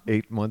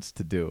 8 months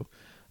to do.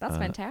 That's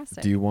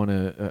fantastic. Do you want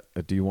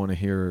to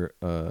hear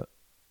a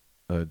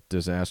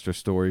disaster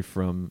story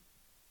from?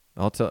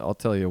 I'll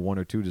tell you one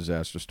or two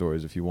disaster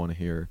stories if you want to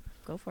hear.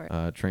 Go for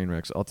it. Train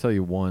wrecks. I'll tell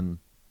you one.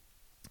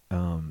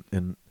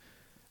 And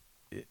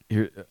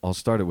here I'll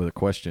start it with a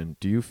question.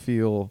 Do you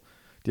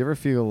ever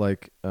feel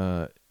like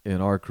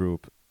in our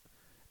group,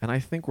 and I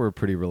think we're a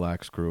pretty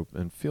relaxed group,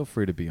 and feel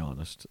free to be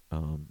honest.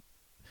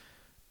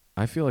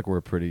 I feel like we're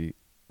a pretty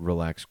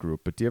relaxed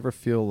group, but do you ever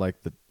feel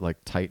like the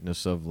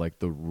tightness of like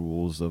the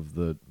rules of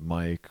the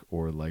mic,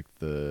 or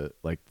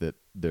that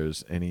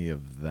there's any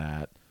of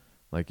that?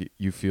 Like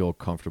you feel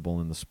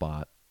comfortable in the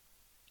spot?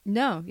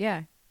 No,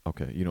 yeah.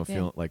 Okay, you don't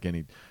feel like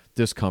any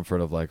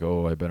discomfort of like,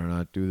 oh, I better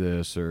not do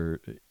this, or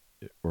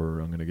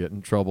I'm going to get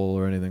in trouble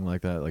or anything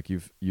like that. Like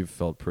you've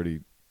felt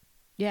pretty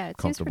it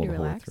comfortable seems pretty the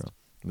whole relaxed. through.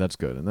 That's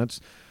good, and that's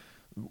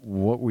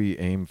what we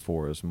aim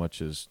for as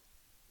much as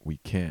we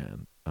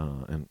can.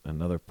 And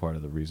another part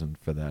of the reason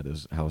for that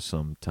is how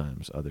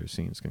sometimes other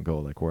scenes can go.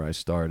 Like where I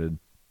started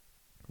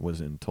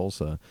was in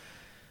Tulsa,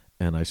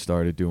 and I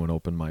started doing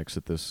open mics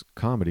at this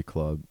comedy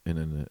club.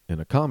 And in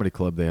a comedy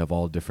club, they have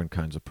all different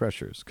kinds of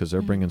pressures, because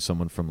they're bringing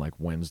someone from like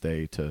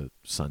Wednesday to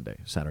Sunday,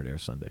 Saturday or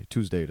Sunday,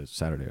 Tuesday to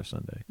Saturday or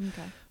Sunday.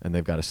 Okay. And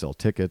they've got to sell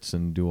tickets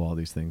and do all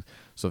these things.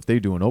 So if they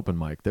do an open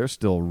mic, they're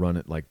still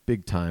running like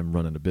big time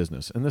running a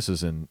business. And this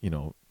is in,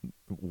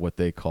 what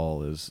they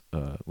call is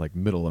like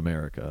middle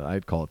America.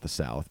 I'd call it the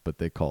South, but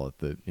they call it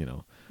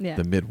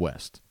the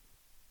Midwest.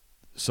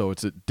 So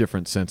it's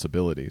different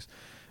sensibilities.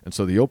 And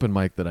so the open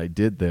mic that I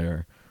did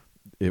there,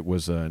 it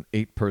was an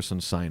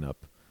 8-person sign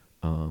up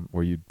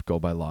where you'd go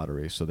by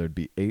lottery. So there'd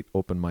be 8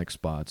 open mic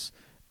spots,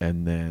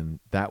 and then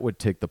that would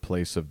take the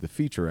place of the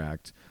feature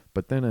act.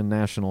 But then a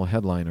national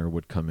headliner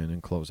would come in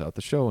and close out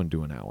the show and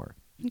do an hour.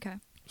 Okay.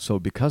 So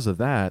because of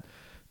that,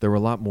 there were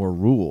a lot more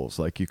rules.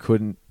 Like you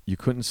couldn't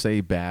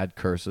say bad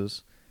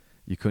curses,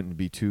 you couldn't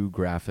be too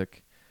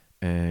graphic,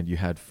 and you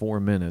had 4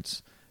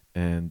 minutes,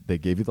 and they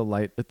gave you the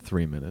light at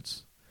 3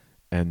 minutes,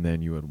 and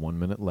then you had 1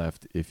 minute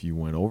left. If you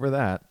went over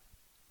that,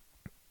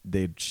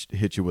 they'd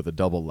hit you with a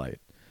double light,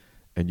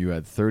 and you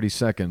had 30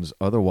 seconds.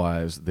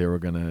 Otherwise, they were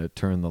going to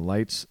turn the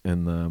lights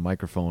and the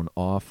microphone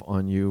off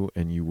on you,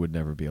 and you would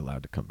never be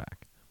allowed to come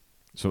back.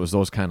 So it was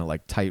those kind of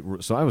like tight.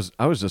 So I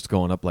was just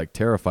going up like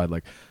terrified,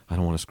 like I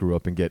don't want to screw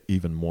up and get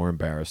even more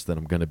embarrassed than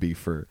I'm going to be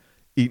for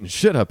eating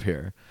shit up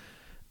here.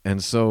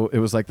 And so it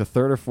was like the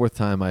 3rd or 4th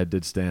time I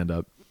did stand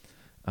up.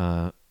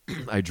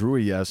 I drew a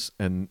yes,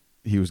 and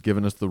he was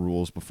giving us the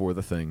rules before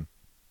the thing.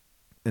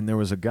 And there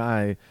was a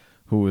guy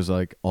who was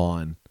like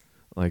on.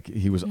 Like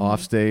he was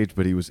off stage,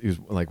 but he was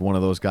like one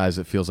of those guys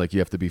that feels like you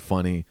have to be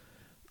funny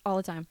all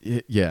the time.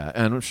 Yeah,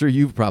 and I'm sure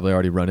you've probably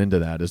already run into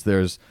that. Is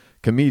there's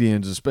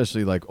comedians,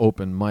 especially like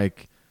open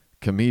mic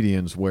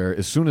comedians, where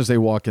as soon as they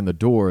walk in the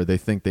door, they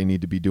think they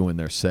need to be doing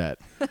their set.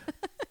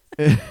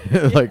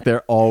 Like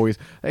they're always,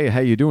 hey,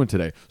 how you doing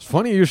today? It's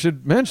funny you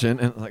should mention,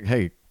 and like,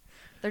 hey,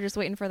 they're just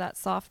waiting for that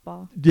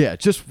softball.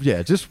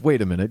 Just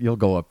wait a minute, you'll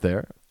go up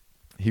there.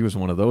 He was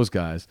one of those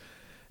guys.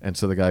 And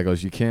so the guy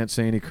goes, you can't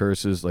say any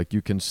curses. Like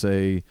you can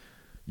say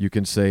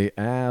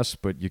ass,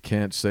 but you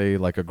can't say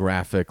like a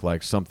graphic,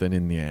 like something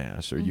in the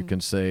ass. Or you can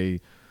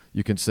say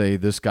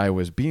this guy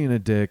was being a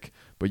dick,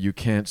 but you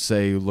can't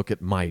say, look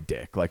at my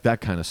dick, like that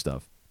kind of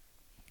stuff.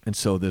 And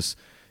so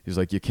he's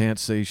like, you can't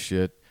say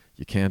shit.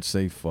 You can't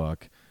say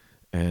fuck.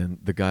 And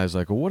the guy's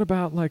like, well, what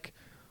about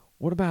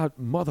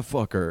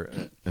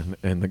motherfucker?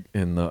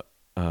 And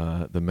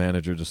the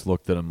manager just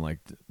looked at him like,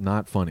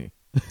 not funny.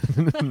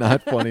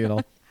 Not funny at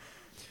all.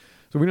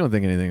 So we don't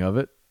think anything of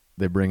it.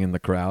 They bring in the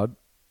crowd,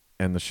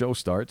 and the show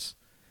starts.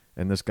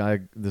 And this guy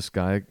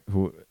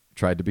who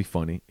tried to be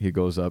funny, he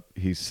goes up.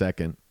 He's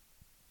second,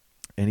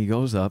 and he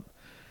goes up,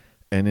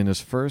 and in his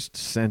first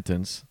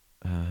sentence,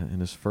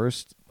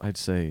 I'd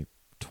say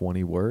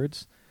 20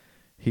 words,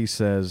 he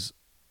says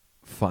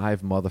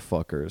 5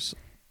 motherfuckers.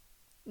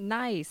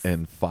 Nice.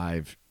 And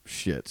 5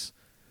 shits.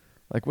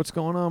 Like, what's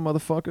going on,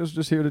 motherfuckers?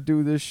 Just here to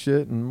do this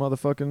shit, and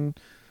motherfucking,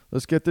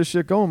 let's get this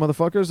shit going,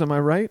 motherfuckers. Am I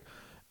right?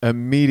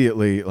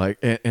 Immediately, like,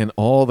 and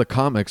all the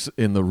comics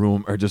in the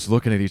room are just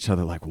looking at each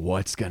other like,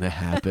 what's going to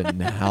happen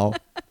now?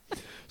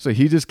 So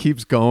he just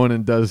keeps going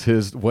and does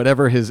his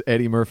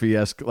Eddie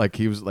Murphy-esque, like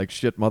he was like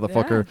shit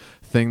motherfucker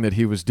thing that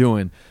he was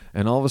doing.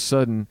 And all of a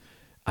sudden,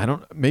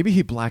 maybe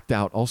he blacked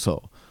out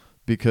also,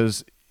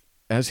 because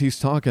as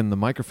he's talking, the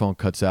microphone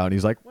cuts out and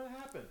he's like, what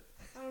happened?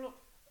 I don't know.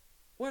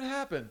 What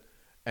happened?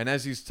 And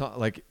as he's talking,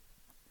 like,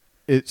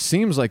 it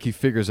seems like he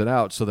figures it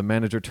out. So the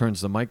manager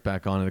turns the mic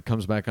back on and it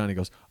comes back on. And he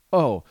goes,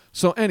 "Oh,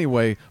 so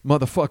anyway,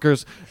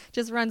 motherfuckers."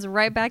 Just runs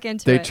right back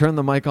into They it. turn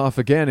the mic off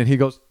again and he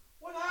goes,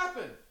 "What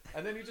happened?"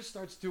 And then he just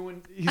starts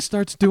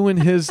doing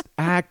his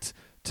act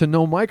to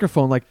no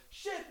microphone, like,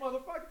 "Shit,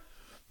 motherfucker."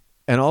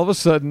 And all of a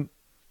sudden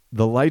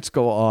the lights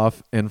go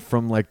off, and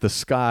from like the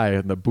sky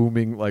and the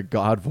booming like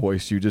God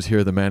voice, you just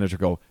hear the manager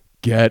go,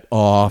 "Get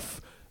off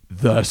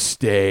the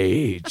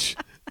stage."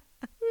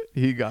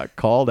 He got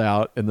called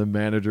out, and the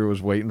manager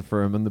was waiting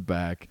for him in the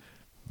back.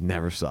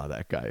 Never saw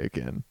that guy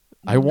again.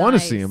 I want to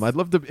see him. I'd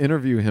love to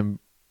interview him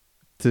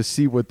to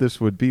see what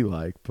this would be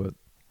like, but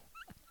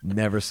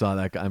never saw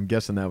that guy. I'm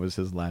guessing that was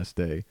his last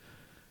day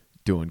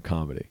doing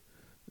comedy.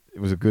 It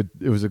was a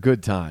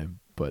good time,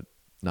 but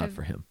not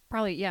for him.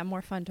 Probably, yeah,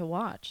 more fun to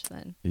watch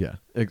then. Yeah,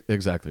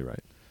 exactly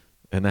right.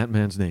 And that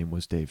man's name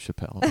was Dave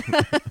Chappelle.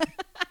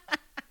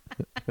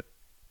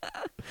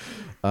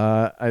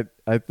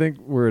 I think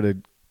we're at a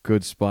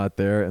good spot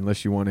there,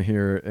 unless you want to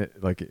hear,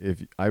 like,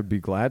 if I'd be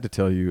glad to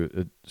tell you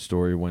a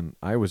story when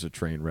I was a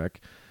train wreck.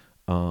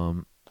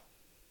 You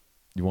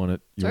want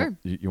to Sure.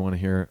 You want to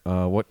hear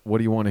what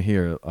do you want to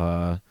hear?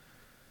 I'm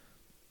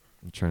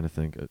trying to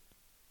think.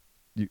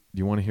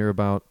 You want to hear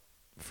about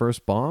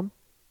first bomb?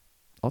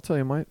 I'll tell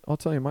you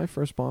my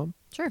first bomb.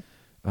 Sure.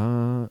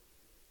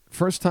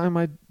 First time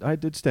I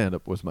did stand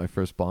up was my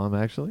first bomb,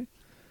 actually.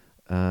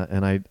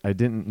 And I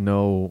didn't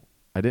know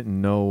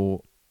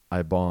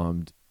I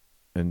bombed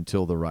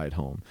until the ride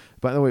home.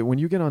 By the way, when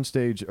you get on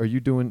stage, do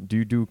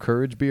you do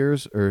courage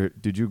beers, or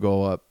did you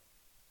go up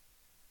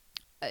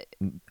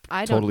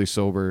totally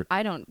sober?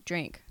 I don't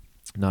drink.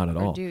 Not at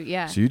all.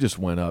 Yeah. So you just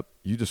went up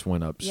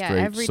straight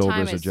every sober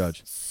time as a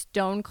judge.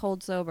 Stone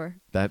cold sober.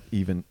 That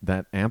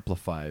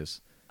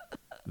amplifies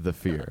the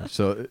fear.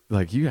 So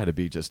like you had to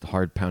be just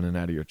hard pounding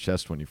out of your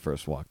chest when you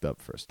first walked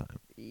up first time.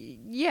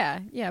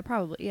 Yeah,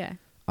 probably, yeah.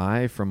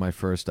 I, for my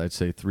first, I'd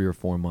say 3 or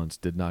 4 months,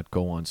 did not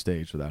go on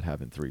stage without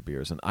having 3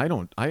 beers. And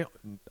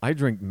I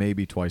drink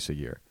maybe twice a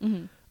year.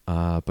 Mm-hmm.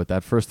 But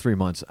that first 3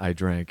 months, I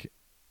drank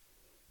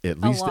at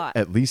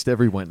least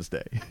every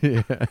Wednesday.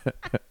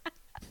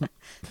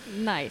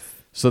 Nice.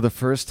 So the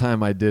first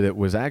time I did it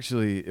was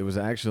actually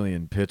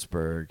in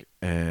Pittsburgh,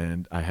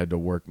 and I had to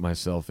work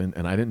myself in,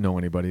 and I didn't know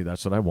anybody.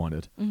 That's what I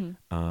wanted. Mm-hmm.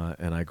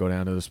 And I go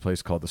down to this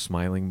place called the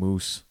Smiling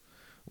Moose,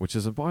 which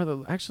is a bar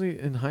that actually,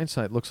 in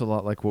hindsight, looks a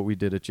lot like what we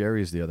did at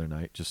Jerry's the other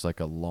night, just like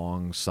a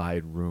long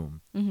side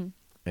room. Mm-hmm.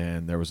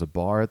 And there was a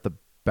bar at the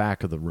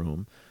back of the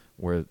room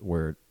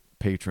where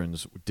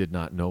patrons did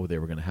not know they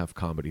were going to have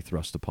comedy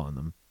thrust upon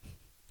them.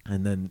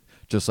 And then,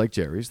 just like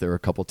Jerry's, there were a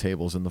couple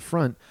tables in the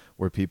front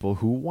where people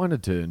who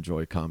wanted to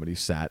enjoy comedy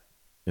sat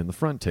in the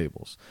front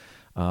tables.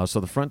 So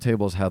the front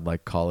tables had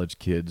like college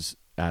kids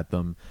at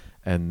them,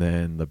 and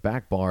then the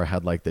back bar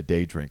had like the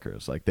day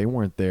drinkers. Like they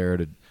weren't there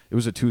to. It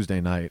was a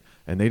Tuesday night,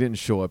 and they didn't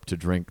show up to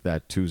drink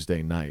that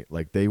Tuesday night.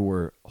 Like they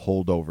were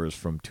holdovers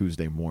from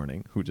Tuesday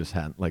morning who just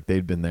hadn't, like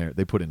they'd been there.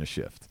 They put in a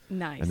shift.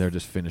 Nice. And they're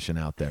just finishing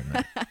out their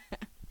night.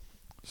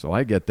 So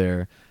I get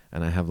there,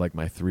 and I have like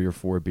my 3 or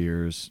 4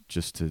 beers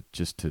just to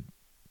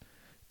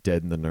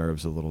deaden the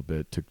nerves a little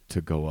bit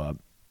to go up.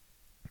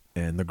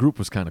 And the group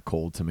was kind of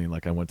cold to me.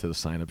 Like I went to the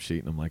sign-up sheet,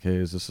 and I'm like, "Hey,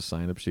 is this a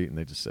sign-up sheet?" And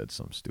they just said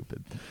something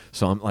stupid.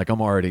 So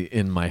I'm already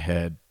in my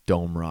head,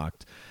 dome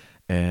rocked.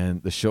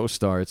 And the show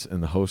starts,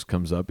 and the host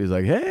comes up. He's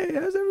like, "Hey,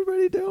 how's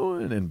everybody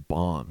doing?" And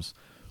bombs.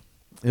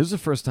 It was the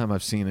first time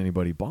I've seen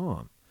anybody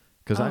bomb.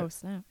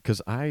 Snap.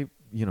 Because I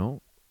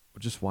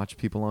just watch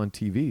people on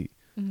TV.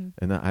 Mm-hmm.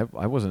 And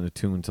I wasn't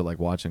attuned to like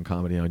watching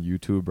comedy on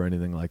YouTube or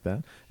anything like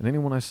that. And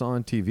anyone I saw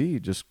on TV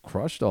just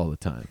crushed all the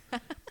time.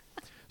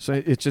 So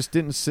it just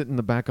didn't sit in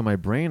the back of my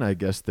brain, I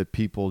guess, that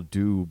people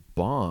do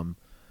bomb.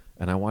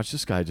 And I watched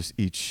this guy just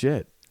eat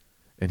shit.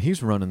 And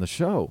he's running the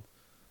show.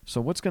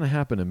 So what's going to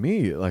happen to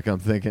me? Like I'm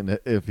thinking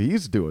if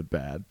he's doing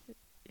bad.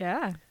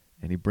 Yeah.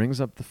 And he brings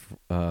up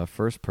the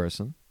first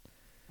person.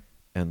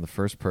 And the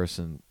first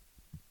person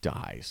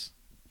dies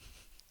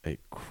a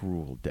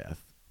cruel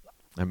death.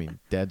 I mean,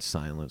 dead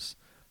silence.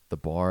 The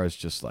bar is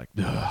just like,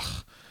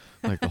 ugh,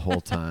 like the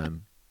whole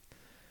time.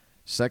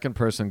 Second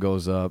person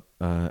goes up,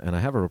 and I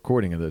have a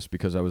recording of this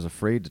because I was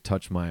afraid to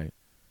touch my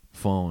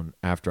phone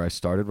after I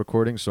started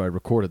recording, so I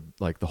recorded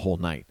like the whole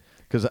night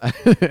because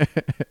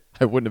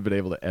I wouldn't have been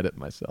able to edit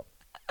myself.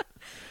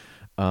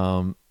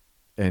 And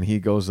he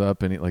goes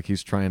up, and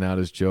he's trying out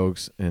his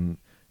jokes, and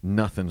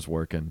nothing's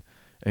working.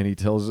 And he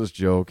tells his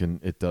joke,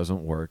 and it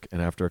doesn't work.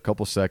 And after a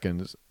couple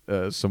seconds,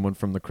 someone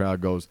from the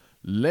crowd goes,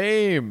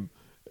 "Lame."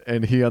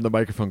 And he on the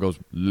microphone goes,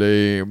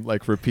 "Lame,"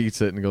 like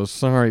repeats it and goes,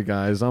 "Sorry,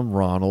 guys, I'm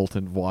Ronald,"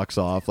 and walks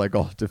off like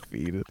all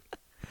defeated.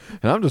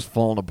 And I'm just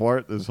falling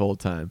apart this whole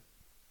time.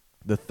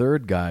 The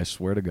third guy,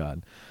 swear to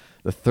God,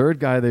 the third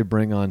guy they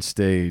bring on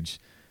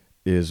stage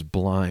is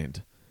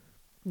blind.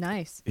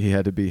 Nice. He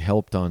had to be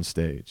helped on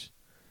stage.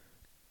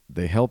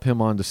 They help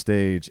him onto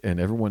stage, and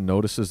everyone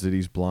notices that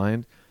he's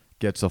blind.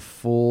 Gets a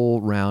full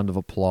round of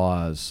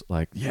applause,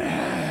 like,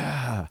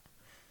 yeah.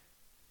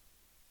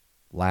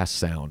 Last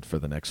sound for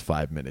the next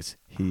 5 minutes.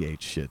 He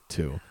ate shit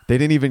too. They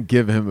didn't even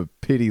give him a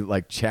pity,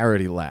 like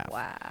charity laugh.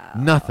 Wow.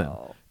 Nothing.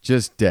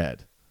 Just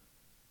dead.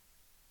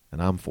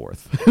 And I'm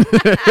fourth.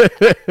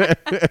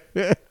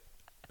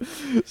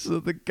 So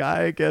the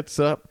guy gets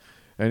up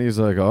and he's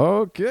like,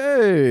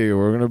 okay,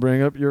 we're going to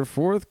bring up your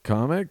fourth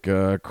comic,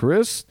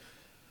 Chris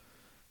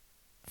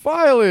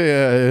Filey,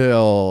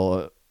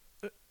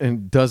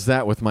 and does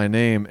that with my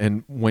name.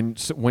 And when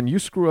you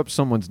screw up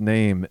someone's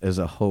name as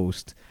a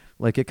host,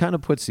 like it kind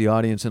of puts the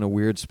audience in a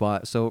weird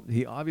spot. So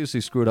he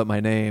obviously screwed up my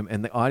name,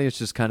 and the audience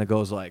just kind of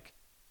goes like,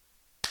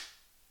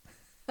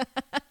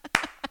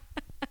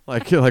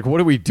 like what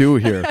do we do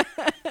here?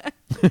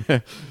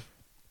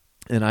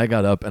 And I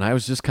got up, and I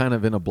was just kind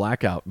of in a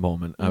blackout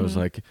moment. I was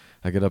like,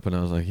 I get up, and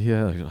I was like,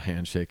 yeah,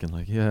 handshaking,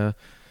 like, yeah.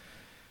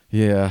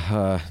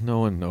 No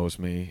one knows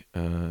me.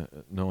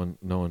 No one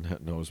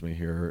knows me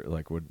here.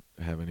 Like, would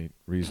have any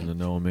reason to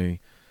know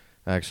me.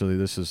 Actually,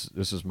 this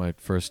is my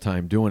first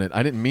time doing it.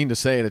 I didn't mean to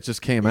say it. It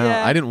just came out.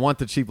 I didn't want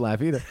the cheap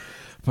laugh either.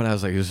 But I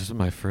was like, this is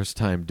my first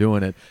time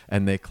doing it.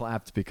 And they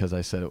clapped because I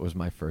said it was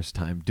my first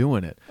time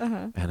doing it.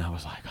 And I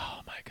was like,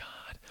 oh, my God.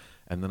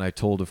 And then I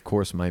told, of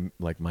course, my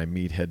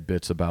meathead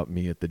bits about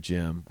me at the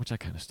gym, which I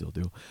kind of still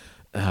do.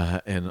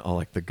 And all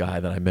like the guy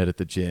that I met at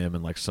the gym,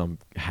 and like some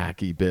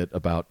hacky bit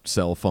about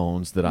cell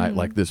phones that I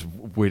like, this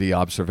witty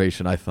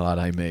observation I thought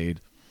I made.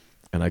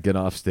 And I get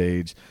off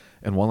stage,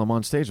 and while I'm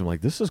on stage, I'm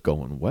like, this is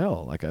going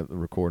well. Like, I have the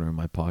recorder in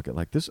my pocket.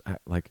 Like, this,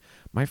 like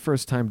my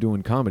first time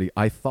doing comedy,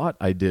 I thought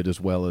I did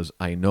as well as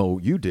I know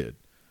you did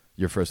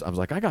your first. I was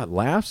like, I got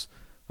laughs,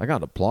 I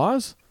got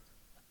applause.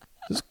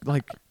 Just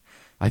like,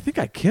 I think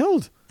I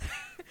killed.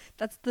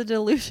 That's the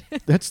delusion.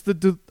 That's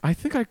I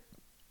think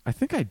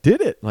I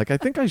did it. Like, I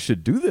think I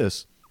should do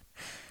this.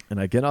 And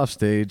I get off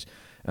stage,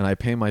 and I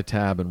pay my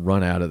tab and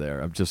run out of there.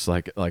 I'm just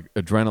like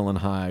adrenaline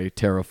high,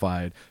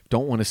 terrified.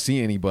 Don't want to see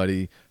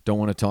anybody. Don't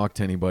want to talk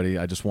to anybody.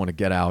 I just want to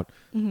get out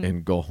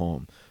and go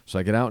home. So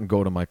I get out and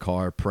go to my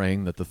car,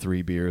 praying that the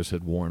 3 beers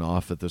had worn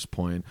off at this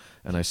point.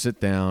 And I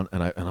sit down,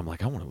 and I'm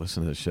like, I want to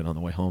listen to this shit on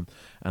the way home.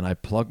 And I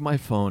plug my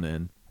phone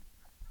in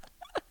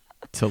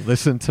to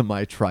listen to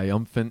my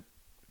triumphant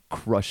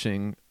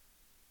crushing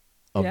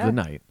of the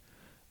night.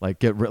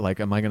 Like,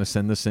 am I going to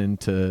send this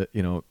into,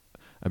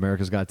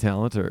 America's Got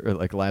Talent or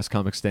like Last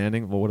Comic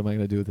Standing? Well, what am I going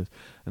to do with this?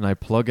 And I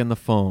plug in the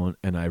phone,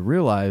 and I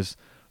realize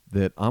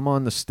that I'm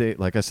on the stage.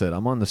 Like I said,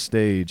 I'm on the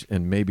stage,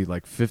 and maybe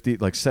like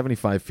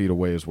 75 feet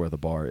away is where the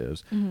bar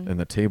is, and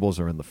the tables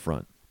are in the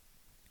front.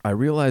 I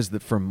realize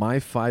that for my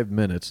 5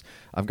 minutes,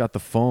 I've got the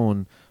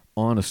phone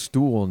on a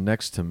stool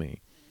next to me.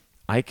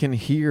 I can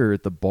hear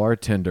the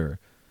bartender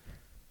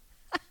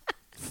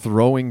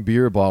throwing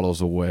beer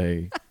bottles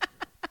away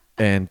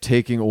and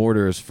taking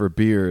orders for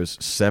beers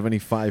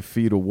 75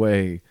 feet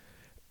away,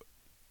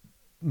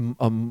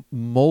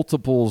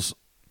 multiples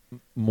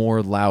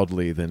more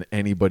loudly than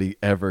anybody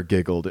ever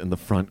giggled in the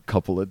front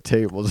couple of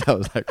tables. I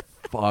was like,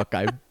 fuck,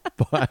 I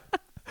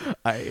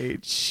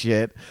ate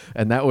shit.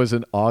 And that was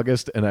in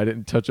August, and I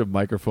didn't touch a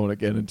microphone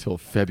again until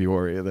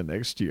February of the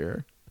next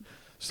year.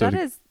 So that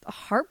is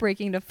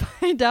heartbreaking to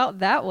find out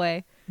that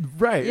way.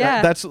 Right.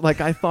 Yeah. That's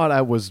like, I thought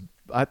I was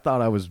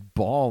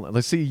balling.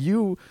 Let's see,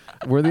 you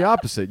were the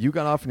opposite. You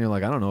got off and you're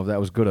like, I don't know if that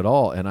was good at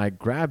all. And I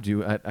grabbed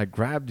you. I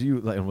grabbed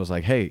you and was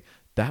like, hey,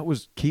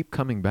 keep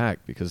coming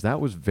back, because that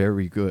was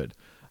very good.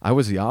 I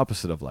was the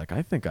opposite of like,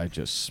 I think I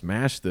just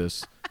smashed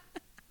this.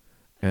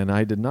 And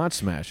I did not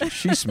smash it.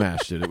 She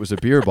smashed it. It was a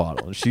beer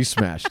bottle, and she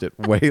smashed it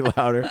way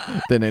louder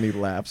than any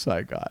laughs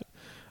I got.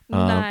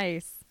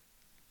 Nice.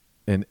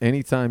 And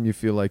anytime you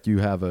feel like you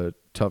have a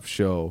tough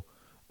show,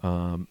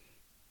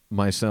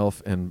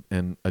 myself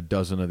and a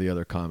dozen of the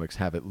other comics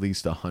have at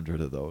least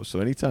 100 of those. So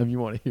anytime you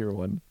want to hear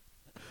one,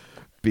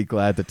 be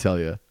glad to tell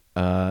you.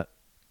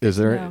 Is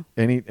there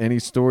any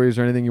stories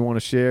or anything you want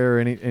to share?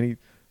 Any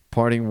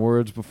parting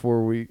words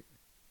before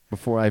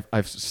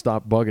I've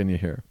stopped bugging you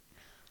here?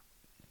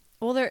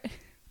 Well,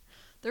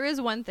 there is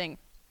one thing.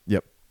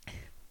 Yep.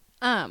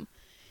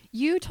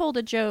 You told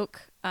a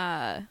joke.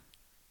 What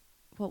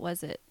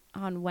was it,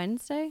 on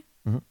Wednesday?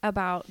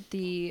 About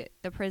the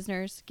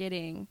prisoners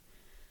getting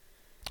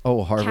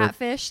Harvard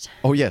catfished.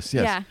 Oh yes.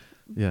 Yeah.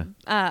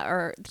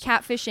 Or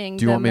catfishing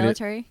the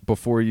military.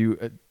 Before you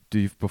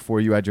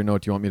add your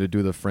note, do you want me to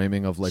do the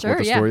framing of like sure, what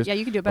the story is? Yeah,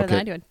 you can do it better than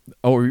I do.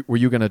 Oh, were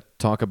you going to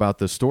talk about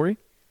the story?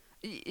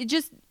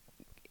 Just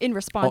in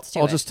response to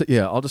it.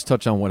 I'll just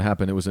touch on what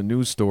happened. It was a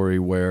news story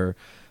where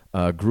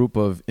a group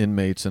of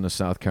inmates in a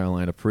South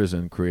Carolina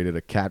prison created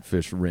a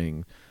catfish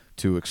ring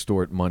to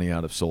extort money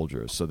out of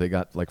soldiers. So they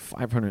got like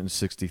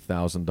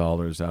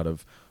 $560,000 out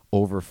of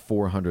over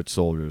 400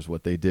 soldiers.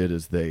 What they did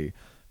is they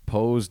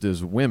posed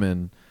as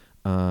women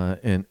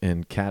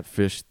and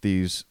catfished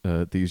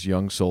these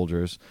young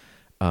soldiers,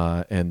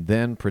 and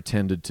then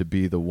pretended to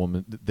be the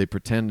woman. They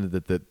pretended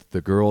that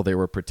the girl they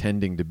were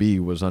pretending to be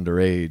was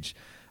underage,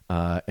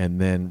 and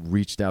then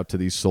reached out to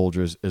these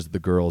soldiers as the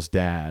girl's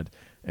dad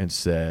and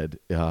said,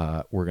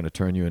 we're going to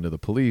turn you into the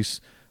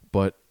police,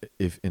 but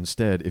if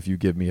you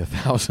give me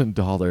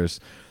 $1,000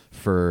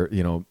 for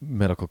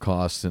medical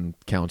costs and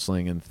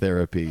counseling and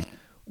therapy.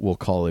 We'll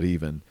call it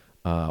even.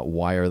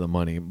 Wire the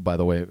money, by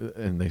the way.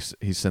 And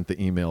he sent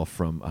the email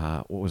from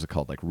what was it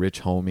called, like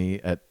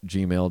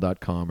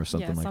richhomie@gmail.com or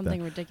something like something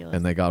that. ridiculous.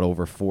 And they got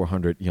over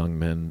 400 young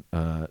men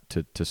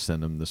to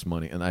send him this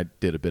money, and I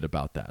did a bit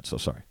about that. So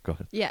sorry, go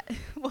ahead. Yeah,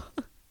 well,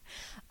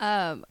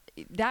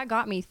 that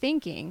got me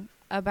thinking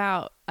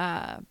about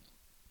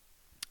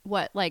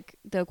what like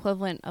the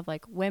equivalent of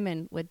like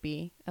women would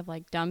be of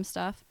like dumb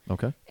stuff.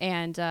 Okay.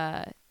 And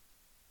I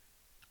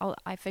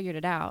figured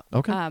it out.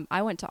 Okay.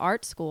 I went to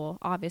art school,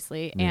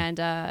 obviously, Yeah.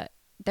 and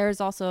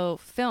there's also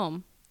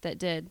film that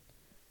did.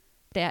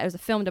 It was a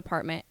film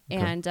department,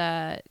 Okay.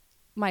 and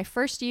my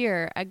first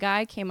year, a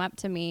guy came up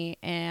to me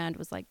and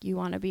was like, "You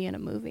want to be in a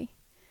movie?"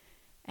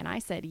 And I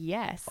said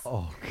yes.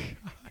 Oh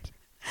God.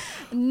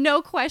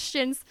 No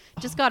questions.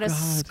 Just got a God.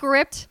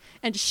 script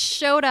and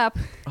showed up,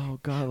 Oh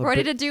God.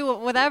 ready to do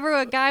whatever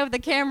a guy with the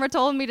camera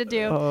told me to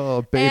do.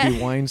 Oh, baby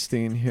And-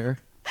 Weinstein here.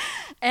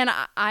 And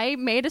I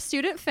made a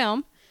student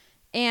film,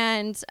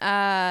 and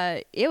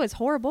it was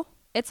horrible.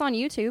 It's on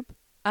YouTube.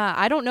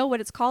 I don't know what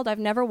it's called. I've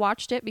never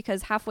watched it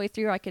because halfway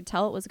through I could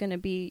tell it was going to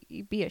be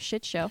a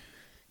shit show.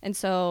 And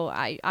so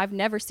I've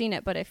never seen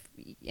it, but if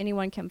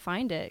anyone can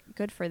find it,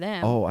 good for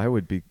them. Oh, I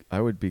would be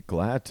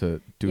glad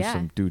to do Yeah.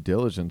 some due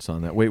diligence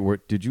on that. Wait,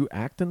 did you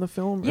act in the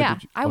film? or Yeah,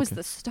 did you- I was okay.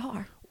 the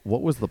star.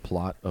 What was the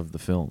plot of the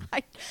film?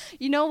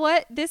 You know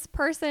what? This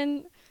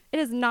person, it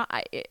was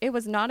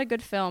not a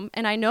good film.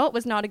 And I know it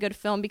was not a good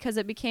film because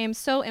it became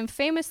so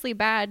infamously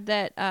bad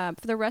that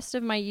for the rest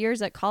of my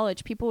years at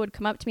college, people would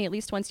come up to me at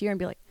least once a year and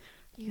be like,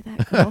 "Are you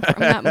that girl from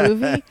that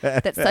movie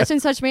that such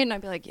and such made?" And I'd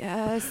be like,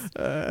 "Yes,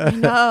 I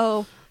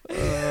know."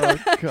 Oh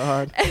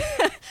God.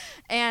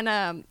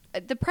 And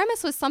the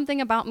premise was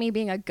something about me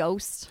being a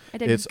ghost. I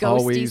did It's ghosty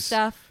always-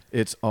 stuff.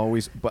 It's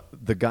always, but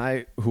the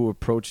guy who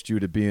approached you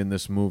to be in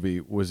this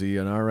movie, was he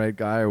an all right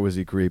guy or was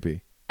he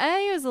creepy?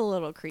 It was a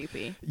little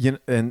creepy.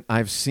 And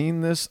I've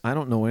seen this. I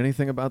don't know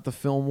anything about the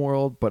film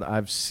world, but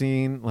I've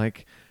seen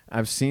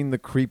the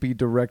creepy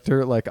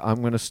director. Like,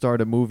 I'm going to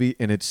start a movie,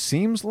 and it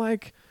seems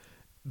like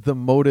the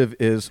motive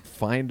is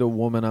find a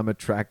woman I'm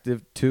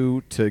attractive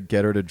to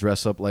get her to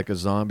dress up like a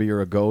zombie or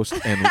a ghost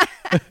and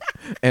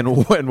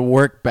and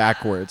work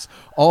backwards.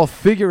 I'll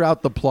figure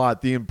out the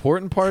plot. The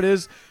important part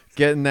is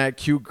getting that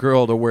cute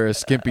girl to wear a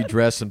skimpy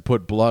dress and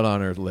put blood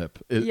on her lip.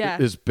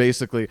 Is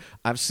basically,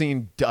 I've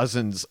seen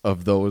dozens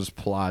of those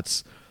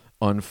plots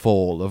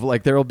unfold of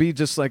like there'll be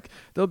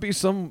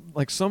some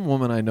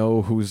woman I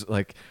know who's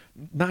like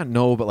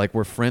but like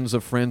we're friends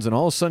of friends, and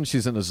all of a sudden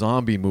she's in a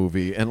zombie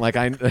movie, and like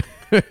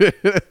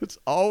it's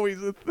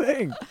always a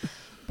thing.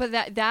 But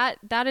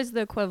that is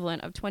the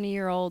equivalent of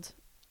 20-year-old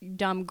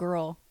dumb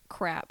girl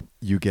crap.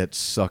 You get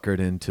suckered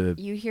into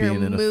You hear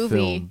being a in movie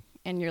a film.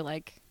 and you're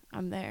like,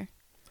 I'm there.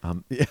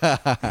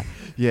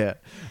 Yeah.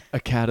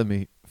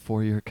 Academy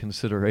for your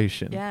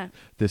consideration. Yeah.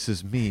 This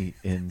is me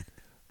in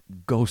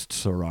Ghost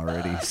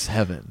Sorority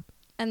 7.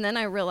 And then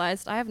I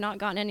realized I have not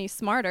gotten any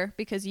smarter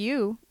because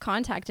you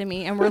contacted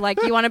me and were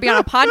like, "You want to be on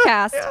a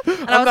podcast?"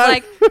 And I was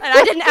like, and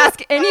I didn't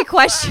ask any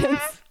questions.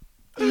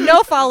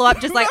 No follow-up,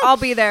 just like, "I'll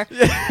be there."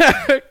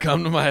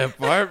 Come to my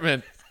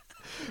apartment.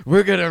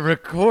 We're going to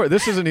record.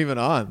 This isn't even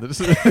on. This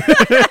is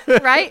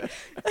Right?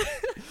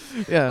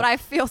 yeah. But I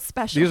feel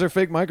special. These are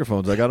fake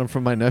microphones. I got them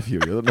from my nephew.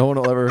 No one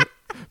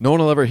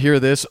will ever hear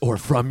this or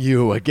from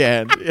you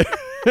again.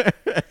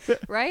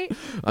 Right?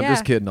 I'm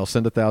just kidding. I'll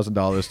send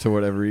 $1,000 to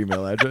whatever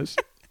email address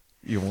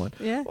you want.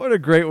 Yeah. What a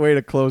great way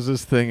to close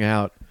this thing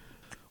out.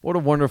 What a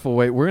wonderful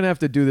way. We're going to have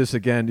to do this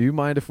again. Do you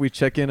mind if we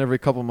check in every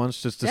couple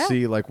months just to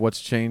see like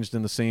what's changed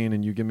in the scene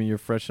and you give me your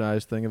fresh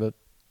eyes thing of it?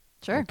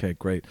 Sure. Okay,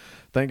 great.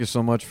 Thank you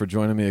so much for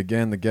joining me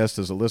again. The guest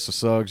is Alyssa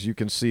Suggs. You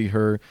can see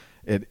her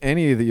at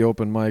any of the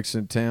open mics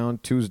in town.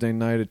 Tuesday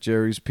night at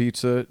Jerry's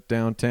Pizza,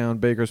 downtown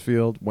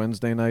Bakersfield.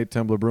 Wednesday night,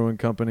 Temple Brewing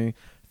Company,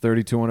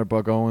 3200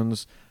 Buck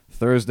Owens.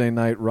 Thursday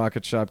night,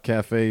 Rocket Shop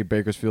Cafe,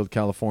 Bakersfield,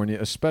 California.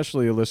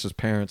 Especially Alyssa's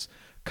parents.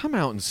 Come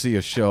out and see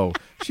a show.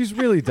 She's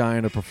really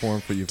dying to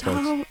perform for you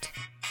folks. Don't.